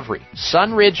recovery.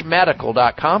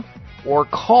 sunridgemedical.com, or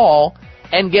call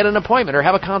and get an appointment or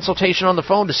have a consultation on the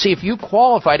phone to see if you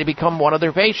qualify to become one of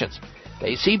their patients.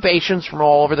 They see patients from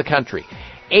all over the country.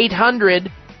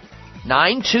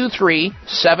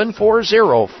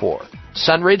 800-923-7404.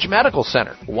 Sunridge Medical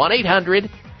Center.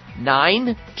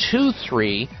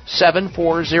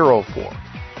 1-800-923-7404.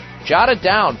 Jot it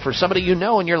down for somebody you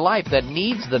know in your life that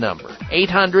needs the number.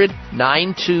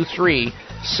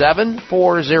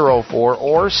 800-923-7404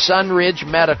 or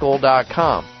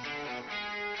sunridgemedical.com.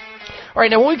 All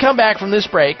right, now when we come back from this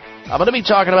break, I'm going to be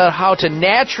talking about how to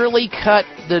naturally cut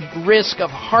the risk of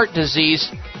heart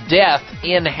disease death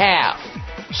in half.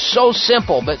 So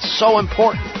simple, but so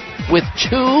important, with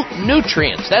 2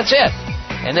 nutrients. That's it.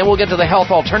 And then we'll get to the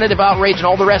health alternative outrage and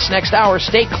all the rest next hour.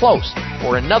 Stay close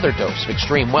for another dose of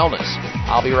extreme wellness.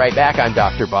 I'll be right back. I'm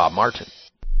Dr. Bob Martin.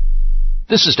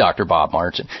 This is Dr. Bob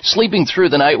Martin. Sleeping through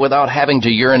the night without having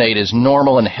to urinate is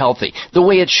normal and healthy, the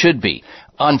way it should be.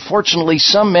 Unfortunately,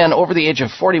 some men over the age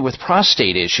of 40 with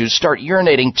prostate issues start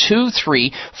urinating 2,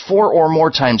 3, 4 or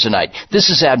more times a night. This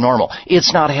is abnormal.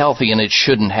 It's not healthy and it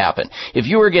shouldn't happen. If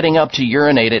you are getting up to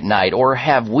urinate at night or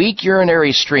have weak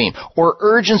urinary stream or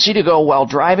urgency to go while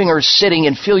driving or sitting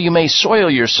and feel you may soil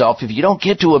yourself if you don't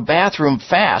get to a bathroom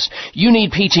fast, you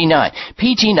need PT9.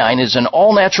 PT9 is an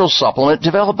all-natural supplement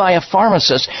developed by a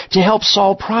pharmacist to help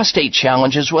solve prostate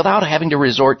challenges without having to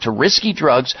resort to risky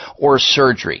drugs or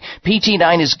surgery.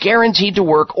 PT9 is guaranteed to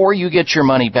work or you get your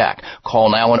money back. Call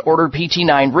now and order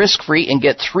PT9 risk-free and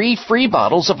get 3 free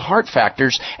bottles of Heart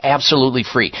Factors absolutely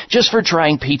free just for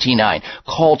trying PT9.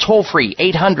 Call toll-free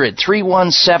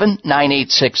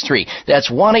 800-317-9863. That's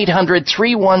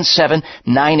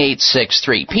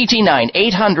 1-800-317-9863. PT9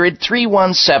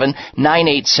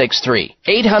 800-317-9863.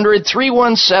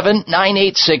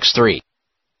 800-317-9863.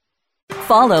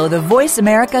 Follow the Voice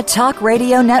America Talk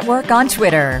Radio Network on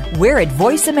Twitter. We're at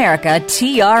Voice America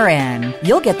TRN.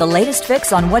 You'll get the latest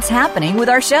fix on what's happening with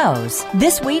our shows,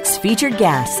 this week's featured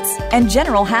guests, and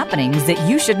general happenings that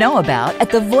you should know about at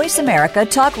the Voice America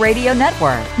Talk Radio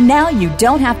Network. Now you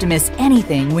don't have to miss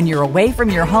anything when you're away from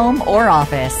your home or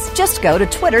office. Just go to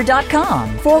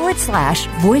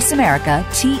twitter.com/Voice America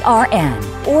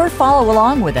TRN or follow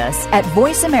along with us at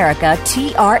Voice America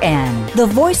TRN, the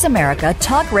Voice America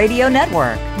Talk Radio Network.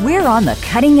 We're on the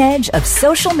cutting edge of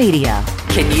social media.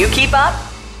 Can you keep up?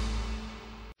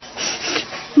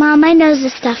 Mom, my nose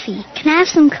is stuffy. Can I have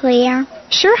some Clear?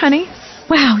 Sure, honey.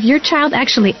 Wow, your child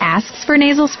actually asks for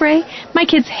nasal spray? My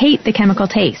kids hate the chemical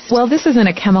taste. Well, this isn't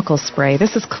a chemical spray.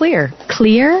 This is Clear.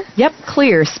 Clear? Yep,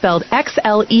 Clear, spelled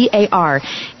Xlear.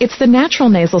 It's the natural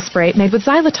nasal spray made with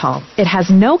xylitol. It has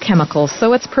no chemicals,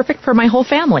 so it's perfect for my whole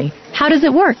family. How does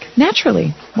it work?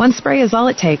 Naturally. 1 spray is all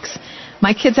it takes.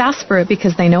 My kids ask for it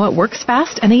because they know it works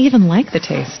fast and they even like the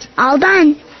taste. All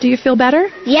done. Do you feel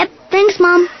better? Yep. Thanks,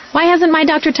 Mom. Why hasn't my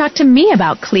doctor talked to me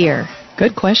about Clear?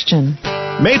 Good question.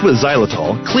 Made with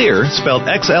xylitol, Xlear, spelled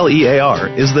Xlear,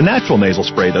 is the natural nasal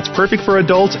spray that's perfect for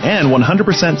adults and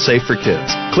 100% safe for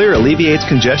kids. Xlear alleviates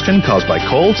congestion caused by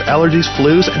colds, allergies,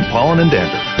 flus, and pollen and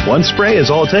dander. One spray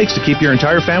is all it takes to keep your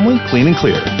entire family clean and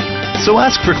clear. So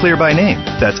ask for Xlear by name.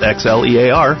 That's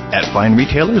Xlear at fine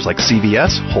retailers like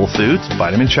CVS, Whole Foods,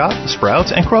 Vitamin Shoppe,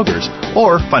 Sprouts, and Kroger's.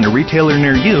 Or find a retailer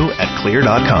near you at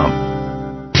Xlear.com.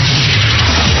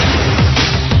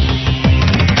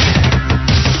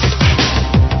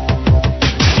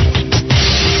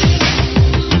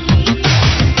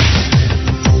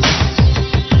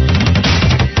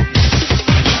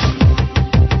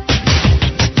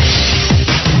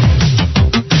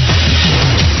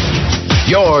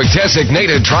 Your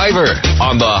designated driver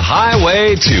on the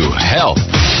highway to health.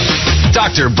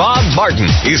 Dr. Bob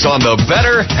Martin is on the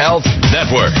Better Health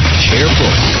Network. Careful.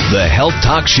 The health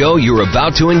talk show you're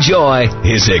about to enjoy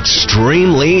is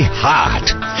extremely hot.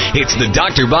 It's the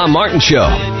Dr. Bob Martin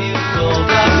Show.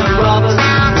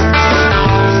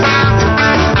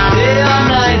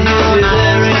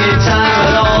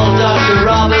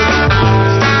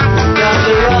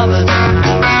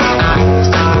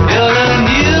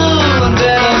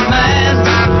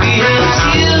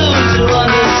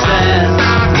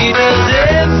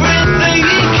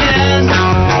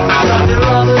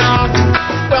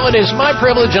 It is my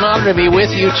privilege and honor to be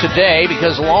with you today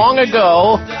because long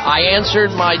ago I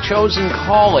answered my chosen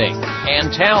calling and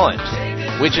talent,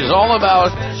 which is all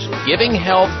about giving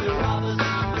help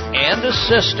and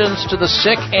assistance to the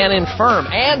sick and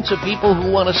infirm and to people who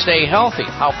want to stay healthy.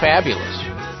 How fabulous.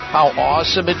 How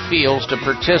awesome it feels to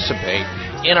participate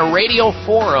in a radio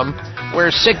forum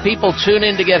where sick people tune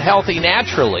in to get healthy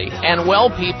naturally and well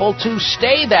people to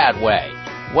stay that way.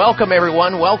 Welcome,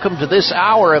 everyone. Welcome to this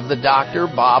hour of the Dr.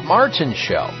 Bob Martin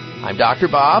Show. I'm Dr.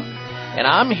 Bob, and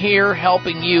I'm here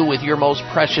helping you with your most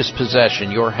precious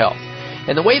possession, your health.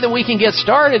 And the way that we can get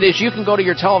started is you can go to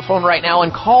your telephone right now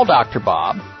and call Dr.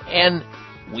 Bob, and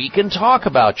we can talk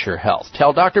about your health.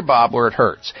 Tell Dr. Bob where it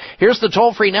hurts. Here's the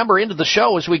toll-free number into the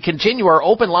show as we continue our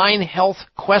open line health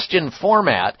question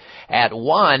format at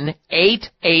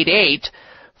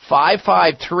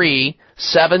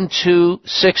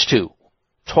 1-888-553-7262.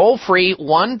 Toll free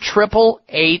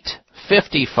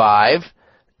 1-888-55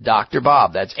 Dr.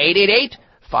 Bob. That's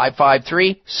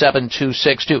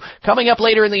 888-553-7262. Coming up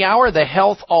later in the hour, the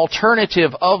health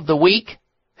alternative of the week,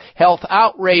 health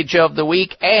outrage of the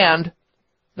week, and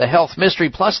the health mystery,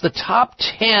 plus the top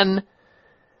 10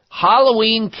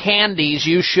 Halloween candies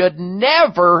you should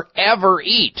never, ever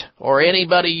eat, or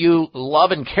anybody you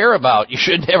love and care about, you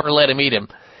should never let him eat them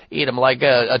like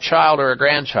a child or a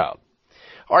grandchild.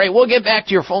 All right, we'll get back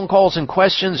to your phone calls and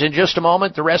questions in just a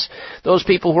moment. The rest, those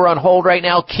people who are on hold right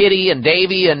now, Kitty and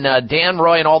Davey and Dan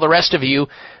Roy and all the rest of you,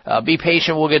 be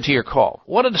patient. We'll get to your call.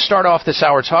 Wanted to start off this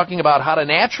hour talking about how to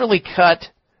naturally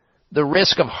cut the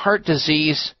risk of heart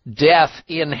disease death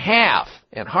in half.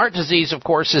 And heart disease, of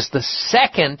course, is the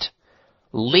second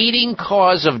leading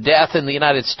cause of death in the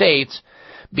United States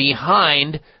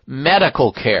behind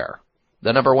medical care.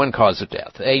 The number one cause of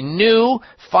death. A new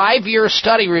 5-year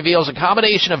study reveals a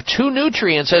combination of 2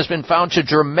 nutrients has been found to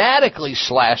dramatically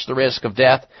slash the risk of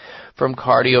death from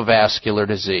cardiovascular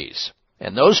disease.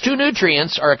 And those 2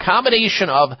 nutrients are a combination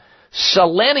of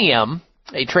selenium,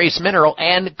 a trace mineral,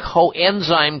 and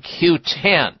coenzyme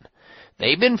Q10.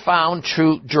 They've been found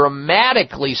to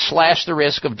dramatically slash the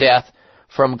risk of death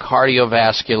from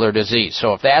cardiovascular disease.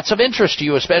 So if that's of interest to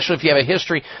you, especially if you have a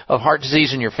history of heart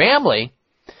disease in your family,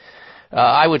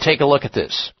 I would take a look at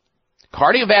this.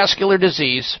 Cardiovascular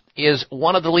disease is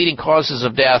one of the leading causes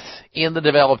of death in the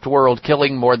developed world,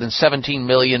 killing more than 17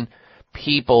 million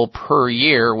people per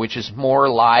year, which is more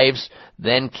lives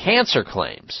than cancer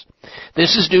claims.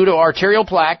 This is due to arterial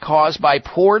plaque caused by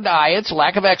poor diets,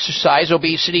 lack of exercise,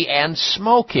 obesity, and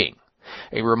smoking.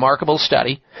 A remarkable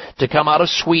study to come out of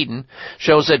Sweden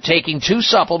shows that taking 2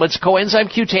 supplements, coenzyme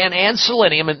Q10 and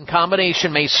selenium in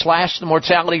combination, may slash the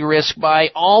mortality risk by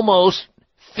almost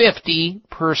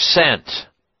 50%.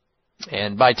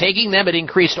 And by taking them, it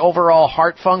increased overall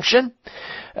heart function.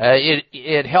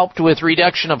 It helped with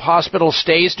reduction of hospital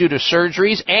stays due to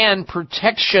surgeries, and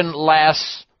protection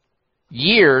lasts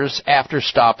years after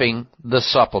stopping the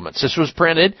supplements. This was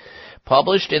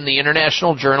published in the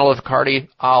International Journal of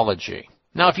Cardiology.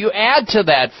 Now, if you add to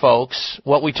that, folks,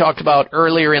 what we talked about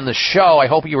earlier in the show, I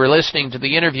hope you were listening to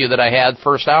the interview that I had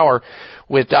first hour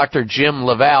with Dr. Jim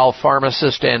Laval,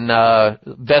 pharmacist and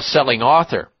best-selling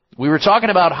author. We were talking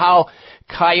about how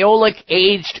Kyolic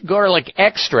aged garlic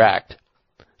extract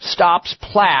stops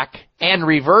plaque and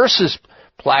reverses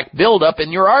plaque buildup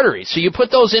in your arteries. So you put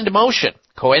those into motion.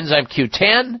 Coenzyme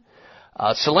Q10,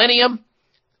 selenium,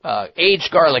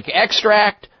 aged garlic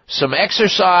extract, some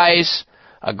exercise,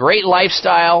 a great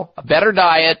lifestyle, a better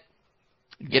diet,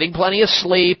 getting plenty of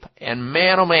sleep, and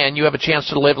man, oh man, you have a chance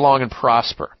to live long and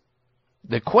prosper.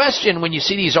 The question when you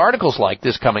see these articles like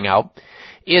this coming out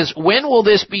is, when will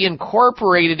this be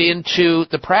incorporated into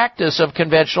the practice of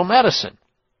conventional medicine?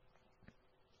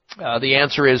 The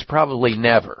answer is probably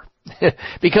never.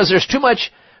 Because there's too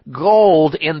much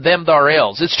gold in them thar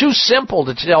ills. It's too simple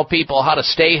to tell people how to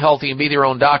stay healthy and be their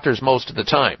own doctors most of the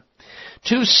time.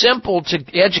 Too simple to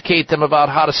educate them about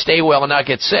how to stay well and not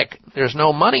get sick. There's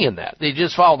no money in that. They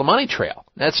just follow the money trail.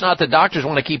 That's not that doctors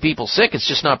want to keep people sick. It's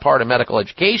just not part of medical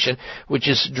education, which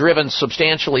is driven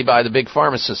substantially by the big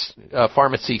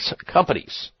pharmacy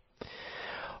companies.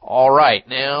 All right,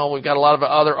 now we've got a lot of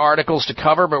other articles to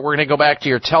cover, but we're going to go back to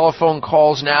your telephone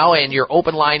calls now and your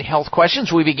open line health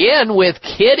questions. We begin with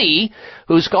Kitty,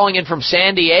 who's calling in from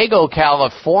San Diego,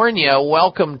 California.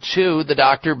 Welcome to the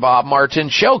Dr. Bob Martin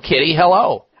Show. Kitty,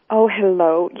 hello. Oh,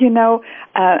 hello. You know,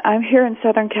 I'm here in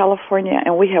Southern California,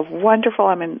 and we have wonderful,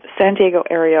 I'm in San Diego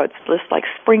area. It's just like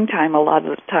springtime a lot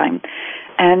of the time.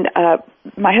 And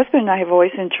my husband and I have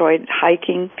always enjoyed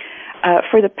hiking.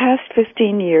 For the past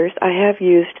 15 years, I have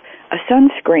used a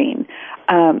sunscreen.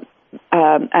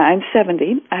 I'm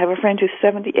 70. I have a friend who's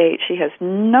 78. She has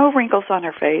no wrinkles on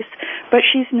her face, but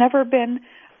she's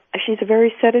a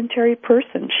very sedentary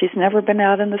person. She's never been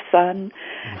out in the sun.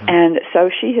 Mm-hmm. And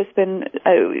so she's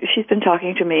been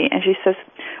talking to me, and she says,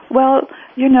 well,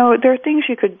 you know, there are things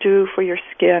you could do for your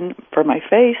skin, for my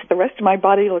face. The rest of my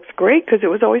body looks great because it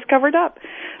was always covered up.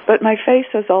 But my face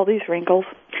has all these wrinkles.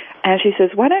 And she says,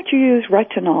 why don't you use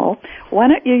retinol? Why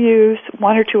don't you use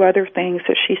one or two other things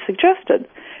that she suggested?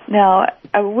 Now,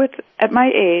 at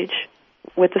my age,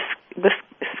 with the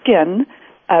skin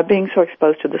being so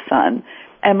exposed to the sun,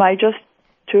 am I just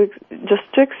to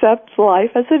accept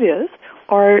life as it is,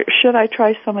 or should I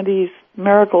try some of these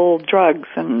miracle drugs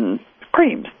and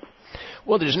creams?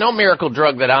 Well, there's no miracle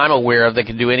drug that I'm aware of that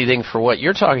can do anything for what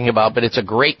you're talking about, but it's a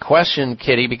great question,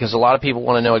 Kitty, because a lot of people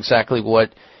want to know exactly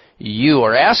what you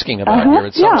are asking about here.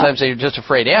 And sometimes they're just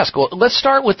afraid to ask. Well, let's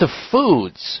start with the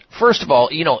foods. First of all,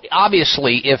 you know,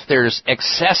 obviously if there's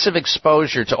excessive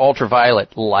exposure to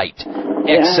ultraviolet light,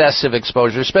 excessive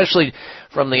exposure, especially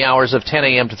from the hours of 10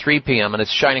 a.m. to 3 p.m., and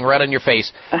it's shining right on your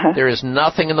face, there is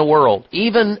nothing in the world,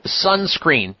 even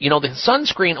sunscreen. You know, the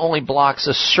sunscreen only blocks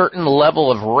a certain level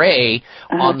of ray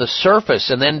on the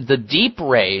surface, and then the deep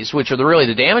rays, which are really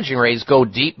the damaging rays, go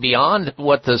deep beyond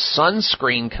what the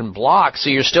sunscreen can block, so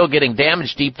you're still getting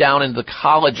damage deep down into the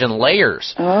collagen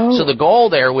layers. So the goal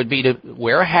there would be to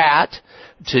wear a hat,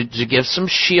 to give some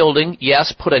shielding.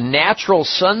 Yes, put a natural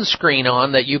sunscreen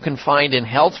on that you can find in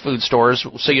health food stores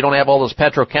so you don't have all those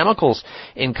petrochemicals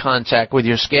in contact with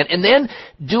your skin. And then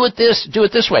do it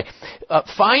this way.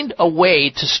 Find a way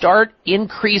to start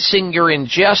increasing your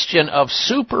ingestion of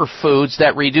superfoods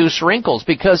that reduce wrinkles,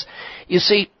 because you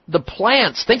see, the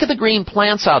plants, think of the green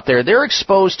plants out there, they're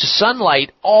exposed to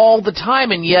sunlight all the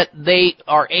time, and yet they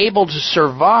are able to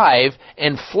survive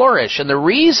and flourish. And the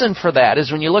reason for that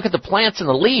is when you look at the plants and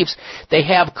the leaves, they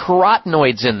have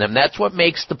carotenoids in them. That's what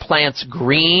makes the plants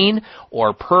green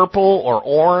or purple or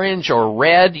orange or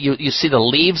red. You see the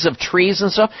leaves of trees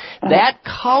and stuff. That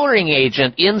coloring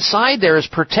agent inside there is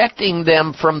protecting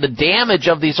them from the damage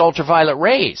of these ultraviolet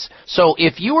rays. So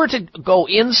if you were to go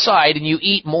inside and you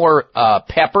eat more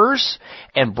peppers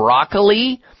and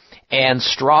broccoli and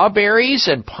strawberries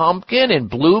and pumpkin and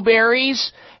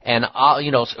blueberries and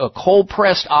cold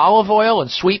pressed olive oil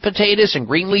and sweet potatoes and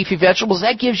green leafy vegetables,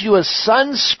 that gives you a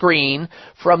sunscreen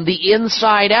from the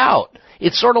inside out.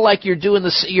 It's sort of like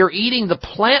you're eating the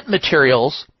plant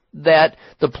materials that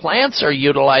the plants are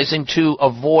utilizing to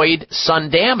avoid sun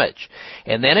damage.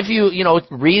 And then if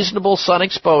reasonable sun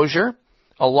exposure,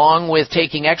 along with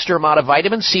taking extra amount of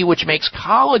vitamin C, which makes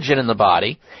collagen in the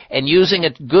body, and using a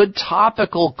good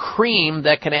topical cream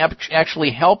that can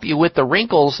actually help you with the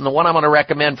wrinkles, and the one I'm going to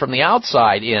recommend from the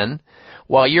outside in,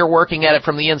 while you're working at it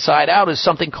from the inside out, is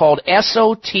something called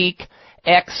Esotique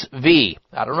XV.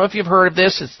 I don't know if you've heard of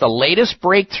this. It's the latest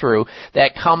breakthrough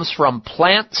that comes from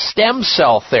plant stem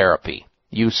cell therapy.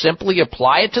 You simply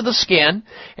apply it to the skin,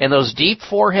 and those deep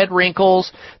forehead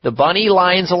wrinkles, the bunny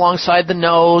lines alongside the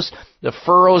nose, the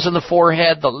furrows in the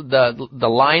forehead, the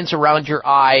lines around your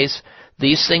eyes,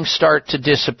 these things start to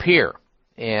disappear.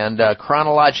 And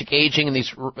chronologic aging and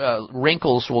these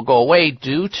wrinkles will go away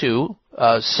due to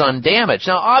sun damage.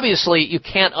 Now, obviously, you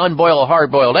can't unboil a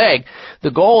hard-boiled egg.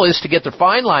 The goal is to get the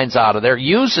fine lines out of there.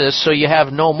 Use this so you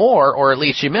have no more, or at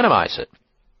least you minimize it.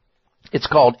 It's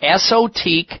called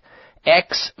Esotique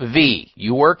XV.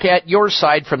 You work at your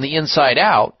side from the inside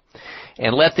out,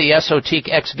 and let the Esotique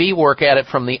XV work at it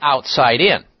from the outside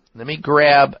in. Let me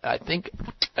grab, I think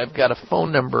I've got a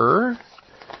phone number.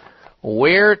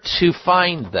 Where to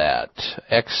find that?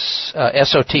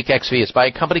 Esotique XV. It's by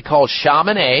a company called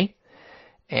Chamonix,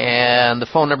 and the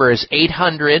phone number is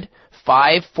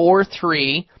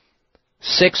 800-543-6596.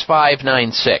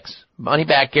 Money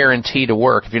back guarantee to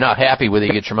work. If you're not happy with it,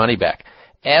 you get your money back.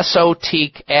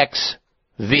 Esotique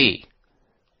XV.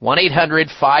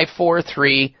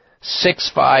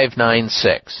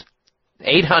 1-800-543-6596.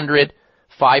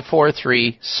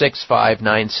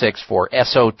 800-543-6596 for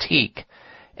Esotique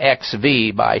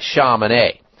XV by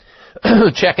Chamonix.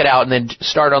 Check it out and then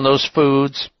start on those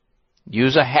foods.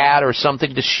 Use a hat or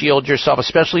something to shield yourself,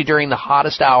 especially during the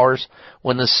hottest hours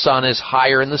when the sun is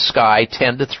higher in the sky,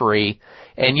 10 to 3,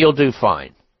 and you'll do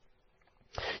fine.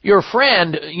 Your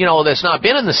friend, that's not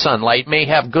been in the sunlight may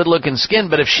have good-looking skin,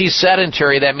 but if she's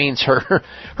sedentary, that means her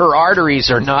arteries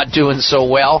are not doing so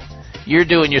well. You're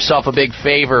doing yourself a big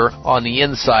favor on the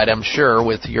inside, I'm sure,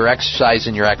 with your exercise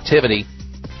and your activity.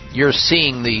 You're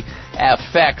seeing the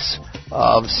effects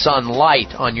of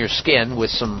sunlight on your skin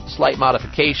with some slight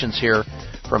modifications here.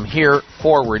 From here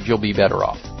forward, you'll be better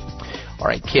off. All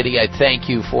right, Kitty, I thank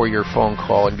you for your phone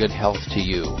call and good health to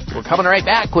you. We're coming right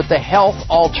back with the health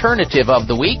alternative of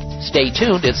the week. Stay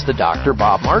tuned. It's the Dr.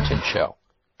 Bob Martin Show.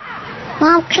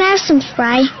 Mom, can I have some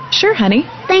Spry? Sure, honey.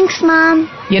 Thanks, Mom.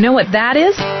 You know what that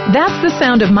is? That's the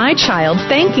sound of my child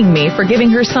thanking me for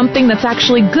giving her something that's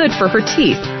actually good for her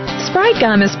teeth. Spry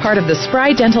Gum is part of the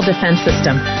Spry Dental Defense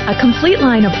System, a complete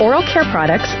line of oral care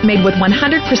products made with 100%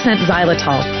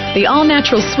 xylitol, the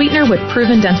all-natural sweetener with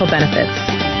proven dental benefits.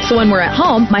 So when we're at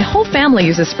home, my whole family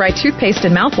uses Spry toothpaste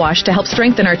and mouthwash to help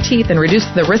strengthen our teeth and reduce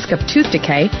the risk of tooth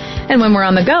decay. And when we're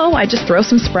on the go, I just throw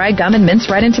some Spry gum and mints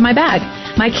right into my bag.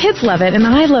 My kids love it, and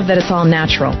I love that it's all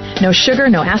natural. No sugar,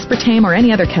 no aspartame, or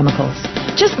any other chemicals.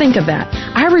 Just think of that.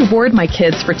 I reward my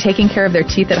kids for taking care of their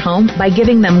teeth at home by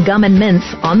giving them gum and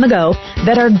mints on the go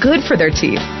that are good for their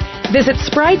teeth. Visit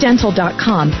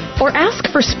sprydental.com or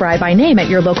ask for Spry by name at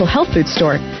your local health food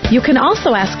store. You can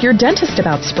also ask your dentist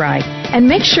about Spry and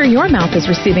make sure your mouth is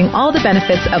receiving all the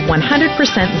benefits of 100%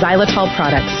 xylitol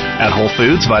products. At Whole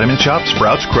Foods, Vitamin Shoppe,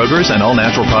 Sprouts, Kroger's, and all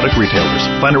natural product retailers.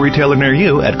 Find a retailer near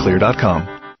you at clear.com.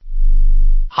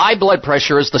 High blood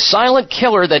pressure is the silent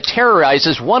killer that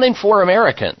terrorizes 1 in 4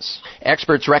 Americans.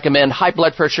 Experts recommend high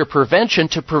blood pressure prevention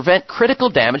to prevent critical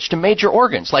damage to major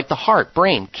organs like the heart,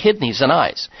 brain, kidneys, and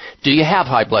eyes. Do you have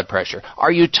high blood pressure?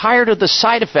 Are you tired of the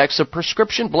side effects of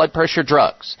prescription blood pressure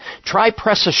drugs? Try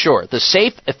Press Assure, the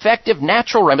safe, effective,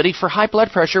 natural remedy for high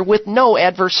blood pressure with no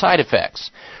adverse side effects.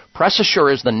 Press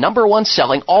Assure is the #1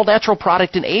 selling all-natural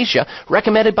product in Asia,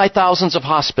 recommended by thousands of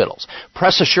hospitals.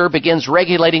 Press Assure begins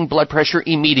regulating blood pressure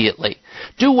immediately.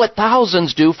 Do what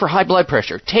thousands do for high blood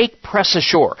pressure. Take Press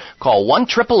Assure. Call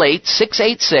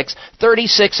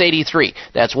 1-888-686-3683.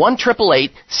 That's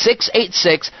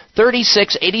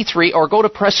 1-888-686-3683, or go to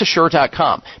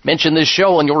PressAssure.com. Mention this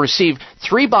show and you'll receive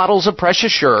 3 bottles of Press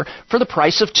Assure for the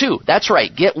price of 2. That's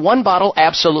right. Get 1 bottle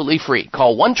absolutely free.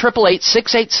 Call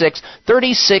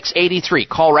 1-888-686-3683.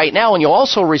 Call right now and you'll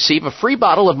also receive a free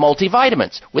bottle of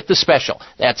multivitamins with the special.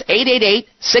 That's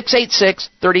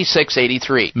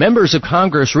 888-686-3683. Members of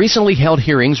Congress recently held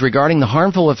hearings regarding the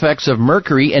harmful effects of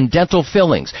mercury in dental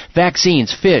fillings,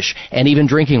 vaccines, fish, and even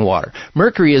drinking water.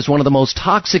 Mercury is one of the most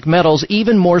toxic metals,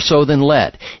 even more so than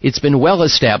lead. It's been well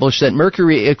established that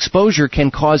mercury exposure can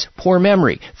cause poor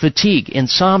memory, fatigue,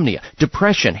 insomnia,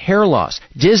 depression, hair loss,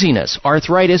 dizziness,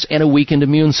 arthritis, and a weakened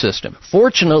immune system.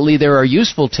 Fortunately, there are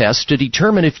useful tests to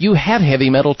determine if you have heavy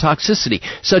metal toxicity,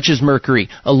 such as mercury,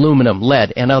 aluminum,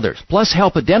 lead, and others. Plus,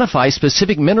 help identify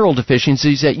specific mineral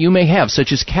deficiencies that you may have,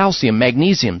 such as calcium,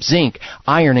 magnesium, zinc,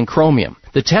 iron, and chromium.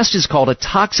 The test is called a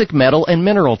toxic metal and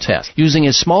mineral test. Using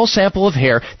a small sample of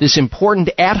hair, this important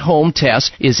at-home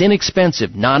test is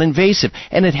inexpensive, non-invasive,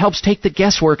 and it helps take the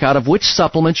guesswork out of which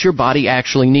supplements your body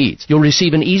actually needs. You'll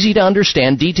receive an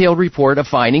easy-to-understand, detailed report of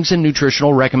findings and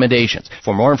nutritional recommendations.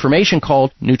 For more information,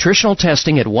 call Nutritional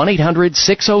Testing at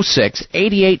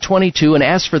 1-800-606-8822 and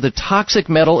ask for the toxic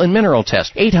metal and mineral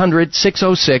test,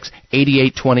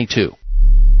 800-606-8822.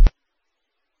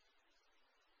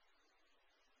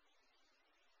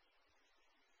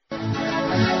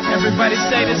 Everybody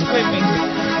say this with me.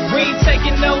 We ain't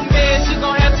taking no meds, you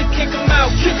gon' have to kick 'em out.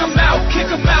 Kick 'em out, kick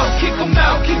 'em out, kick 'em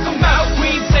out, kick 'em out. We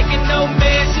ain't taking no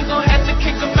meds, you gon' have to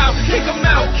kick 'em out. Kick 'em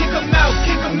out, kick 'em out,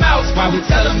 kick 'em out. That's why we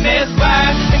tell 'em meds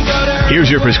bye and go to her. Here's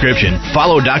your prescription.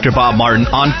 Follow Dr. Bob Martin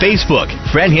on Facebook.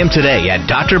 Friend him today at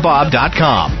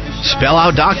drbob.com. Spell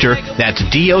out doctor, that's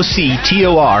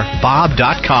DOCTOR,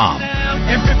 Bob.com.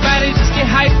 Everybody just get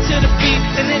hyped to the beat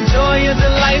and enjoy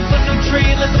the life of New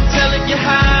Treeless. I'm telling you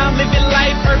how I'm living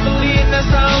life perfectly, and that's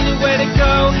the only way to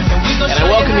go. And I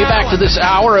welcome you back to this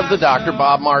hour of the Dr.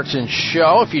 Bob Martin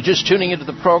Show. If you're just tuning into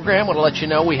the program, I want to let you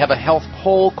know we have a health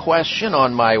poll question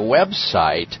on my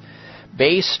website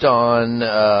based on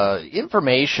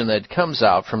information that comes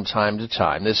out from time to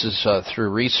time. This is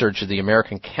through research of the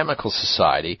American Chemical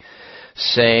Society,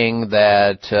 saying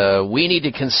that we need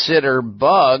to consider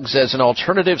bugs as an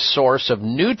alternative source of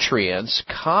nutrients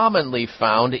commonly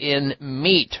found in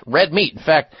meat, red meat. In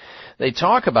fact, they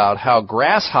talk about how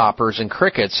grasshoppers and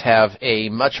crickets have a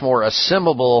much more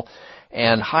assimilable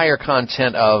and higher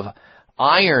content of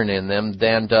iron in them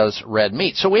than does red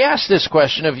meat. So we asked this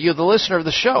question of you, the listener of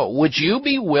the show. Would you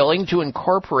be willing to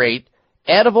incorporate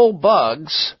edible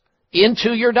bugs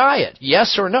into your diet?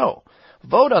 Yes or no?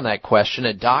 Vote on that question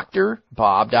at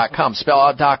drbob.com. Spell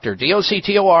out doctor,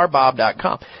 D-O-C-T-O-R,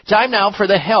 bob.com. Time now for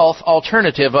the health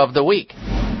alternative of the week.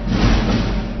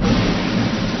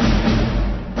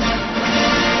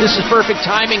 This is perfect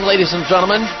timing, ladies and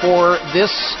gentlemen, for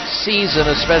this season,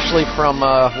 especially from,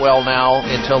 now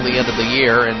until the end of the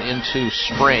year and into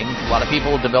spring. A lot of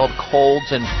people develop colds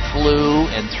and flu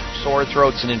and sore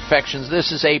throats and infections.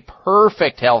 This is a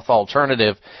perfect health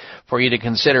alternative for you to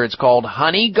consider. It's called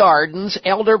Honey Gardens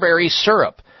Elderberry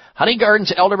Syrup. Honey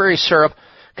Gardens Elderberry Syrup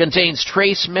contains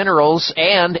trace minerals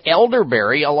and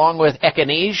elderberry along with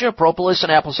echinacea, propolis,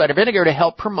 and apple cider vinegar to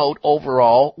help promote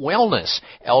overall wellness.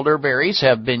 Elderberries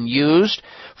have been used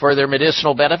for their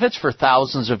medicinal benefits for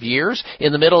thousands of years.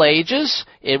 In the Middle Ages,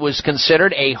 it was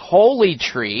considered a holy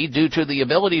tree due to the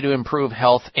ability to improve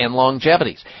health and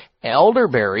longevity.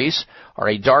 Elderberries are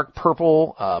a dark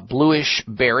purple, bluish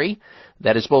berry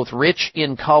that is both rich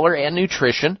in color and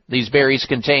nutrition. These berries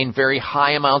contain very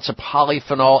high amounts of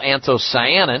polyphenol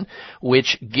anthocyanin,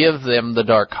 which give them the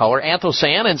dark color.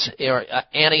 Anthocyanin's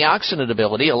antioxidant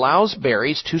ability allows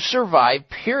berries to survive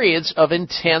periods of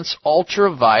intense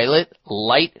ultraviolet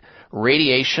light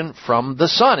radiation from the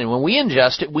sun. And when we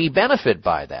ingest it, we benefit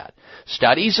by that.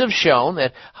 Studies have shown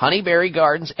that Honeyberry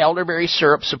Gardens elderberry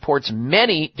syrup supports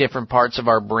many different parts of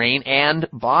our brain and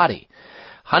body.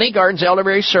 Honey Gardens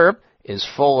elderberry syrup is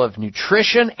full of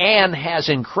nutrition and has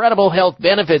incredible health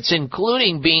benefits,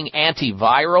 including being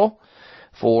antiviral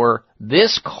for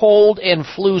this cold and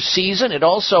flu season. It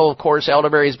also, of course,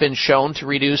 elderberry has been shown to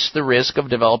reduce the risk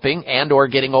of developing and or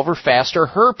getting over faster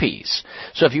herpes.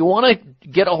 So if you want to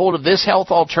get a hold of this health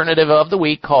alternative of the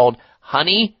week called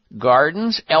Honey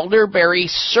Gardens Elderberry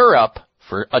Syrup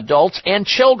for adults and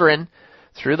children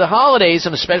through the holidays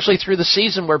and especially through the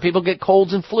season where people get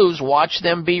colds and flus, watch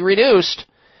them be reduced.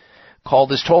 Call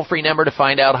this toll-free number to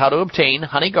find out how to obtain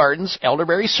Honey Gardens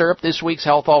Elderberry Syrup, this week's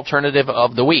health alternative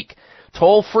of the week.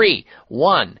 Toll-free,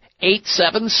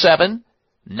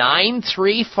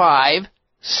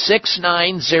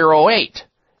 1-877-935-6908.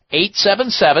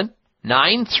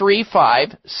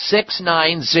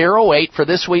 877-935-6908 for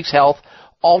this week's health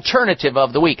alternative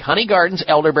of the week. Honey Gardens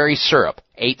Elderberry Syrup,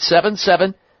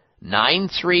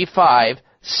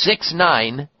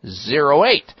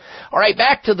 877-935-6908. All right,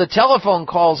 back to the telephone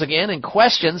calls again and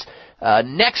questions.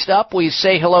 Next up, we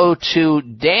say hello to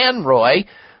Dan Roy,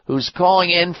 who's calling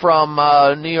in from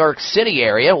New York City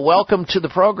area. Welcome to the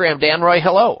program, Dan Roy.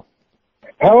 Hello.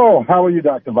 Hello. How are you,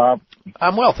 Dr. Bob?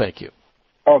 I'm well, thank you.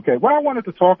 Okay. What I wanted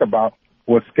to talk about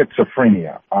was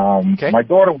schizophrenia. My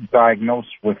daughter was diagnosed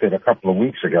with it a couple of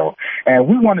weeks ago, and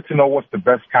we wanted to know what's the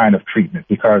best kind of treatment,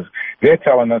 because they're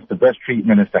telling us the best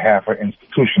treatment is to have her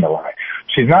institutionalized.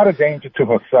 She's not a danger to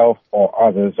herself or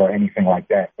others or anything like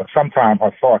that, but sometimes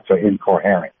her thoughts are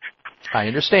incoherent. I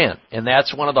understand, and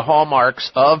that's one of the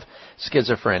hallmarks of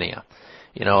schizophrenia.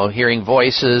 You know, hearing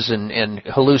voices and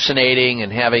hallucinating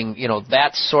and having,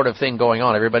 that sort of thing going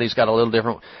on. Everybody's got a little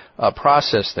different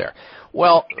process there.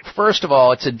 Well, first of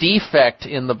all, it's a defect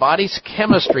in the body's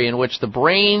chemistry in which the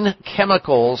brain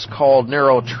chemicals called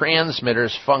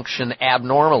neurotransmitters function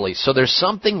abnormally. So there's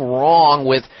something wrong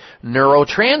with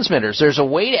neurotransmitters. There's a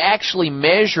way to actually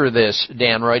measure this,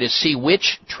 Dan Roy, to see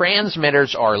which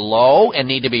transmitters are low and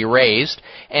need to be raised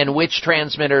and which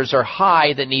transmitters are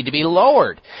high that need to be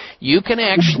lowered. You can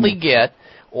actually get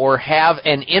or have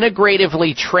an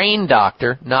integratively trained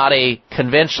doctor, not a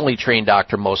conventionally trained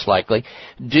doctor most likely,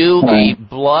 do a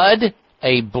blood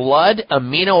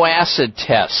amino acid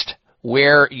test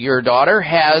where your daughter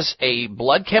has a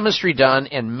blood chemistry done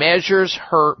and measures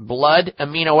her blood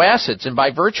amino acids. And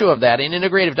by virtue of that, an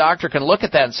integrative doctor can look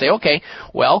at that and say, okay,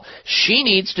 well, she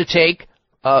needs to take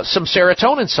some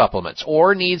serotonin supplements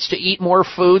or needs to eat more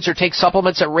foods or take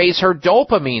supplements that raise her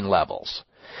dopamine levels.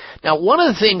 Now, one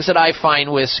of the things that I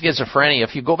find with schizophrenia,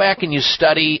 if you go back and you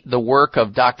study the work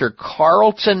of Dr.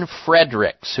 Carlton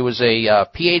Fredericks, who was a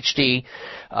PhD,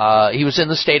 he was in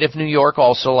the state of New York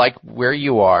also, like where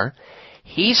you are.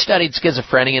 He studied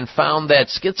schizophrenia and found that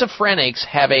schizophrenics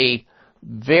have a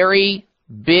very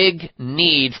big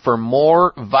need for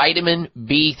more vitamin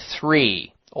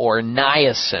B3 or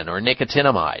niacin or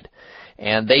nicotinamide.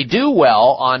 And they do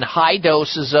well on high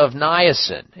doses of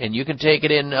niacin. And you can take it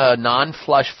in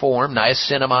non-flush form,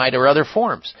 niacinamide, or other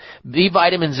forms. B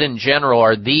vitamins in general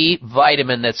are the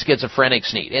vitamin that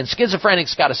schizophrenics need. And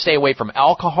schizophrenics got to stay away from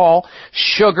alcohol,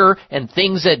 sugar, and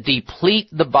things that deplete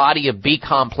the body of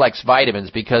B-complex vitamins,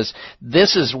 because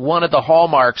this is one of the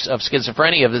hallmarks of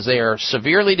schizophrenia, is they are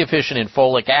severely deficient in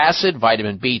folic acid,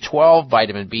 vitamin B12,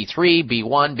 vitamin B3,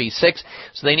 B1, B6.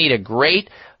 So they need a great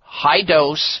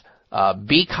high-dose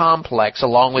B-complex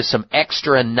along with some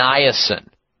extra niacin.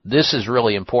 This is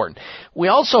really important. We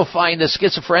also find that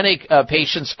schizophrenic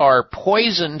patients are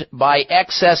poisoned by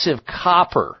excessive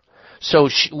copper. So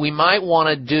we might want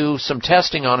to do some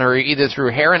testing on her either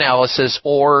through hair analysis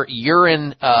or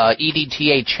urine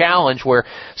EDTA challenge, where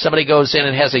somebody goes in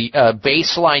and has a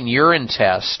baseline urine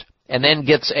test and then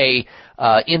gets a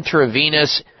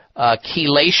intravenous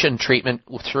chelation treatment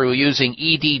through using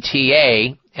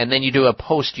EDTA, and then you do a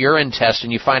post-urine test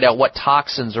and you find out what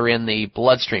toxins are in the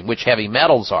bloodstream, which heavy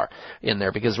metals are in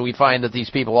there, because we find that these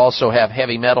people also have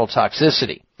heavy metal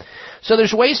toxicity. So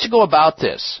there's ways to go about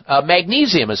this.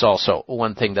 Magnesium is also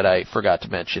one thing that I forgot to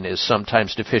mention, is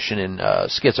sometimes deficient in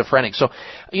schizophrenic. So,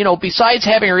 besides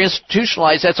having her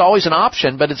institutionalized, that's always an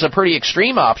option, but it's a pretty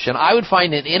extreme option. I would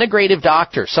find an integrative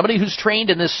doctor, somebody who's trained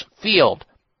in this field,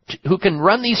 who can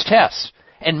run these tests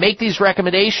and make these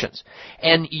recommendations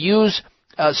and use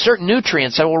certain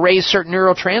nutrients that will raise certain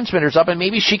neurotransmitters up, and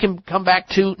maybe she can come back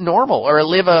to normal or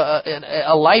live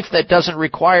a life that doesn't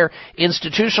require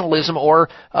institutionalism or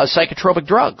psychotropic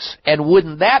drugs. And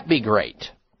wouldn't that be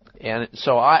great? And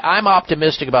so I'm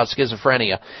optimistic about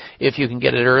schizophrenia if you can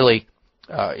get it early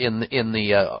in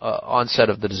the onset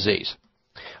of the disease.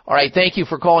 All right, thank you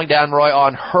for calling down, Roy,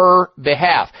 on her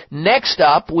behalf. Next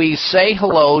up, we say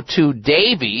hello to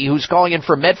Davey, who's calling in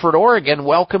from Medford, Oregon.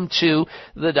 Welcome to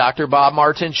the Dr. Bob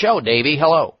Martin Show. Davey,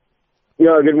 hello.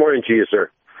 Yeah, good morning to you,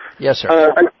 sir. Yes, sir.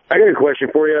 I got a question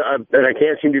for you, and I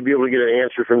can't seem to be able to get an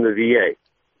answer from the VA.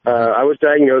 I was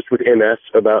diagnosed with MS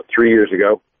about 3 years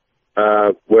ago.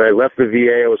 When I left the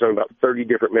VA, I was on about 30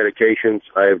 different medications.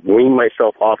 I've weaned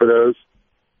myself off of those.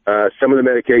 Some of the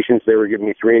medications, they were giving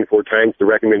me 3 and 4 times the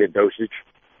recommended dosage.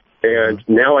 And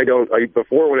now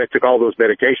before when I took all those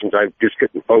medications, I just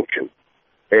couldn't function.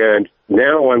 And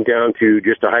now I'm down to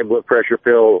just a high blood pressure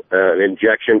pill, an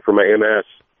injection for my MS,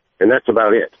 and that's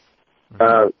about it.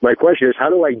 My question is, how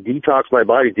do I detox my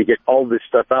body to get all this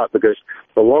stuff out? Because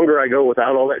the longer I go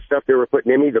without all that stuff they were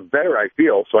putting in me, the better I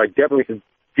feel. So I definitely can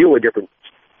feel a difference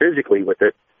physically with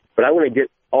it. But I want to get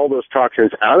all those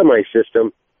toxins out of my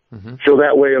system. So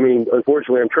that way,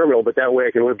 unfortunately I'm terminal, but that way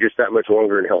I can live just that much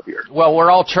longer and healthier. Well, we're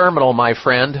all terminal, my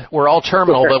friend. We're all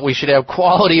terminal, but we should have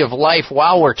quality of life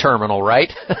while we're terminal,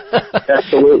 right?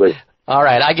 Absolutely. All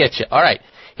right, I get you. All right,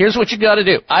 here's what you got to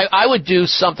do. I would do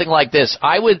something like this.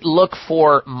 I would look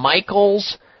for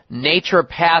Michael's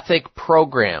naturopathic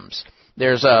programs.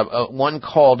 There's a one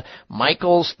called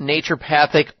Michael's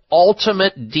Naturopathic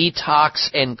Ultimate Detox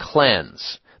and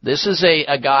Cleanse. This is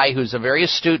a guy who's a very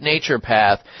astute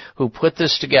naturopath who put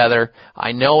this together.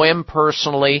 I know him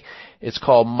personally. It's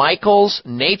called Michael's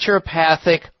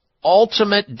Naturopathic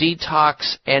Ultimate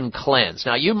Detox and Cleanse.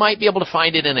 Now, you might be able to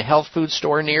find it in a health food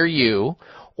store near you,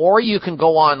 or you can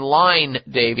go online,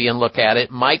 Davey, and look at it,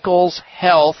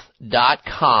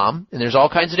 michaelshealth.com, and there's all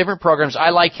kinds of different programs. I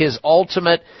like his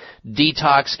Ultimate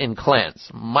Detox and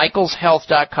Cleanse,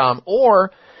 michaelshealth.com,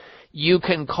 or you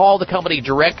can call the company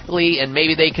directly, and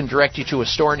maybe they can direct you to a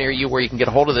store near you where you can get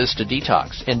a hold of this to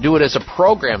detox and do it as a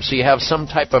program so you have some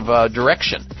type of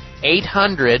direction.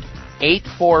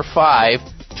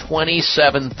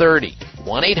 800-845-2730.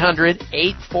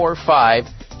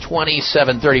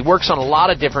 1-800-845-2730. Works on a lot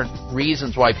of different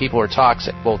reasons why people are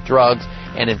toxic, both drugs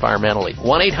and environmentally.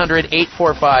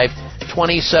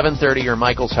 1-800-845-2730 or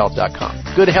michaelshealth.com.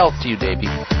 Good health to you, Davey.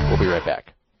 We'll be right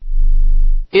back.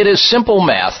 It is simple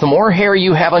math. The more hair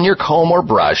you have on your comb or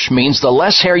brush means the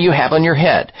less hair you have on your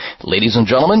head. Ladies and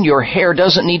gentlemen, your hair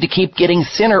doesn't need to keep getting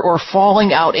thinner or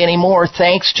falling out anymore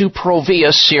thanks to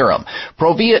Provia Serum.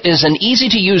 Provia is an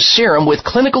easy-to-use serum with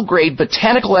clinical-grade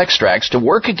botanical extracts to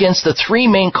work against the three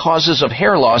main causes of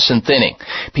hair loss and thinning.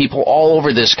 People all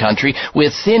over this country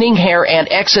with thinning hair and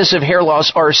excessive hair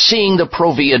loss are seeing the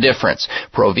Provia difference.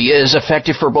 Provia is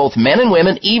effective for both men and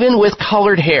women, even with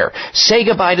colored hair. Say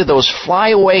goodbye to those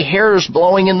flyaway hairs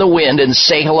blowing in the wind and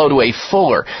say hello to a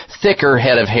fuller, thicker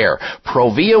head of hair.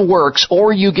 Provia works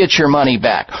or you get your money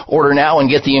back. Order now and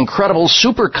get the incredible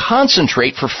super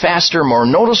concentrate for faster, more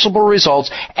noticeable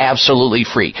results absolutely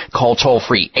free. Call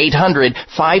toll-free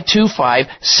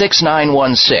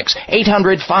 800-525-6916.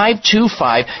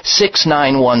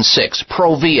 800-525-6916.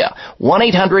 Provia.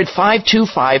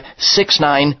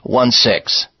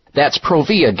 1-800-525-6916. That's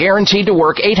Provia, guaranteed to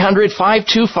work,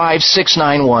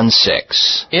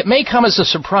 800-525-6916. It may come as a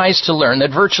surprise to learn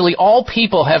that virtually all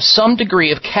people have some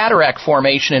degree of cataract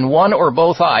formation in one or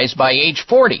both eyes by age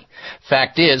 40.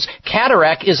 Fact is,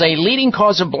 cataract is a leading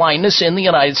cause of blindness in the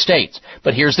United States.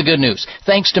 But here's the good news.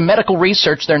 Thanks to medical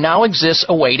research, there now exists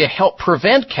a way to help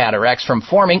prevent cataracts from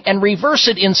forming and reverse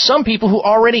it in some people who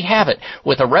already have it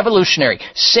with a revolutionary,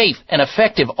 safe, and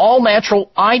effective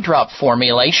all-natural eye drop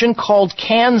formulation called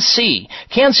Can-C.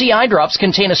 Can-C eye drops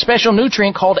contain a special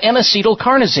nutrient called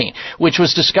N-acetylcarnosine, which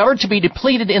was discovered to be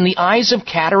depleted in the eyes of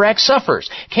cataract sufferers.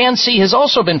 Can-C has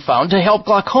also been found to help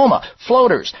glaucoma,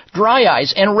 floaters, dry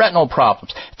eyes, and retinal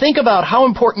problems. Think about how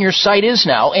important your sight is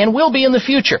now and will be in the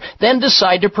future. Then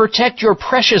decide to protect your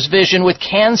precious vision with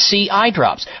Can-C eye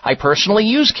drops. I personally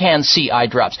use Can-C eye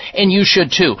drops, and you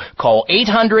should too. Call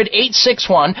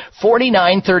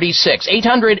 800-861-4936.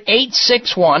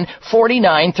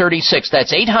 800-861-4936.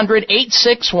 That's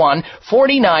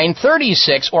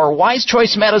 800-861-4936 or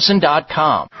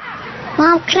wisechoicemedicine.com.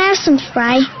 Mom, can I have some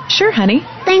spray? Sure, honey.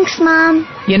 Thanks, Mom.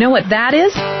 You know what that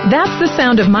is? That's the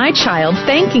sound of my child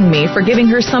thanking me for giving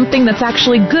her something that's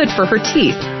actually good for her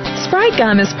teeth. Spry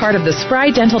Gum is part of the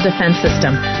Spry Dental Defense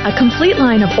System, a complete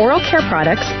line of oral care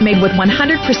products made with 100%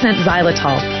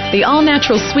 xylitol, the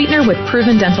all-natural sweetener with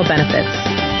proven dental benefits.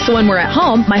 So when we're at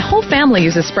home, my whole family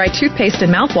uses Spry toothpaste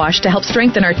and mouthwash to help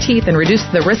strengthen our teeth and reduce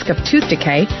the risk of tooth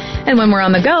decay. And when we're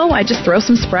on the go, I just throw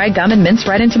some Spry Gum and mints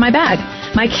right into my bag.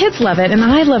 My kids love it, and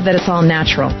I love that it's all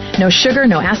natural. No sugar,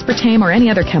 no aspartame, or any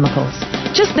other chemicals.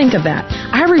 Just think of that.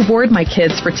 I reward my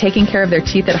kids for taking care of their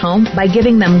teeth at home by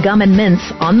giving them gum and mints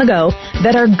on the go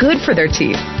that are good for their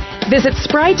teeth. Visit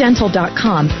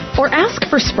sprydental.com or ask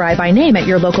for Spry by name at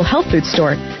your local health food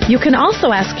store. You can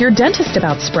also ask your dentist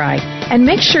about Spry and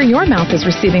make sure your mouth is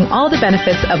receiving all the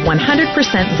benefits of 100%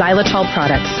 xylitol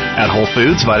products. At Whole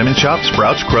Foods, Vitamin Shoppe,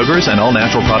 Sprouts, Kroger's, and all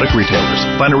natural product retailers.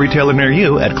 Find a retailer near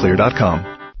you at clear.com.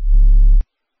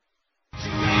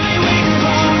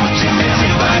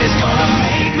 Everybody's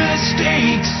gonna make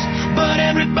mistakes, but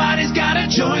everybody's got a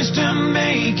choice to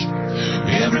make.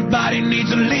 Everybody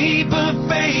needs a leap of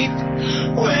faith.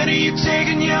 When are you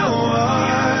taking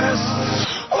yours?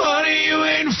 What are you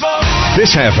waiting for?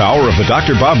 This half hour of the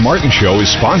Dr. Bob Martin Show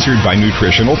is sponsored by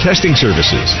Nutritional Testing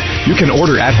Services. You can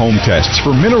order at-home tests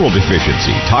for mineral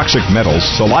deficiency, toxic metals,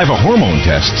 saliva hormone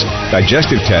tests,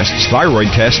 digestive tests,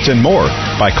 thyroid tests, and more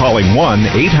by calling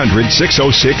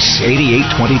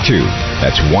 1-800-606-8822.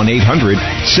 That's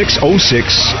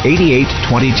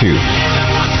 1-800-606-8822.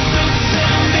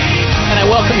 And I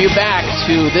welcome you back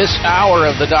to this hour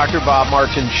of the Dr. Bob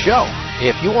Martin Show.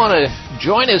 If you want to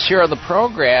join us here on the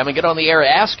program and get on the air,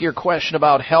 ask your question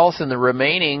about health in the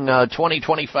remaining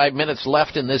 20-25 minutes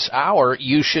left in this hour,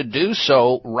 you should do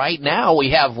so right now.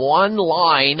 We have one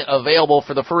line available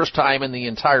for the first time in the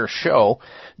entire show.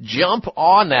 Jump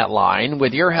on that line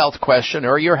with your health question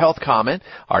or your health comment.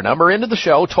 Our number into the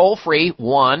show, toll free,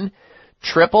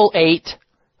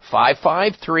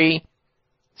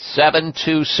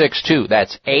 1-888-553-7262.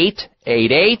 That's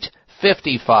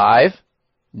 888-55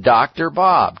 Dr.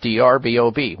 Bob,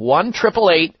 D-R-B-O-B,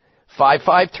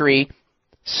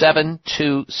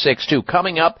 1-888-553-7262.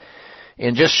 Coming up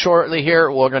in just shortly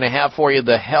here, we're going to have for you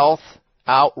the health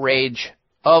outrage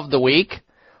of the week.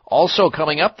 Also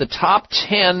coming up, the top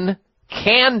 10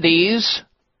 candies,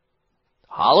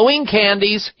 Halloween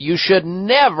candies, you should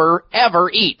never,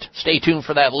 ever eat. Stay tuned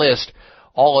for that list.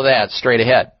 All of that straight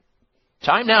ahead.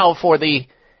 Time now for the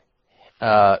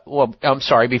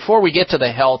before we get to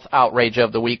the health outrage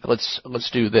of the week, let's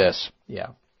do this. Yeah.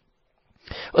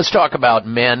 Let's talk about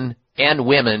men and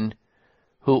women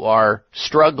who are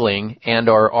struggling and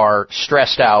are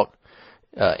stressed out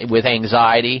with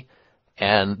anxiety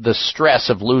and the stress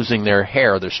of losing their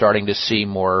hair. They're starting to see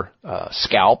more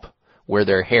scalp where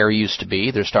their hair used to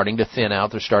be. They're starting to thin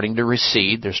out. They're starting to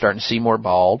recede. They're starting to see more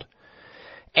bald.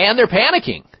 And they're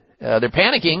panicking. They're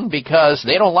panicking because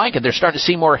they don't like it. They're starting to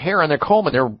see more hair on their comb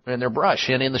and their brush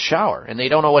and in the shower, and they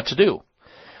don't know what to do.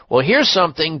 Well, here's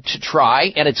something to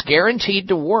try, and it's guaranteed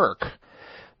to work.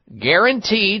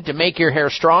 Guaranteed to make your hair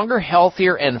stronger,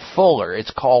 healthier, and fuller.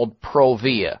 It's called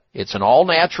Provia. It's an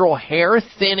all-natural hair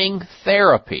thinning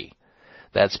therapy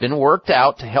that's been worked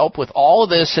out to help with all of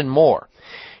this and more.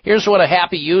 Here's what a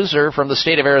happy user from the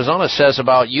state of Arizona says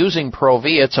about using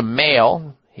Provia. It's a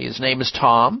male. His name is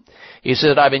Tom. He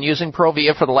said, I've been using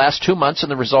Provia for the last 2 months, and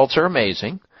the results are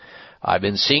amazing. I've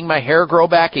been seeing my hair grow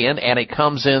back in, and it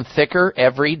comes in thicker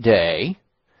every day.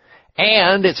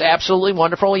 And it's absolutely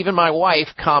wonderful. Even my wife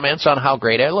comments on how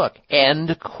great I look.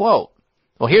 End quote.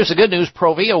 Well, here's the good news.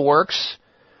 Provia works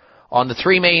on the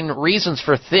 3 main reasons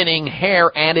for thinning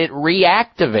hair, and it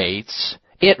reactivates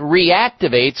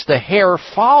the hair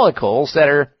follicles that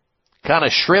are kind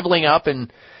of shriveling up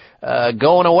and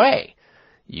going away.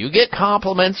 You get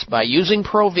compliments by using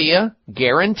Provia,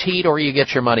 guaranteed, or you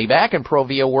get your money back, and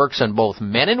Provia works on both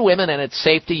men and women, and it's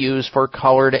safe to use for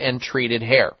colored and treated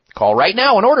hair. Call right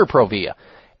now and order Provia.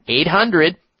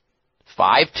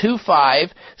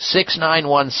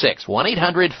 800-525-6916.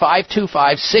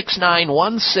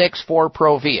 1-800-525-6916 for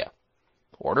Provia.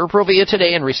 Order Provia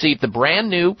today and receive the brand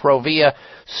new Provia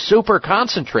Super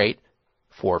Concentrate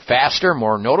for faster,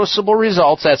 more noticeable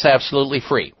results. That's absolutely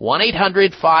free.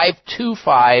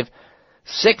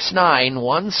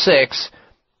 1-800-525-6916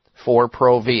 for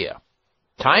Provia.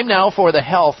 Time now for the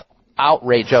health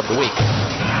outrage of the week.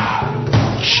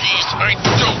 Jeez, I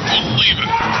don't believe it.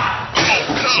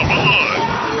 Oh, come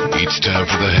on. It's time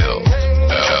for the health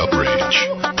outrage,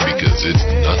 because it's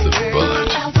nothing but.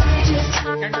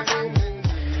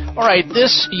 All right,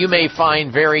 this you may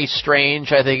find very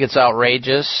strange. I think it's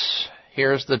outrageous.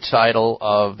 Here's the title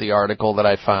of the article that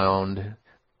I found,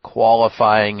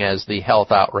 qualifying as the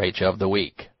health outrage of the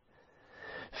week.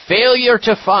 Failure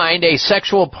to find a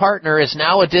sexual partner is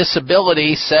now a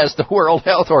disability, says the World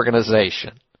Health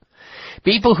Organization.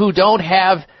 People who don't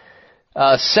have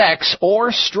sex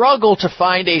or struggle to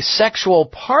find a sexual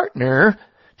partner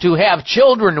to have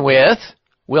children with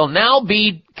will now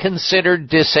be considered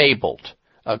disabled,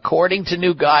 according to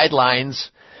new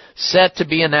guidelines set to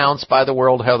be announced by the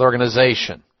World Health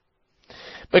Organization.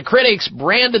 But critics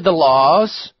branded the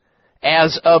laws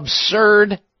as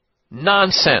absurd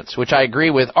nonsense, which I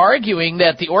agree with, arguing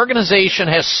that the organization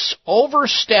has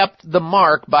overstepped the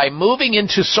mark by moving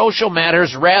into social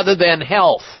matters rather than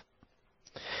health.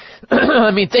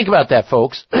 I mean, think about that,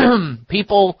 folks.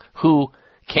 People who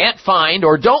can't find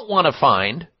or don't want to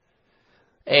find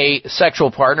a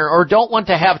sexual partner or don't want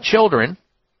to have children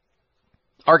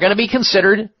are going to be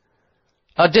considered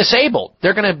disabled.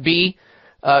 They're going to be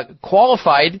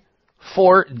qualified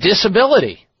for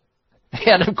disability.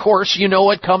 And, of course, you know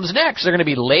what comes next. They're going to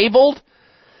be labeled,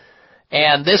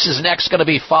 and this is next going to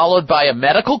be followed by a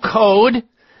medical code,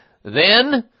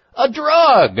 then a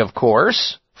drug, of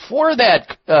course, for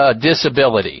that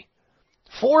disability,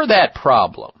 for that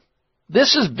problem.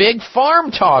 This is big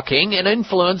farm talking and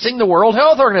influencing the World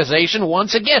Health Organization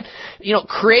once again. You know,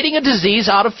 creating a disease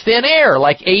out of thin air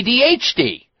like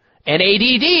ADHD and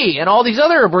ADD and all these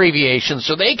other abbreviations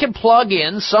so they can plug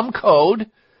in some code,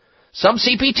 some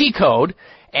CPT code,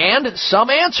 and some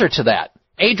answer to that.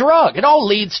 A drug. It all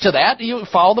leads to that. You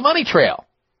follow the money trail.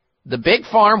 The big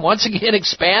farm, once again,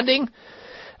 expanding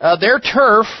their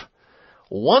turf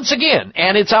once again,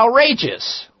 and it's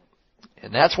outrageous.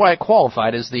 And that's why it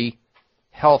qualified as the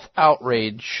health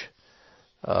outrage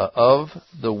of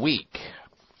the week.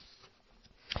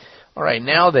 All right,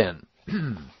 now then,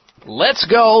 let's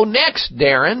go next,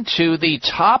 Darren, to the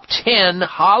top 10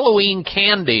 Halloween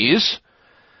candies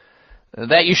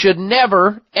that you should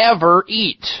never, ever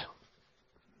eat.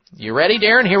 You ready,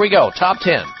 Darren? Here we go. Top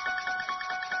 10.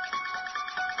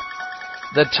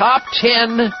 The top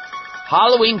 10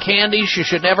 Halloween candies you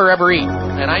should never, ever eat.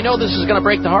 And I know this is going to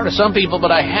break the heart of some people,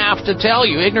 but I have to tell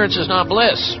you, ignorance is not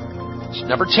bliss. It's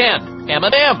number 10,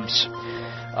 M&M's.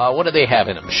 What do they have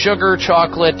in them? Sugar,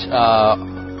 chocolate,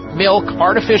 milk,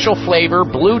 artificial flavor,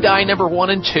 blue dye number 1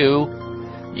 and 2,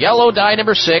 yellow dye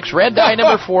number 6, red dye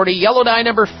number 40, yellow dye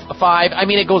number 5. I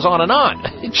mean, it goes on and on.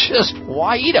 It's just,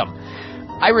 why eat them?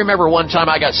 I remember one time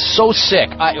I got so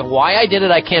sick. Why I did it,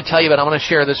 I can't tell you, but I'm going to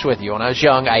share this with you. When I was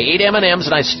young, I ate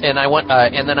M&Ms and I went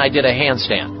and then I did a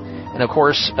handstand. And of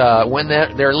course, when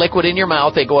they're liquid in your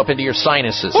mouth, they go up into your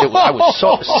sinuses. I was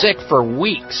so sick for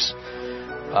weeks.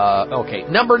 Okay,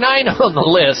 number 9 on the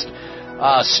list,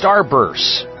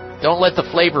 Starburst. Don't let the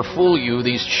flavor fool you.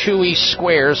 These chewy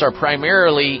squares are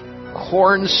primarily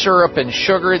corn syrup and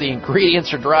sugar. The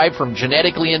ingredients are derived from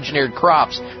genetically engineered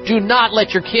crops. Do not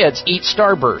let your kids eat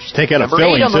Starburst. Take out Number a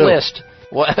filling, 8 on the too. list.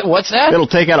 What's that? It'll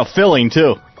take out a filling,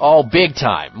 too. Oh, big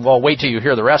time. Well, wait till you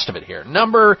hear the rest of it here.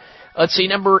 Number 8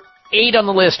 on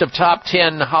the list of top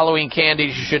 10 Halloween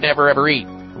candies you should never, ever eat.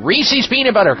 Reese's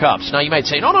Peanut Butter Cups. Now, you might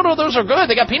say, no, those are good.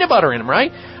 They got peanut butter in them,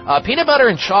 right? Peanut butter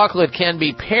and chocolate can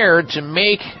be paired to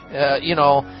make,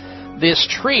 this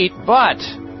treat, but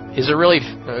is it really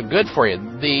good for you?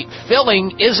 The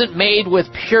filling isn't made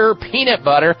with pure peanut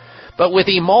butter, but with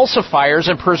emulsifiers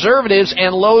and preservatives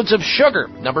and loads of sugar.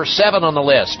 Number 7 on the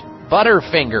list,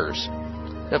 Butterfingers.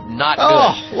 Not good.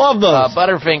 Oh, love those.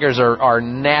 Butterfingers are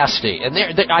nasty. And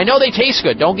I know they taste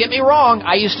good. Don't get me wrong.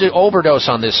 I used to overdose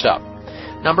on this stuff.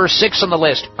 Number 6 on the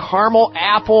list, Caramel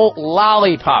Apple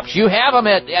Lollipops. You have them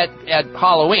at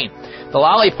Halloween. The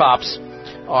lollipops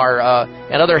are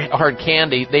another hard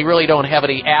candy. They really don't have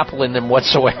any apple in them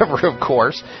whatsoever, of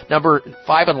course. Number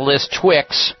 5 on the list,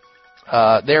 Twix.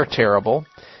 They're terrible.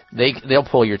 They'll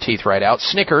pull your teeth right out.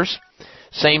 Snickers.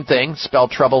 Same thing, spell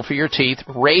trouble for your teeth.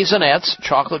 Raisinets,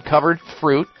 chocolate-covered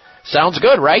fruit. Sounds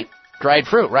good, right? Dried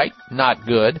fruit, right? Not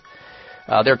good.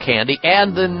 They're candy.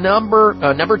 And the number 2,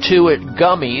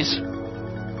 gummies.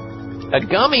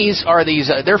 Gummies are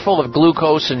these, they're full of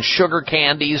glucose and sugar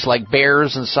candies like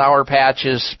Bears and Sour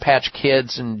Patches, Patch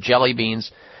Kids, and Jelly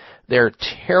Beans. They're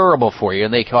terrible for you,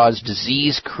 and they cause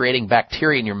disease, creating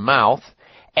bacteria in your mouth.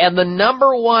 And the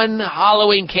number 1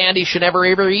 Halloween candy you should never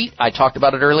ever eat, I talked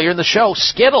about it earlier in the show,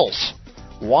 Skittles.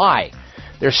 Why?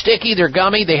 They're sticky, they're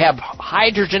gummy, they have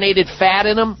hydrogenated fat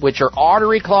in them, which are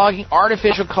artery clogging,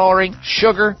 artificial coloring,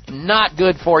 sugar, not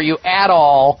good for you at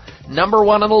all. Number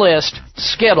 1 on the list,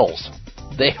 Skittles.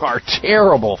 They are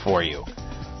terrible for you.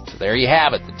 So there you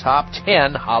have it, the top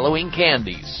 10 Halloween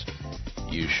candies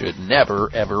you should never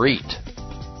ever eat.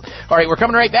 All right, we're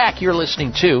coming right back. You're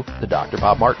listening to The Dr.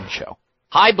 Bob Martin Show.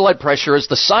 High blood pressure is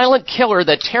the silent killer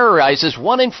that terrorizes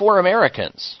 1 in 4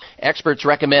 Americans. Experts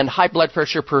recommend high blood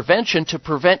pressure prevention to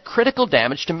prevent critical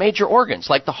damage to major organs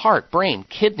like the heart, brain,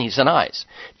 kidneys, and eyes.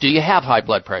 Do you have high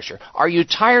blood pressure? Are you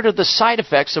tired of the side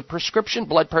effects of prescription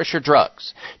blood pressure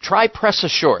drugs? Try Press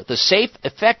Assure, the safe,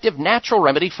 effective, natural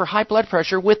remedy for high blood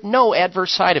pressure with no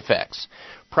adverse side effects.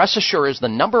 Press Assure is the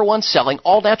number 1 selling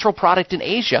all-natural product in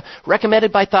Asia,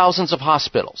 recommended by thousands of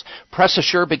hospitals. Press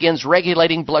Assure begins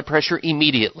regulating blood pressure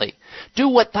immediately. Do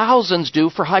what thousands do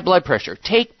for high blood pressure.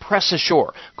 Take Press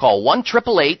Assure. Call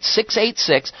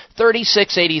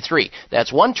 1-888-686-3683.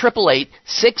 That's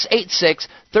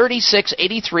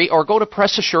 1-888-686-3683, or go to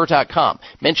PressAssure.com.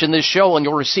 Mention this show and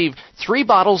you'll receive 3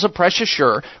 bottles of Press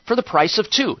Assure for the price of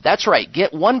 2. That's right.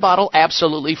 Get 1 bottle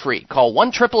absolutely free. Call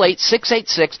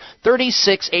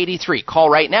 1-888-686-3683. Call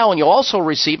right now and you'll also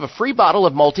receive a free bottle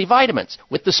of multivitamins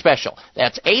with the special.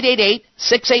 That's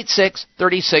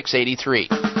 888-686-3683.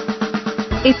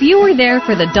 If you were there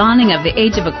for the dawning of the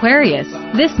age of Aquarius,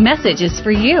 this message is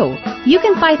for you. You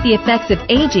can fight the effects of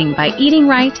aging by eating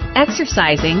right,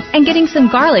 exercising, and getting some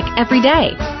garlic every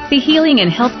day. The healing and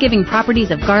health-giving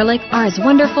properties of garlic are as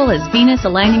wonderful as Venus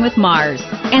aligning with Mars.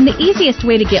 And the easiest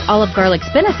way to get all of garlic's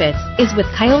benefits is with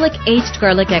Kyolic Aged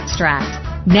Garlic Extract.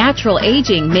 Natural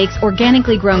aging makes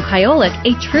organically grown Kyolic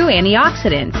a true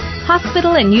antioxidant.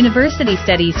 Hospital and university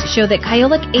studies show that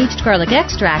Kyolic Aged Garlic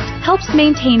Extract helps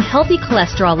maintain healthy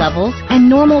cholesterol levels and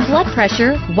normal blood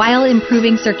pressure while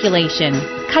improving circulation.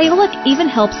 Kyolic even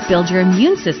helps build your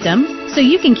immune system so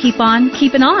you can keep on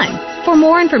keeping on. For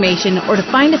more information or to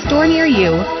find a store near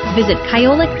you, visit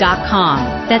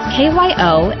Kyolic.com. That's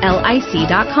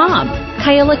KYOLIC.com.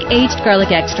 Kyolic Aged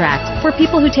Garlic Extract for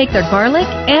people who take their garlic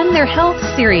and their health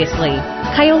seriously.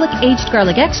 Kyolic Aged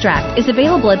Garlic Extract is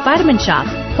available at Vitamin Shoppe,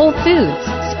 Whole Foods,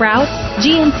 Sprouts,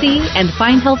 GNC, and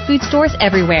fine health food stores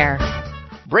everywhere.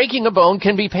 Breaking a bone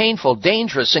can be painful,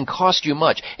 dangerous, and cost you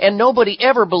much, and nobody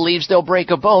ever believes they'll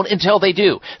break a bone until they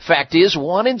do. Fact is,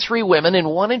 1 in 3 women and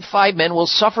 1 in 5 men will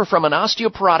suffer from an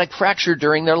osteoporotic fracture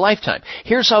during their lifetime.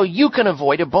 Here's how you can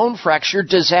avoid a bone fracture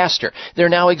disaster. There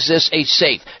now exists a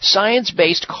safe,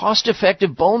 science-based,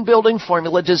 cost-effective bone-building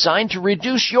formula designed to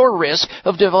reduce your risk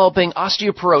of developing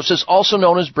osteoporosis, also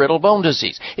known as brittle bone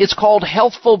disease. It's called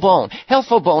Healthful Bone.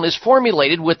 Healthful Bone is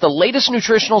formulated with the latest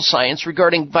nutritional science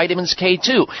regarding vitamins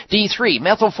K2, D2, D3,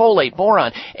 methylfolate,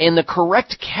 boron, and the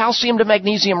correct calcium to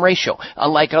magnesium ratio.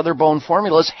 Unlike other bone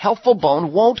formulas, Healthful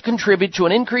Bone won't contribute to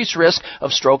an increased risk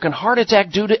of stroke and heart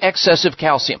attack due to excessive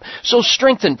calcium. So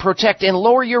strengthen, protect, and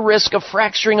lower your risk of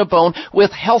fracturing a bone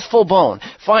with Healthful Bone.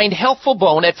 Find Healthful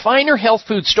Bone at finer health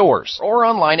food stores or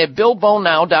online at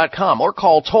BuildBoneNow.com or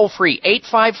call toll-free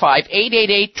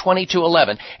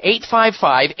 855-888-2211.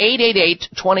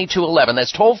 855-888-2211.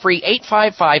 That's toll-free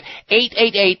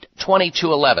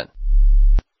 855-888-2211.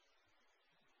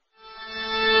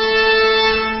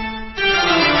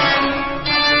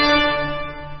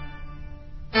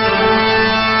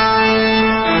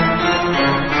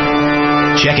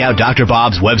 Check out Dr.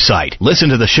 Bob's website. Listen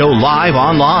to the show live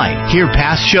online. Hear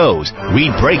past shows.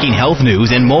 Read breaking health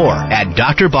news and more at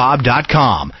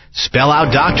drbob.com. Spell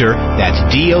out doctor,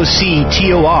 that's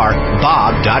D-O-C-T-O-R,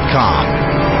 Bob.com.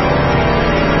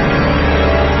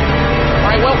 All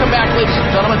right, welcome back, ladies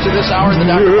and gentlemen, to this hour of the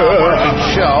Dr. Bob Martin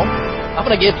Show. I'm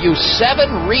going to give you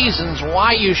 7 reasons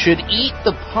why you should eat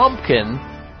the pumpkin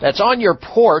that's on your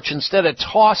porch instead of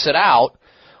toss it out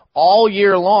all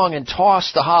year long and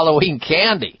toss the Halloween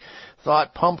candy.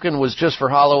 Thought pumpkin was just for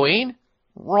Halloween?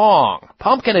 Wrong.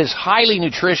 Pumpkin is highly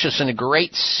nutritious and a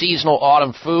great seasonal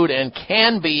autumn food and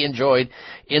can be enjoyed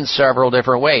in several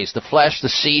different ways. The flesh, the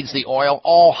seeds, the oil,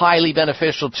 all highly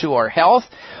beneficial to our health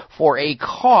for a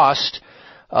cost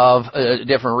of a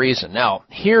different reason. Now,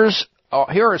 here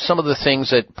are some of the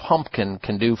things that pumpkin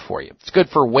can do for you. It's good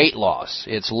for weight loss.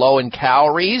 It's low in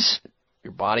calories.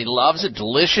 Your body loves it.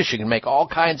 Delicious. You can make all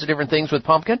kinds of different things with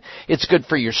pumpkin. It's good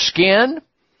for your skin.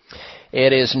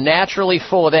 It is naturally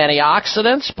full of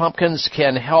antioxidants. Pumpkins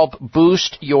can help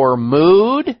boost your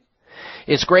mood.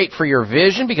 It's great for your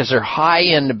vision because they're high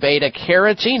in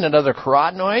beta-carotene and other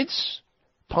carotenoids.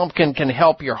 Pumpkin can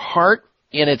help your heart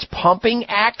in its pumping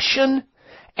action.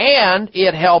 And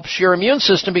it helps your immune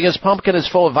system because pumpkin is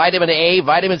full of vitamin A,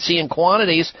 vitamin C, and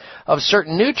quantities of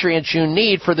certain nutrients you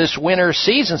need for this winter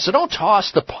season. So don't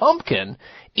toss the pumpkin.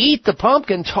 Eat the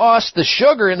pumpkin, toss the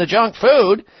sugar in the junk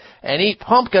food, and eat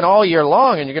pumpkin all year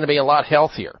long, and you're going to be a lot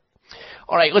healthier.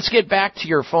 All right, let's get back to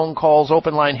your phone calls,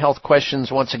 open line health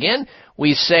questions once again.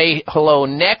 We say hello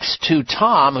next to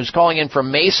Tom, who's calling in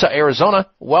from Mesa, Arizona.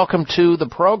 Welcome to the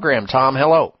program, Tom.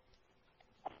 Hello.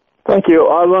 Thank you.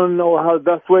 I want to know how the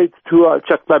best way to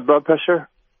check my blood pressure.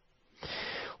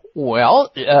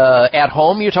 Well, at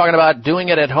home, you're talking about doing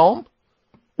it at home?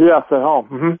 Yes, at home.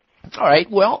 Mm-hmm. All right.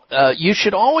 Well, you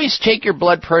should always take your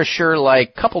blood pressure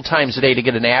like a couple times a day to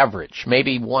get an average.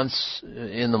 Maybe once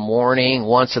in the morning,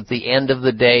 once at the end of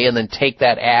the day, and then take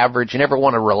that average. You never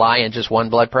want to rely on just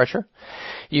one blood pressure.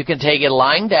 You can take it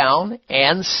lying down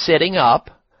and sitting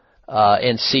up.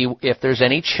 And see if there's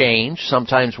any change.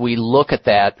 Sometimes we look at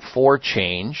that for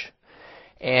change,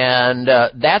 and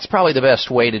that's probably the best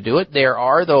way to do it. There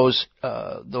are those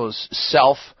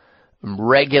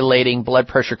self-regulating blood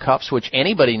pressure cuffs which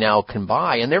anybody now can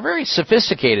buy, and they're very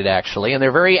sophisticated actually, and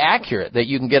they're very accurate that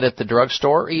you can get at the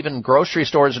drugstore, even grocery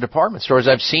stores or department stores.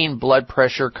 I've seen blood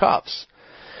pressure cuffs.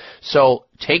 So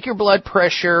take your blood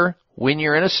pressure when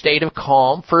you're in a state of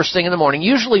calm, first thing in the morning.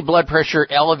 Usually blood pressure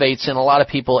elevates in a lot of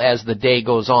people as the day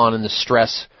goes on and the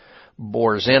stress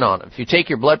bores in on them. If you take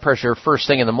your blood pressure first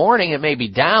thing in the morning, it may be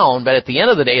down, but at the end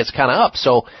of the day, it's kind of up.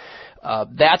 So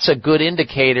that's a good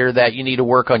indicator that you need to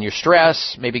work on your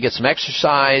stress, maybe get some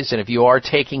exercise, and if you are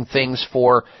taking things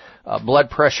for blood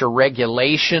pressure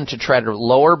regulation to try to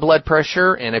lower blood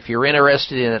pressure, and if you're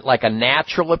interested in it like a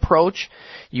natural approach,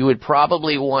 you would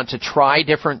probably want to try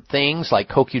different things like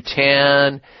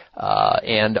CoQ10,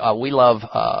 and we love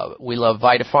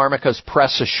Vita-Pharmaca's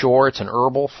Press Assure. It's an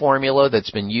herbal formula that's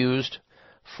been used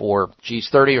for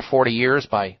 30 or 40 years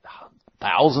by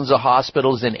thousands of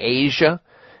hospitals in Asia.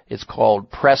 It's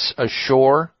called Press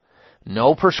Assure.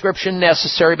 No prescription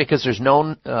necessary because there's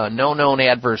no known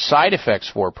adverse side effects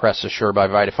for Press Assure by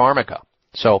Vita-Pharmaca.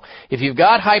 So if you've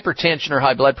got hypertension or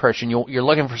high blood pressure and you're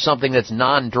looking for something that's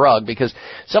non-drug, because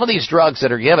some of these drugs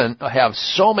that are given have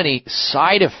so many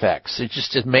side effects, it's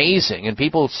just amazing, and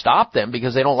people stop them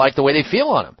because they don't like the way they feel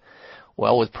on them.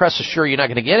 Well, with Press Assure, you're not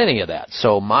going to get any of that.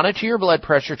 So monitor your blood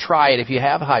pressure. Try it if you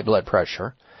have high blood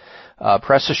pressure.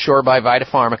 Press Assure by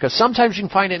Vita-Pharmaca. Sometimes you can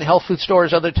find it in health food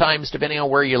stores, other times, depending on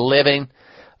where you're living.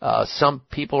 Some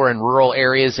people are in rural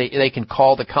areas. They can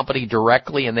call the company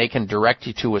directly, and they can direct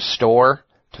you to a store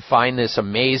to find this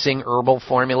amazing herbal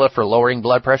formula for lowering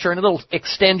blood pressure, and it'll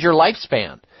extend your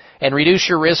lifespan and reduce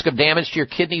your risk of damage to your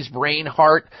kidneys, brain,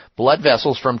 heart, blood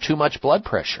vessels from too much blood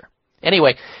pressure.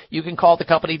 Anyway, you can call the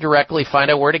company directly,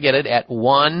 find out where to get it at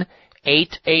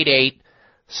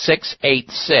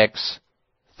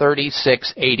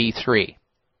 1-888-686-3683.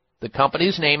 The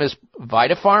company's name is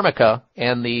Vitapharmica,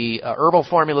 and the herbal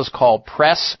formula is called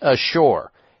Press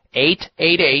Assure.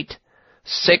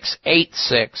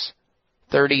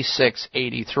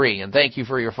 888-686-3683. And thank you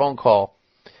for your phone call,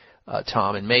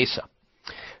 Tom in Mesa.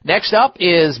 Next up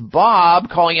is Bob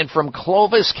calling in from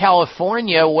Clovis,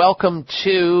 California. Welcome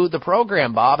to the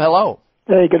program, Bob. Hello.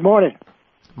 Hey, good morning.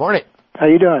 Morning. How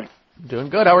you doing? Doing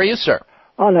good. How are you, sir?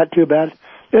 Oh, not too bad.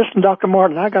 Listen, Dr.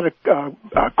 Martin, I got a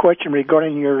question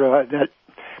regarding your that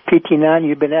PT9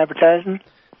 you've been advertising.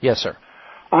 Yes, sir.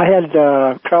 I had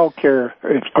Carl Care.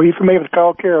 Are you familiar with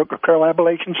Carl Care or Carl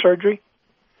ablation surgery?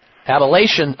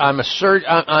 Ablation.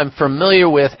 I'm familiar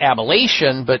with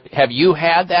ablation, but have you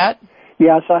had that?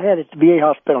 Yes, I had it at the VA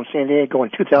hospital in San Diego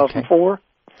in 2004.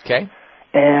 Okay.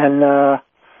 And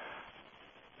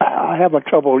I have my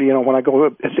trouble, when I go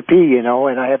to pee, and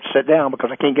I have to sit down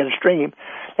because I can't get a stream.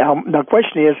 Now, the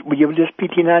question is, will you do this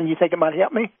PT9? You think it might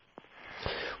help me?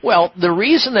 Well, the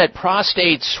reason that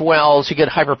prostate swells, you get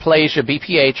hyperplasia,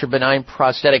 BPH, or benign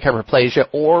prostatic hyperplasia,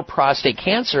 or prostate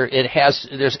cancer,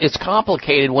 it's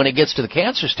complicated when it gets to the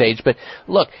cancer stage. But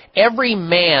look, every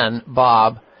man,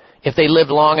 Bob, if they live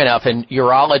long enough, and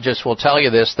urologists will tell you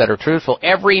this that are truthful,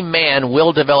 every man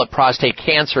will develop prostate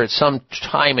cancer at some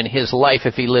time in his life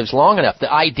if he lives long enough.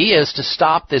 The idea is to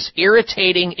stop this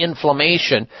irritating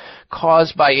inflammation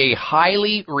caused by a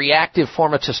highly reactive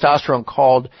form of testosterone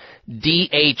called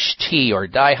DHT, or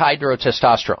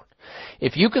dihydrotestosterone.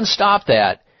 If you can stop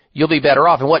that, you'll be better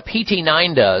off. And what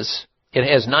PT9 does, it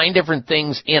has 9 different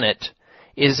things in it,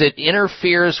 is it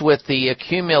interferes with the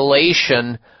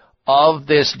accumulation of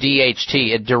this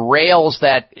DHT. It derails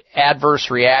that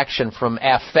adverse reaction from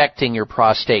affecting your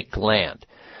prostate gland.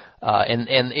 And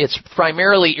it's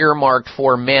primarily earmarked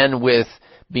for men with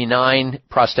benign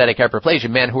prostatic hyperplasia,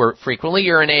 men who are frequently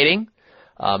urinating,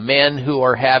 men who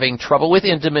are having trouble with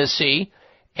intimacy,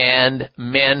 and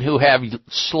men who have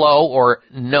slow or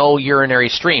no urinary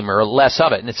stream or less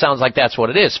of it. And it sounds like that's what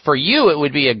it is. For you, it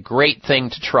would be a great thing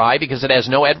to try because it has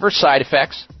no adverse side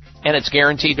effects, and it's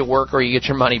guaranteed to work or you get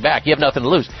your money back. You have nothing to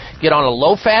lose. Get on a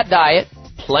low-fat diet,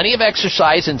 plenty of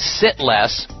exercise, and sit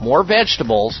less, more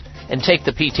vegetables, and take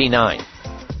the PT9.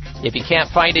 If you can't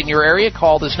find it in your area,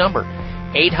 call this number,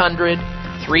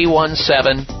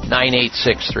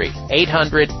 800-317-9863.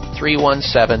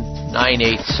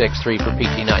 800-317-9863 for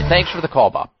PT9. Thanks for the call,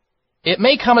 Bob. It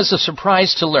may come as a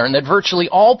surprise to learn that virtually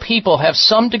all people have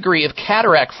some degree of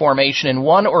cataract formation in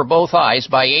one or both eyes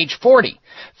by age 40.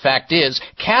 Fact is,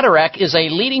 cataract is a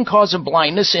leading cause of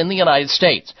blindness in the United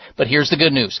States. But here's the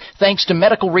good news. Thanks to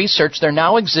medical research, there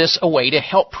now exists a way to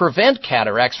help prevent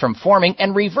cataracts from forming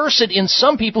and reverse it in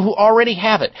some people who already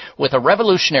have it with a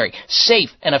revolutionary,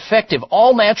 safe, and effective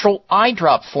all-natural eye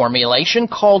drop formulation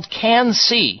called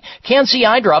Can-C. Can-C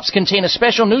eye drops contain a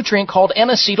special nutrient called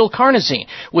N-acetylcarnosine,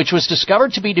 which was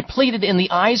discovered to be depleted in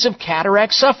the eyes of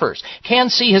cataract sufferers.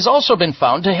 Can-C has also been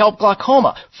found to help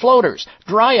glaucoma, floaters,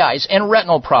 dry eyes, and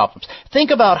retinal problems.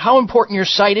 Think about how important your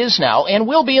sight is now and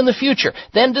will be in the future.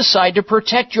 Then decide to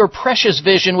protect your precious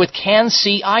vision with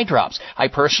Can-C eye drops. I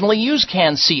personally use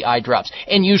Can-C eye drops,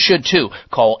 and you should too.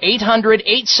 Call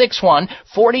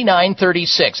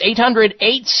 800-861-4936.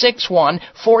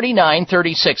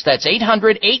 800-861-4936. That's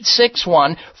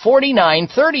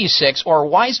 800-861-4936 or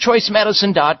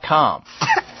wisechoicemedicine.com.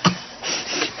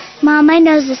 Mom, my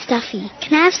nose is stuffy.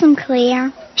 Can I have some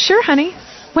Clear? Sure, honey.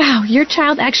 Wow, your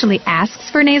child actually asks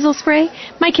for nasal spray?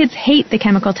 My kids hate the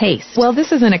chemical taste. Well,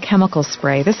 this isn't a chemical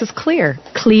spray. This is Clear.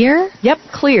 Clear? Yep,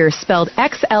 Clear, spelled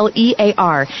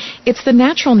Xlear. It's the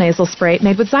natural nasal spray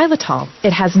made with xylitol.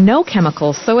 It has no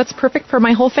chemicals, so it's perfect for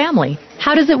my whole family.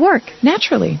 How does it work?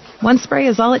 Naturally. One spray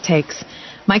is all it takes.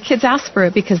 My kids ask for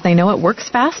it because they know it works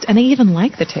fast, and they even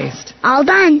like the taste. All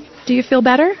done. Do you feel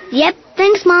better? Yep.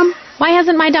 Thanks, Mom. Why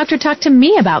hasn't my doctor talked to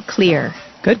me about Clear?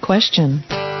 Good question.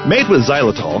 Made with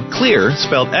xylitol, Clear,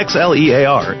 spelled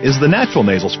Xlear, is the natural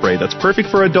nasal spray that's perfect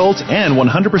for adults and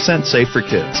 100% safe for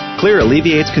kids. Clear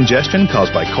alleviates congestion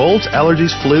caused by colds,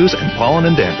 allergies, flus, and pollen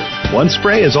and dander. One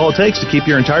spray is all it takes to keep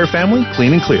your entire family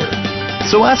clean and clear.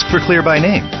 So ask for Clear by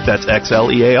name. That's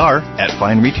Xlear at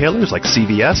fine retailers like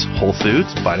CVS, Whole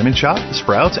Foods, Vitamin Shop,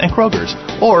 Sprouts, and Kroger's.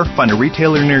 Or find a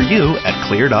retailer near you at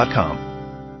Clear.com.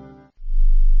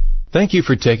 Thank you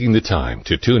for taking the time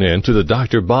to tune in to the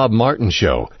Dr. Bob Martin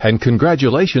Show, and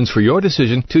congratulations for your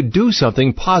decision to do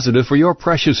something positive for your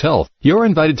precious health. You're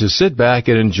invited to sit back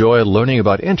and enjoy learning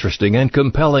about interesting and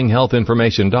compelling health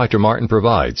information Dr. Martin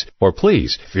provides. Or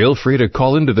please, feel free to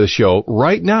call into the show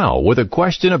right now with a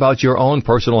question about your own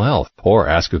personal health, or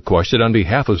ask a question on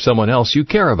behalf of someone else you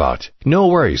care about. No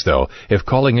worries, though. If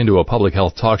calling into a public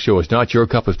health talk show is not your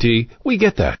cup of tea, we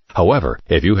get that. However,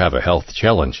 if you have a health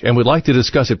challenge and would like to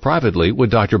discuss it privately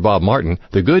with Dr. Bob Martin,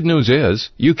 the good news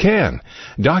is you can.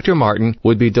 Dr. Martin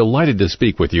would be delighted to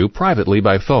speak with you privately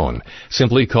by phone.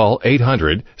 Simply call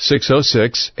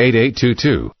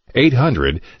 800-606-8822.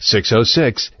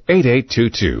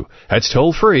 800-606-8822. That's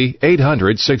toll free,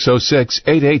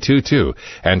 800-606-8822,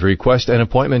 and request an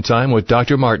appointment time with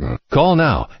Dr. Martin. Call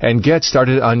now and get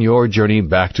started on your journey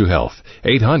back to health.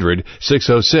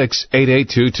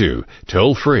 800-606-8822.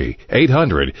 Toll free,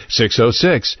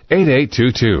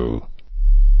 800-606-8822.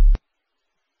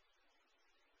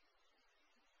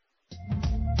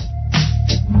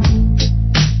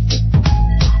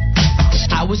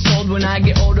 I was told when I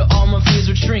get older all my fears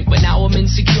would shrink, but now I'm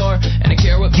insecure and I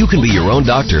care what... You can be your own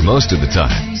doctor most of the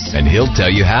time, and he'll tell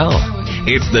you how.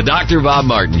 It's the Dr. Bob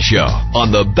Martin Show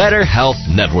on the Better Health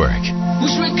Network.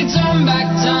 Wish we could turn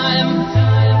back time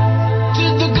to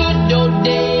the good old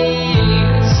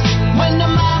days when the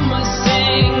mama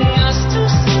sang us to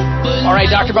sleep. All right,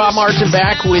 Dr. Bob Martin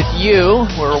back with you.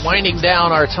 We're winding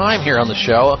down our time here on the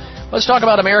show. Let's talk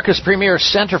about America's premier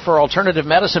center for alternative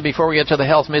medicine before we get to the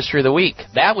health mystery of the week.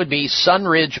 That would be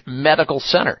Sunridge Medical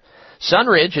Center.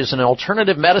 Sunridge is an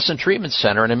alternative medicine treatment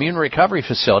center and immune recovery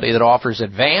facility that offers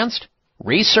advanced,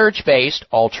 research-based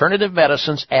alternative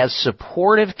medicines as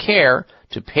supportive care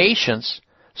to patients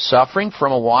suffering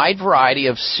from a wide variety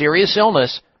of serious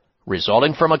illness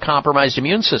resulting from a compromised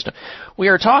immune system. We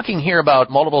are talking here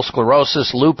about multiple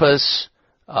sclerosis, lupus,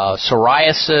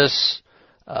 psoriasis,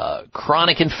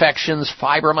 chronic infections,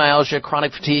 fibromyalgia,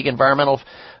 chronic fatigue, environmental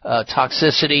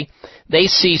toxicity. They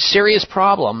see serious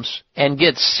problems and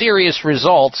get serious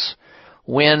results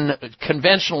when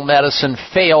conventional medicine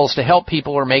fails to help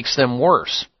people or makes them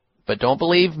worse. But don't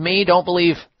believe me, don't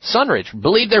believe Sunridge.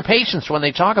 Believe their patients when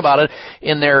they talk about it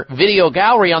in their video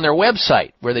gallery on their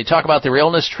website, where they talk about their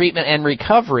illness, treatment, and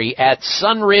recovery at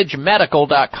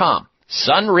sunridgemedical.com.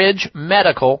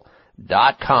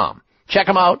 sunridgemedical.com. Check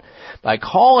them out by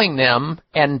calling them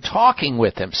and talking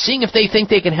with them, seeing if they think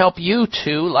they can help you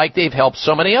too, like they've helped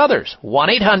so many others.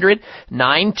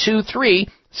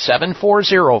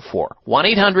 1-800-923-7404.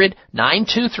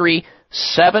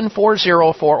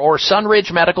 1-800-923-7404 or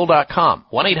sunridgemedical.com.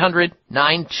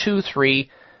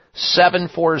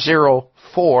 1-800-923-7404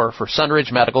 for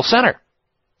Sunridge Medical Center.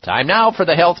 Time now for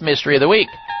the health mystery of the week.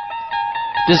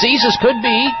 Diseases could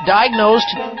be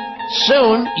diagnosed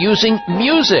soon using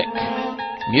music.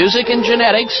 Music and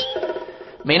genetics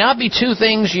may not be two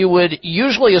things you would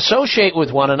usually associate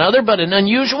with one another, but an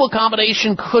unusual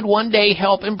combination could one day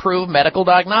help improve medical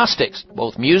diagnostics.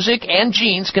 Both music and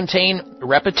genes contain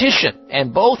repetition,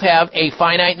 and both have a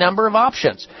finite number of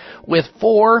options, with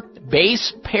 4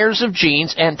 base pairs of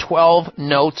genes and 12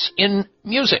 notes in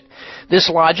music. This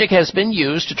logic has been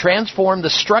used to transform the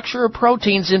structure of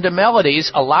proteins into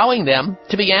melodies, allowing them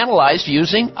to be analyzed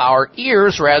using our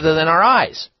ears rather than our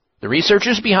eyes. The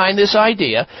researchers behind this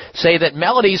idea say that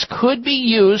melodies could be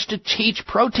used to teach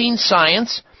protein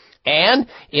science and,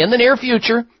 in the near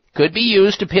future, could be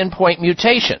used to pinpoint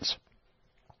mutations.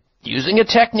 Using a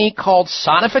technique called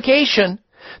sonification,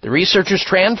 the researchers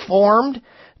transformed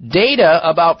data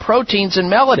about proteins and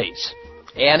melodies.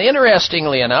 And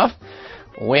interestingly enough,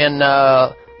 when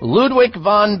Ludwig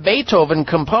van Beethoven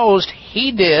composed,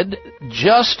 he did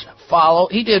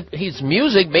his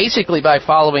music basically by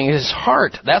following his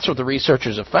heart. That's what the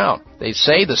researchers have found. They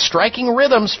say the striking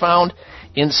rhythms found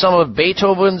in some of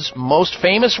Beethoven's most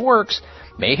famous works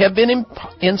may have been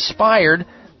inspired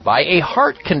by a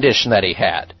heart condition that he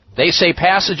had. They say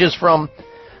passages from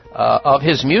of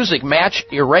his music match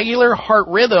irregular heart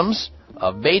rhythms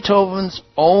of Beethoven's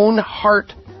own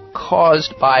heart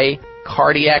caused by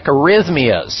cardiac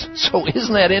arrhythmias. So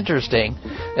isn't that interesting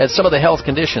that some of the health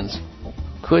conditions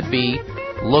could be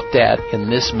looked at in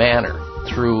this manner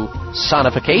through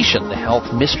sonification, the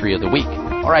health mystery of the week.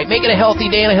 All right, make it a healthy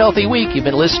day and a healthy week. You've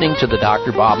been listening to the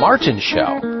Dr. Bob Martin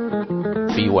Show.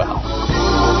 Be well.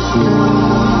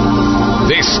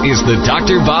 This is the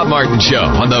Dr. Bob Martin Show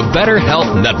on the Better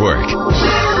Health Network.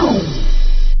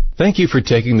 Thank you for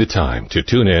taking the time to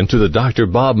tune in to the Dr.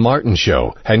 Bob Martin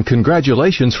Show, and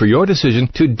congratulations for your decision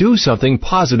to do something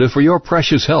positive for your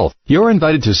precious health. You're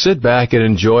invited to sit back and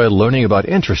enjoy learning about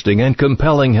interesting and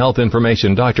compelling health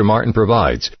information Dr. Martin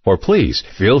provides. Or please,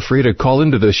 feel free to call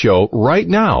into the show right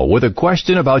now with a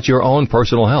question about your own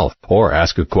personal health, or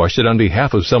ask a question on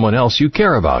behalf of someone else you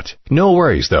care about. No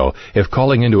worries, though. If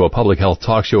calling into a public health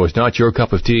talk show is not your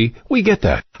cup of tea, we get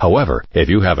that. However, if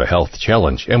you have a health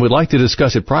challenge and would like to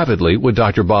discuss it privately with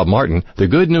Dr. Bob Martin, the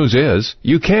good news is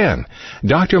you can.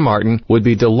 Dr. Martin would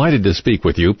be delighted to speak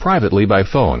with you privately by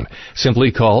phone.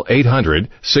 Simply call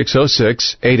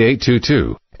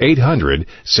 800-606-8822.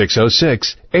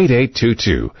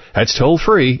 800-606-8822. That's toll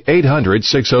free,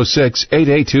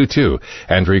 800-606-8822,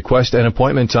 and request an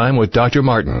appointment time with Dr.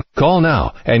 Martin. Call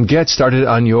now and get started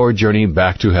on your journey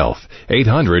back to health.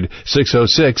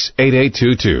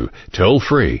 800-606-8822. Toll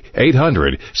free,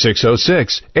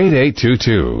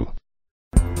 800-606-8822.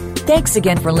 Thanks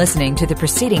again for listening to the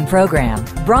preceding program,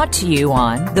 brought to you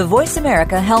on the Voice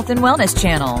America Health and Wellness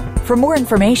Channel. For more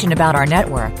information about our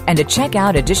network and to check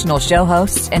out additional show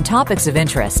hosts and topics of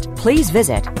interest, please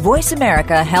visit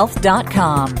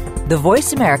voiceamericahealth.com. The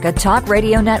Voice America Talk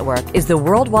Radio Network is the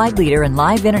worldwide leader in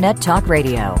live Internet talk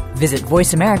radio. Visit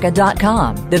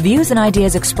voiceamerica.com. The views and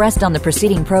ideas expressed on the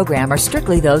preceding program are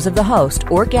strictly those of the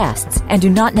host or guests and do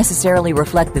not necessarily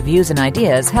reflect the views and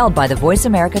ideas held by the Voice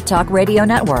America Talk Radio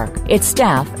Network, its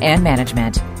staff, and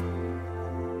management.